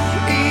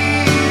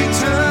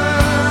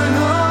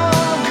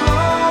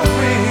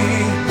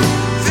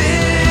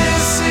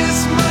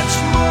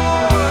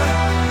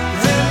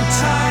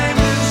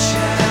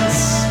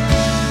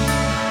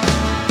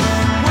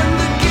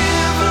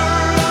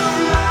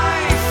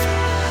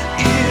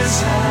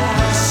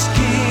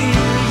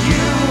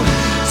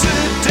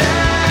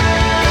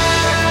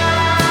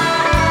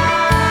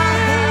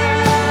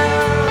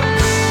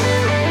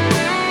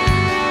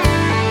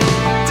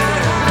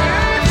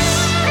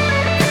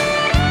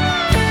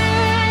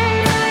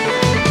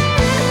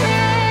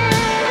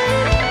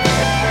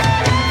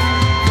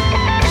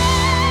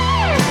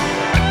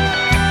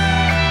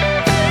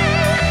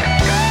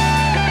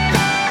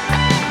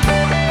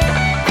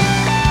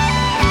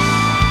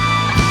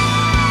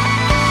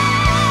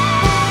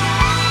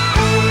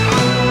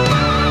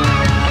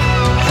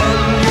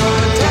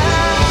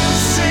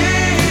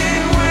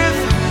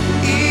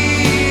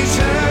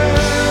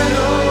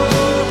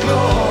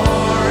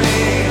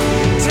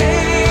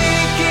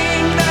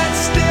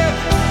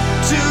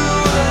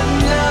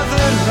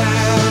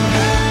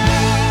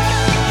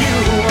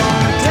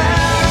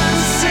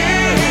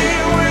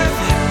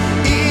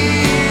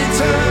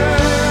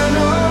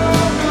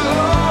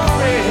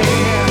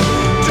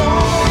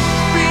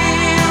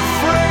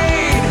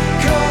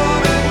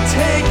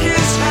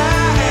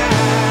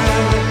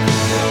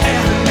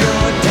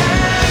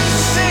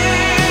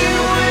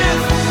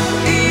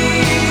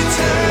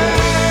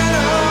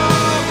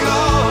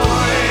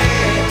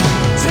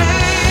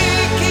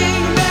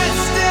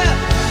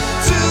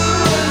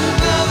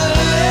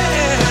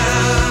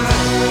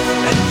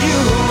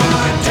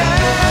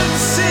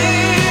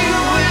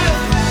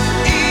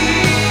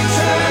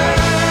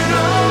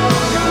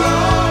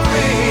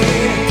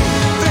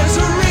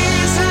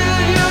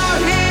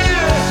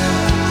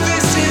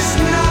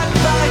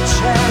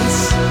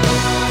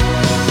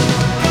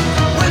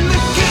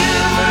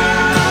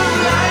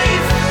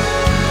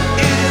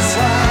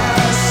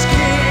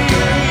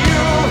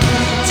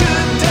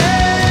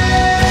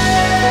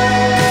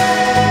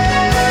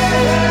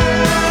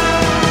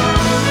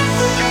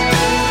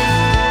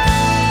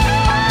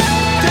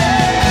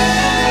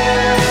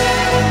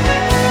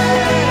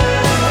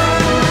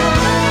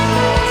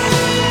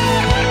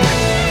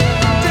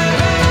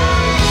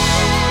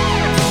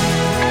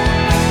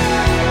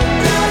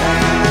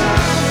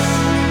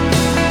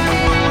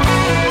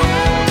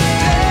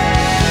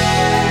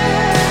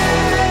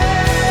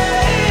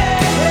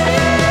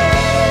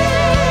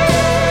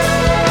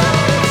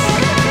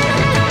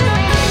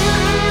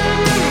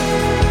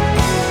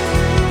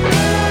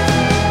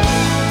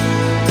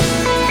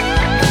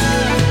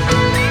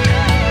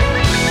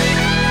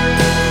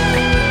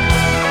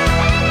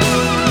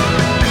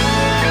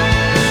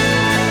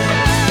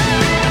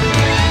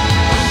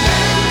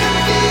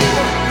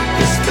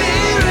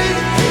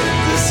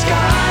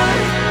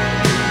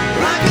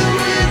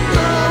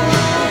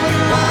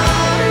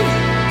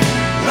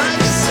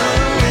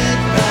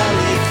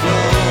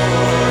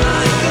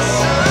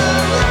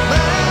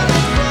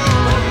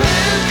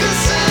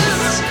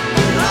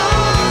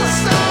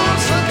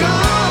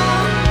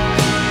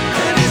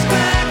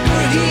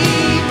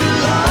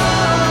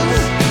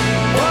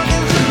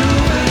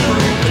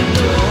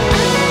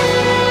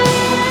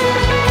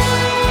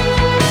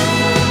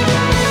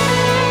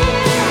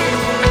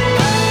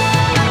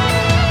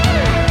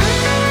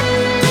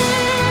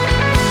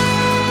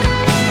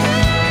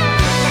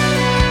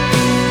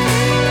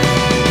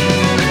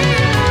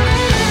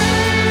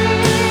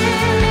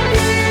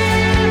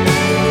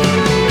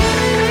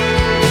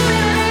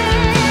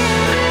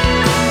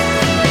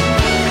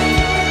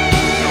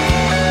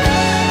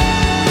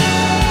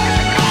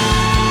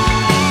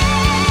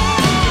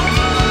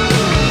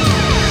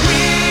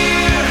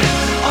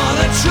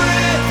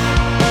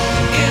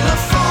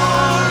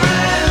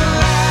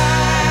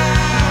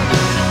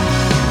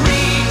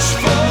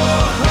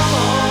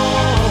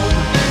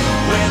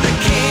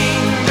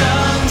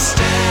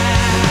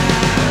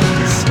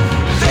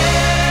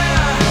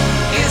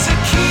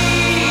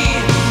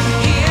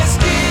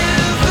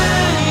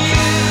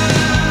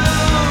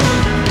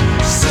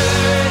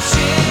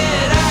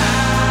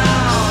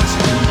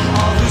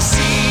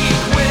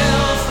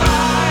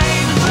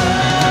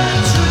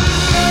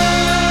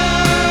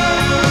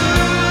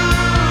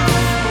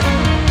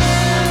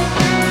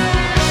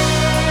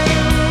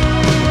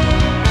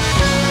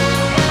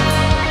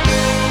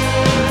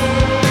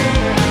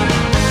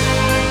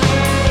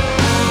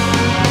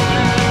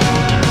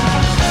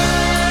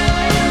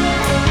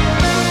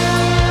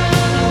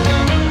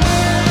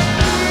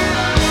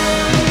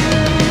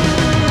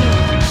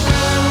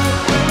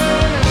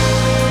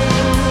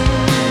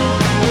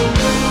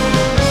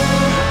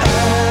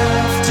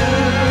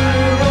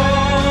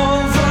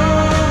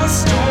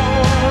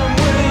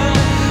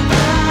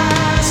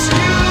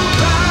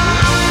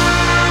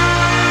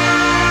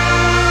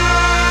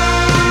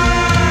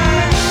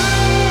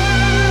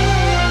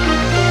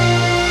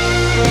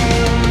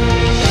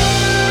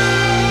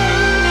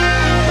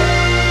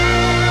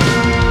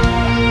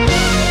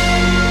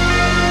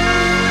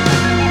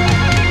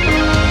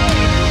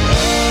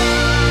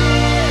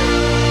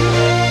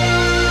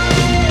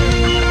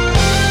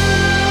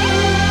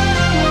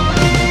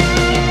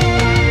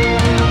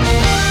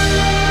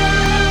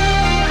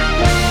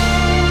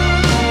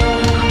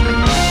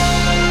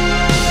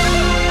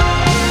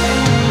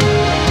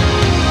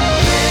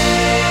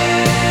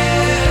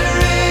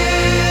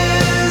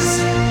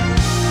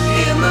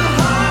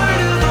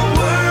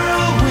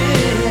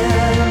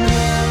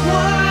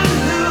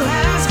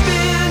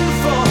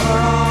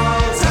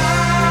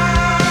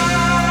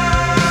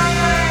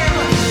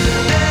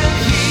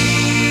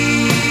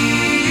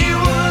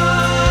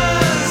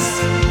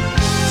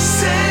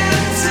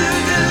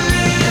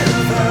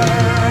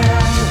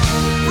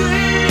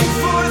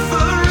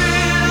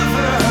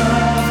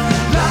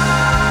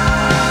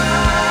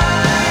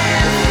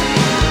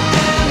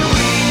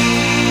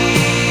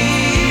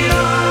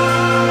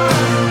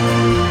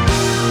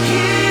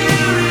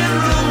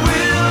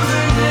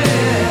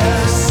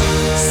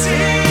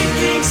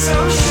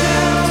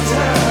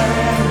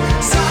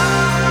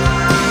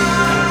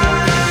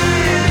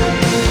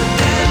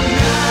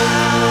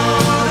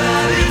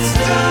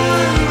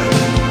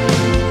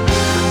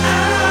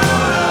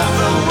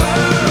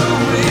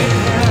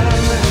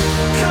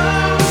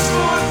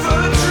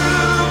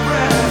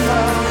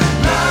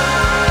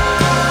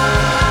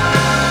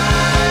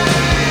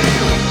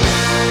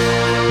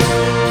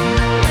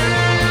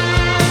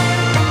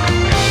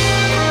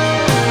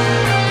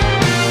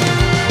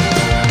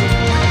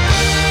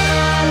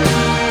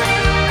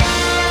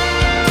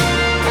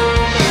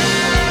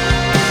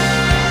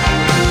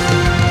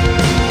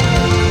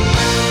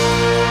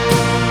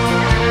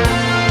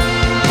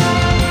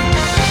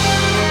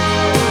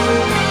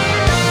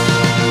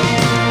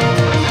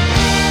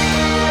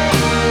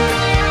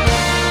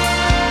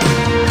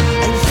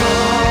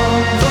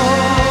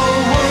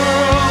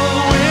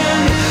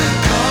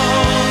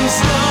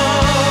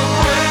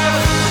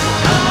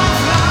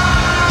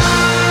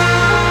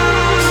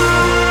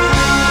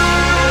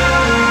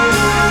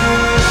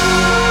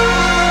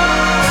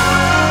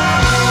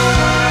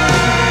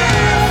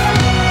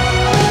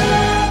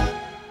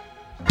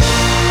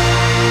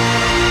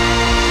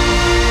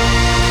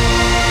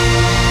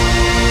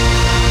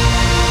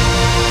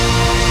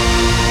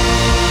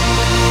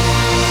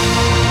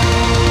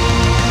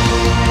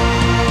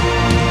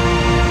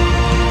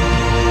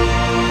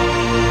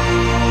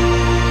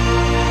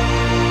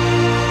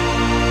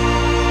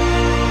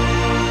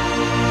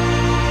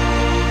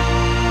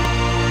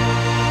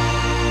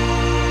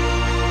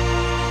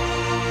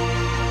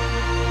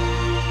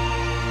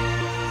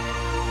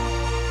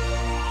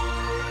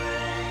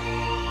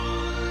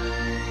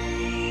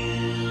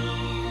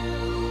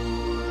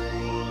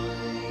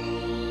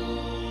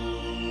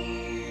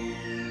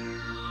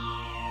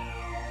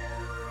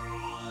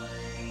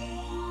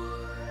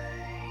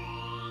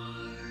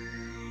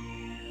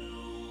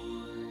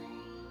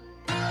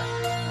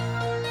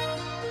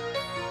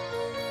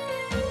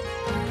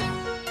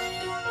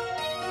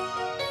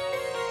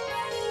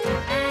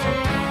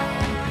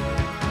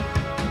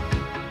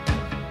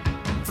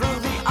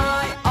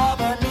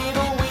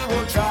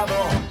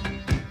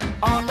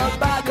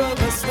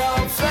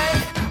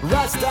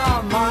closed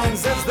our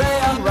minds as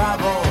they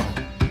unravel.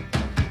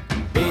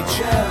 Each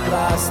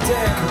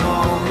elastic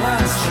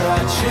moment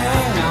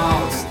stretching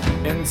out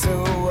into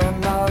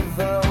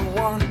another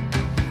one,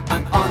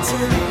 and onto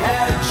the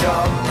edge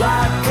of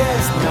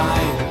blackest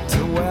night, to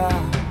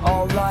where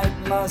all light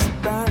must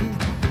bend.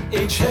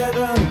 Each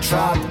hidden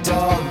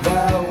trapdoor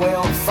there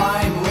we'll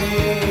find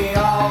we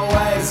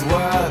always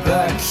were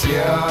the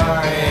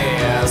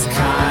curious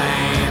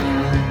kind.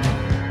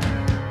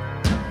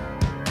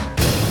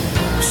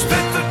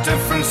 Split the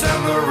difference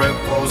and the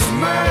ripples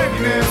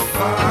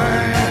magnify.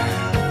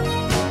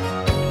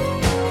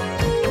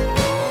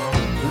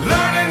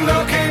 Learning,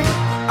 looking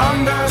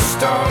under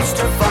stones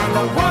to find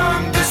the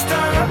one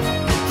disturbed.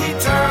 He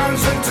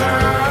turns and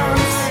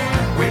turns.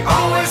 We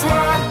always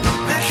were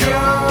the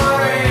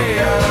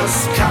curious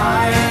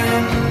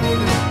kind.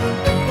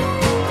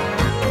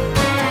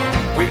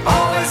 We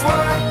always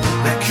were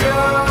the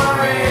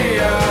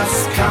curious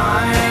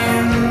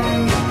kind.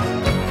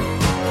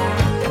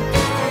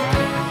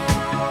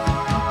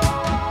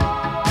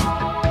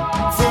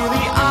 Through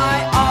the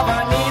eye of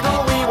a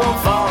needle we will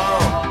follow,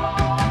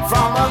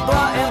 from a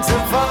button to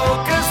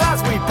focus as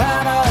we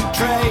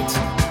penetrate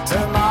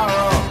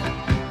tomorrow,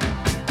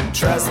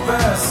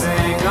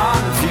 trespassing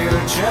on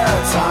future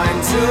time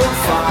to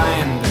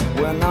find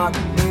we're not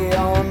the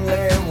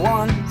only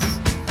ones.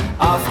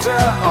 After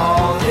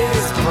all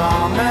these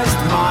promised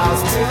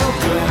miles to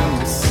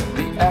glimpse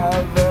the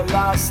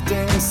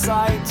everlasting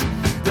sight,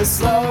 the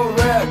slow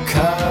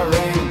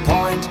recurring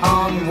point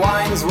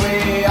unwinds.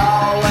 We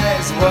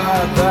always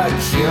were the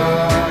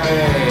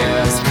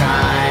curious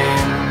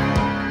kind.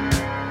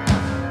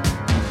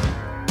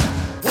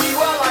 We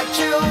were like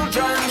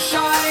children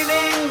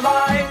shining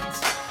light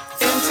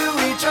into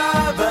each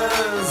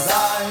other's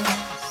eyes,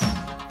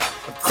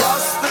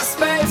 across the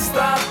space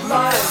that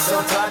lies so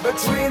tight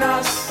between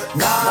us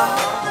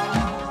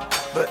now.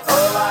 But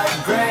oh, like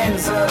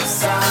grains of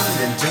sand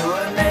into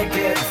a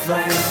naked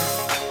flame,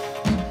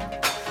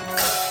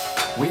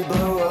 we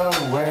blew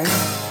away.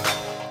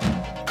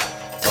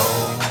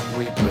 Oh,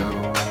 we blew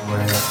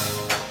away.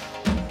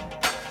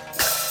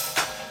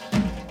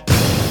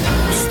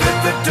 Split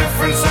the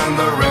difference and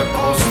the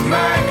ripples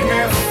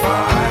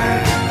magnify.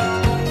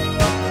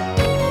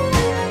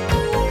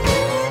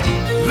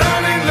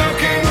 Learning,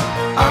 looking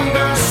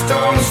under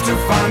stones to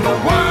find the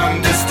one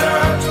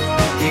disturbed.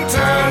 He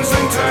turns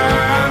and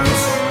turns.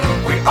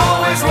 We all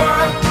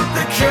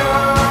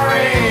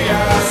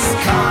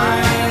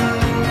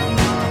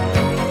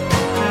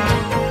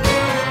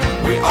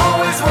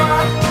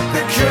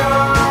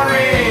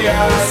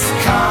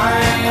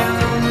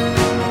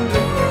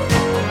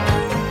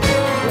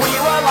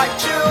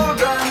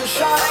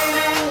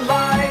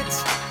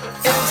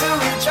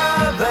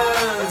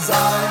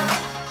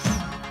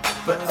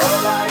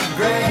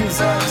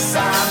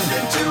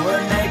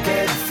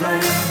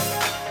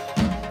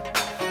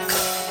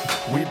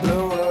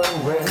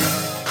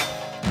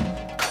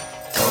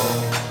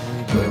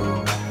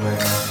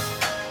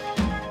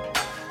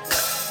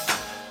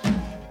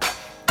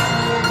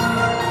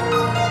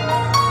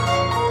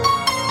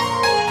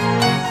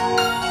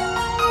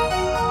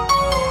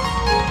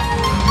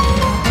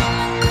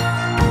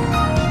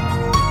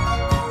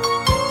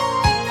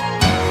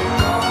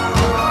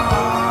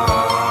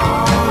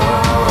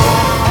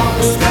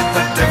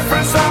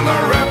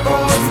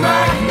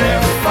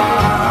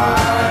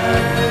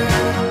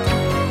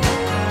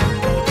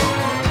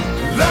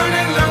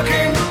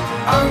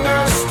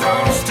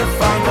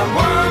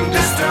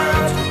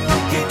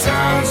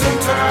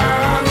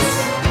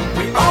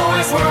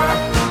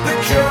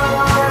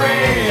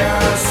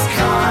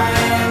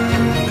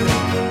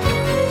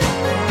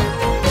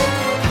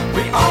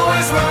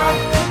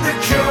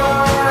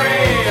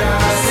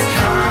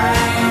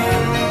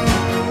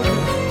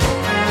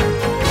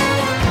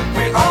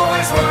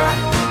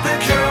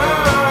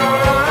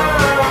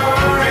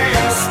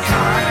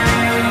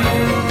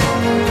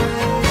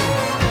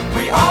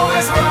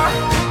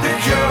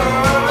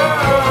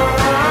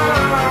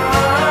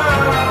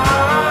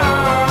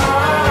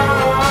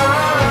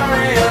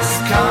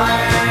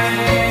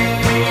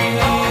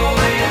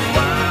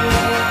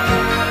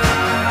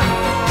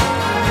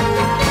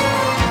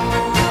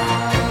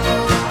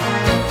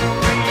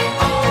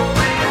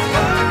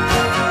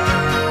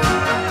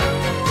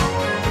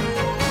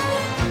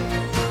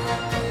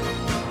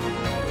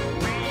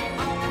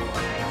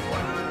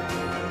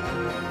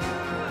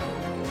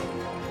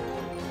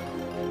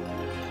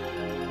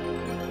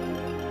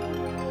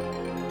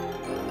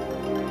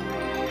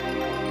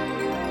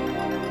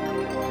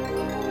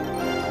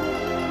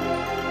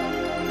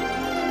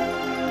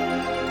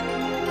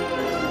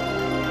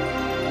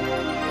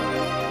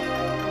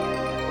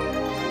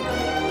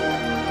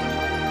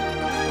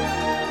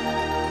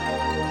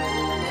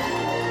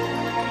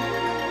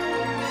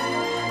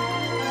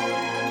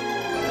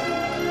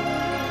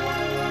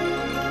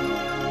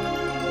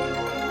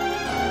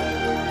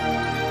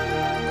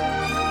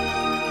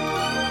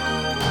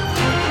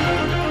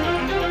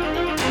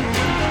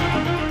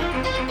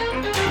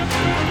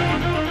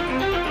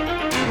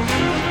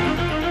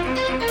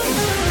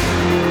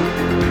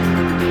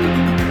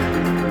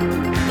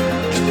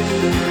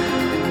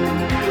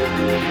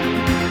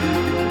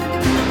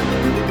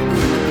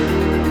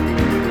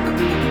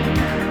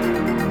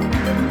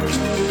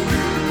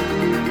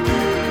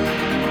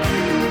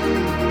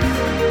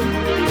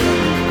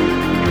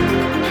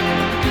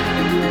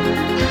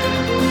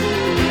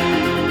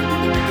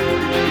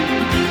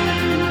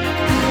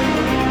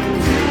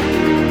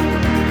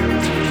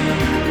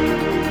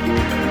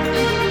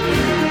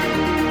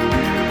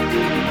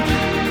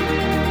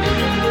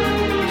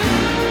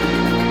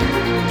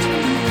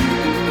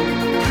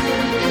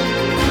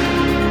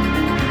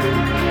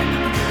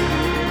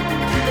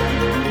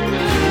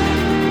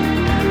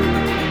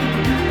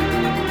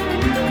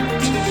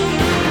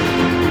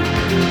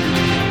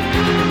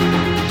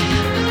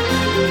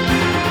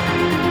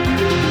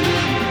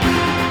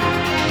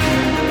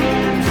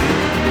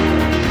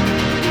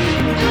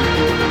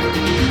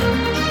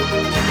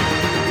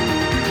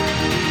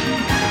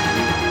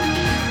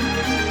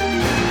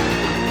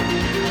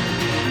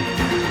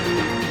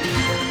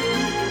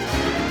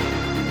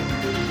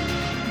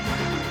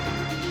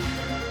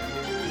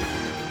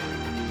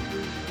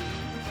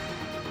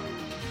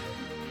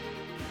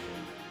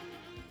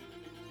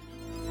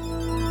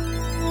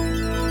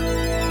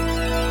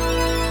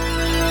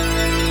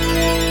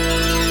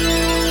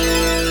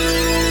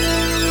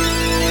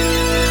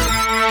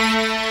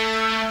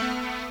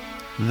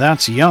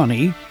That's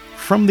Yanni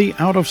from the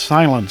Out of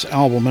Silence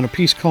album and a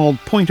piece called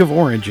Point of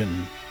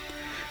Origin.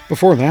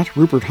 Before that,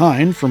 Rupert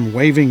Hine from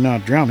Waving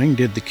Not Drowning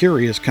did The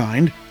Curious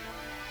Kind.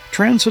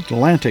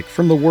 Transatlantic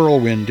from The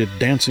Whirlwind did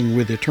Dancing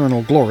with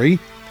Eternal Glory.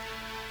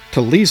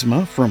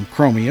 Talisma from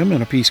Chromium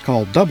and a piece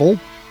called Double.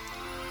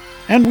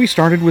 And we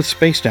started with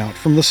Spaced Out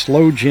from the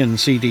Slow Gin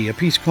CD, a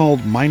piece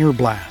called Minor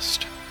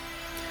Blast.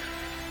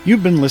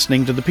 You've been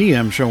listening to the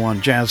PM Show on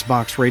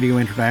Jazzbox Radio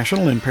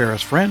International in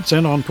Paris, France,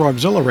 and on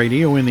Progzilla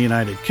Radio in the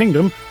United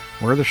Kingdom,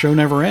 where the show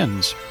never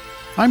ends.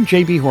 I'm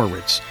JB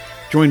Horwitz.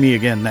 Join me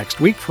again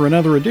next week for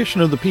another edition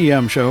of the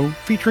PM Show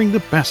featuring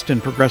the best in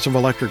progressive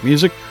electric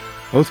music,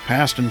 both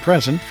past and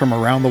present, from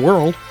around the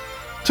world.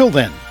 Till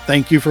then,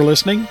 thank you for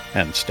listening,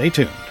 and stay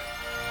tuned.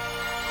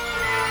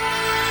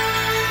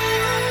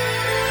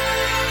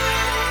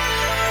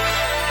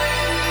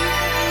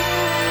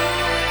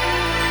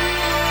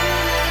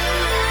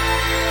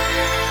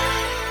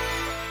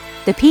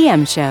 The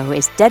PM Show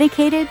is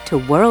dedicated to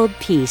world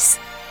peace.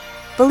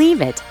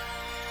 Believe it.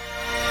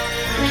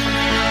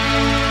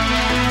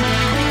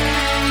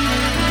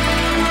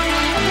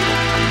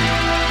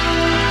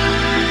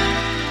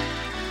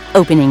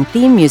 Opening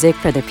theme music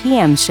for the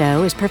PM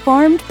Show is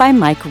performed by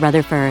Mike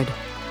Rutherford.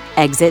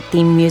 Exit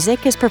theme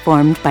music is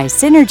performed by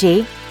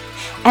Synergy.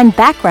 And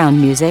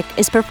background music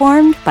is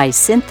performed by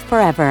Synth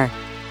Forever.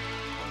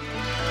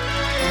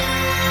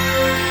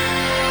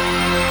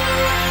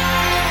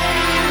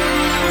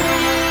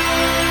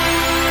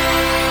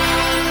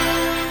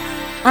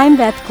 I'm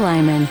Beth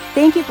Kleiman.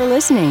 Thank you for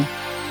listening.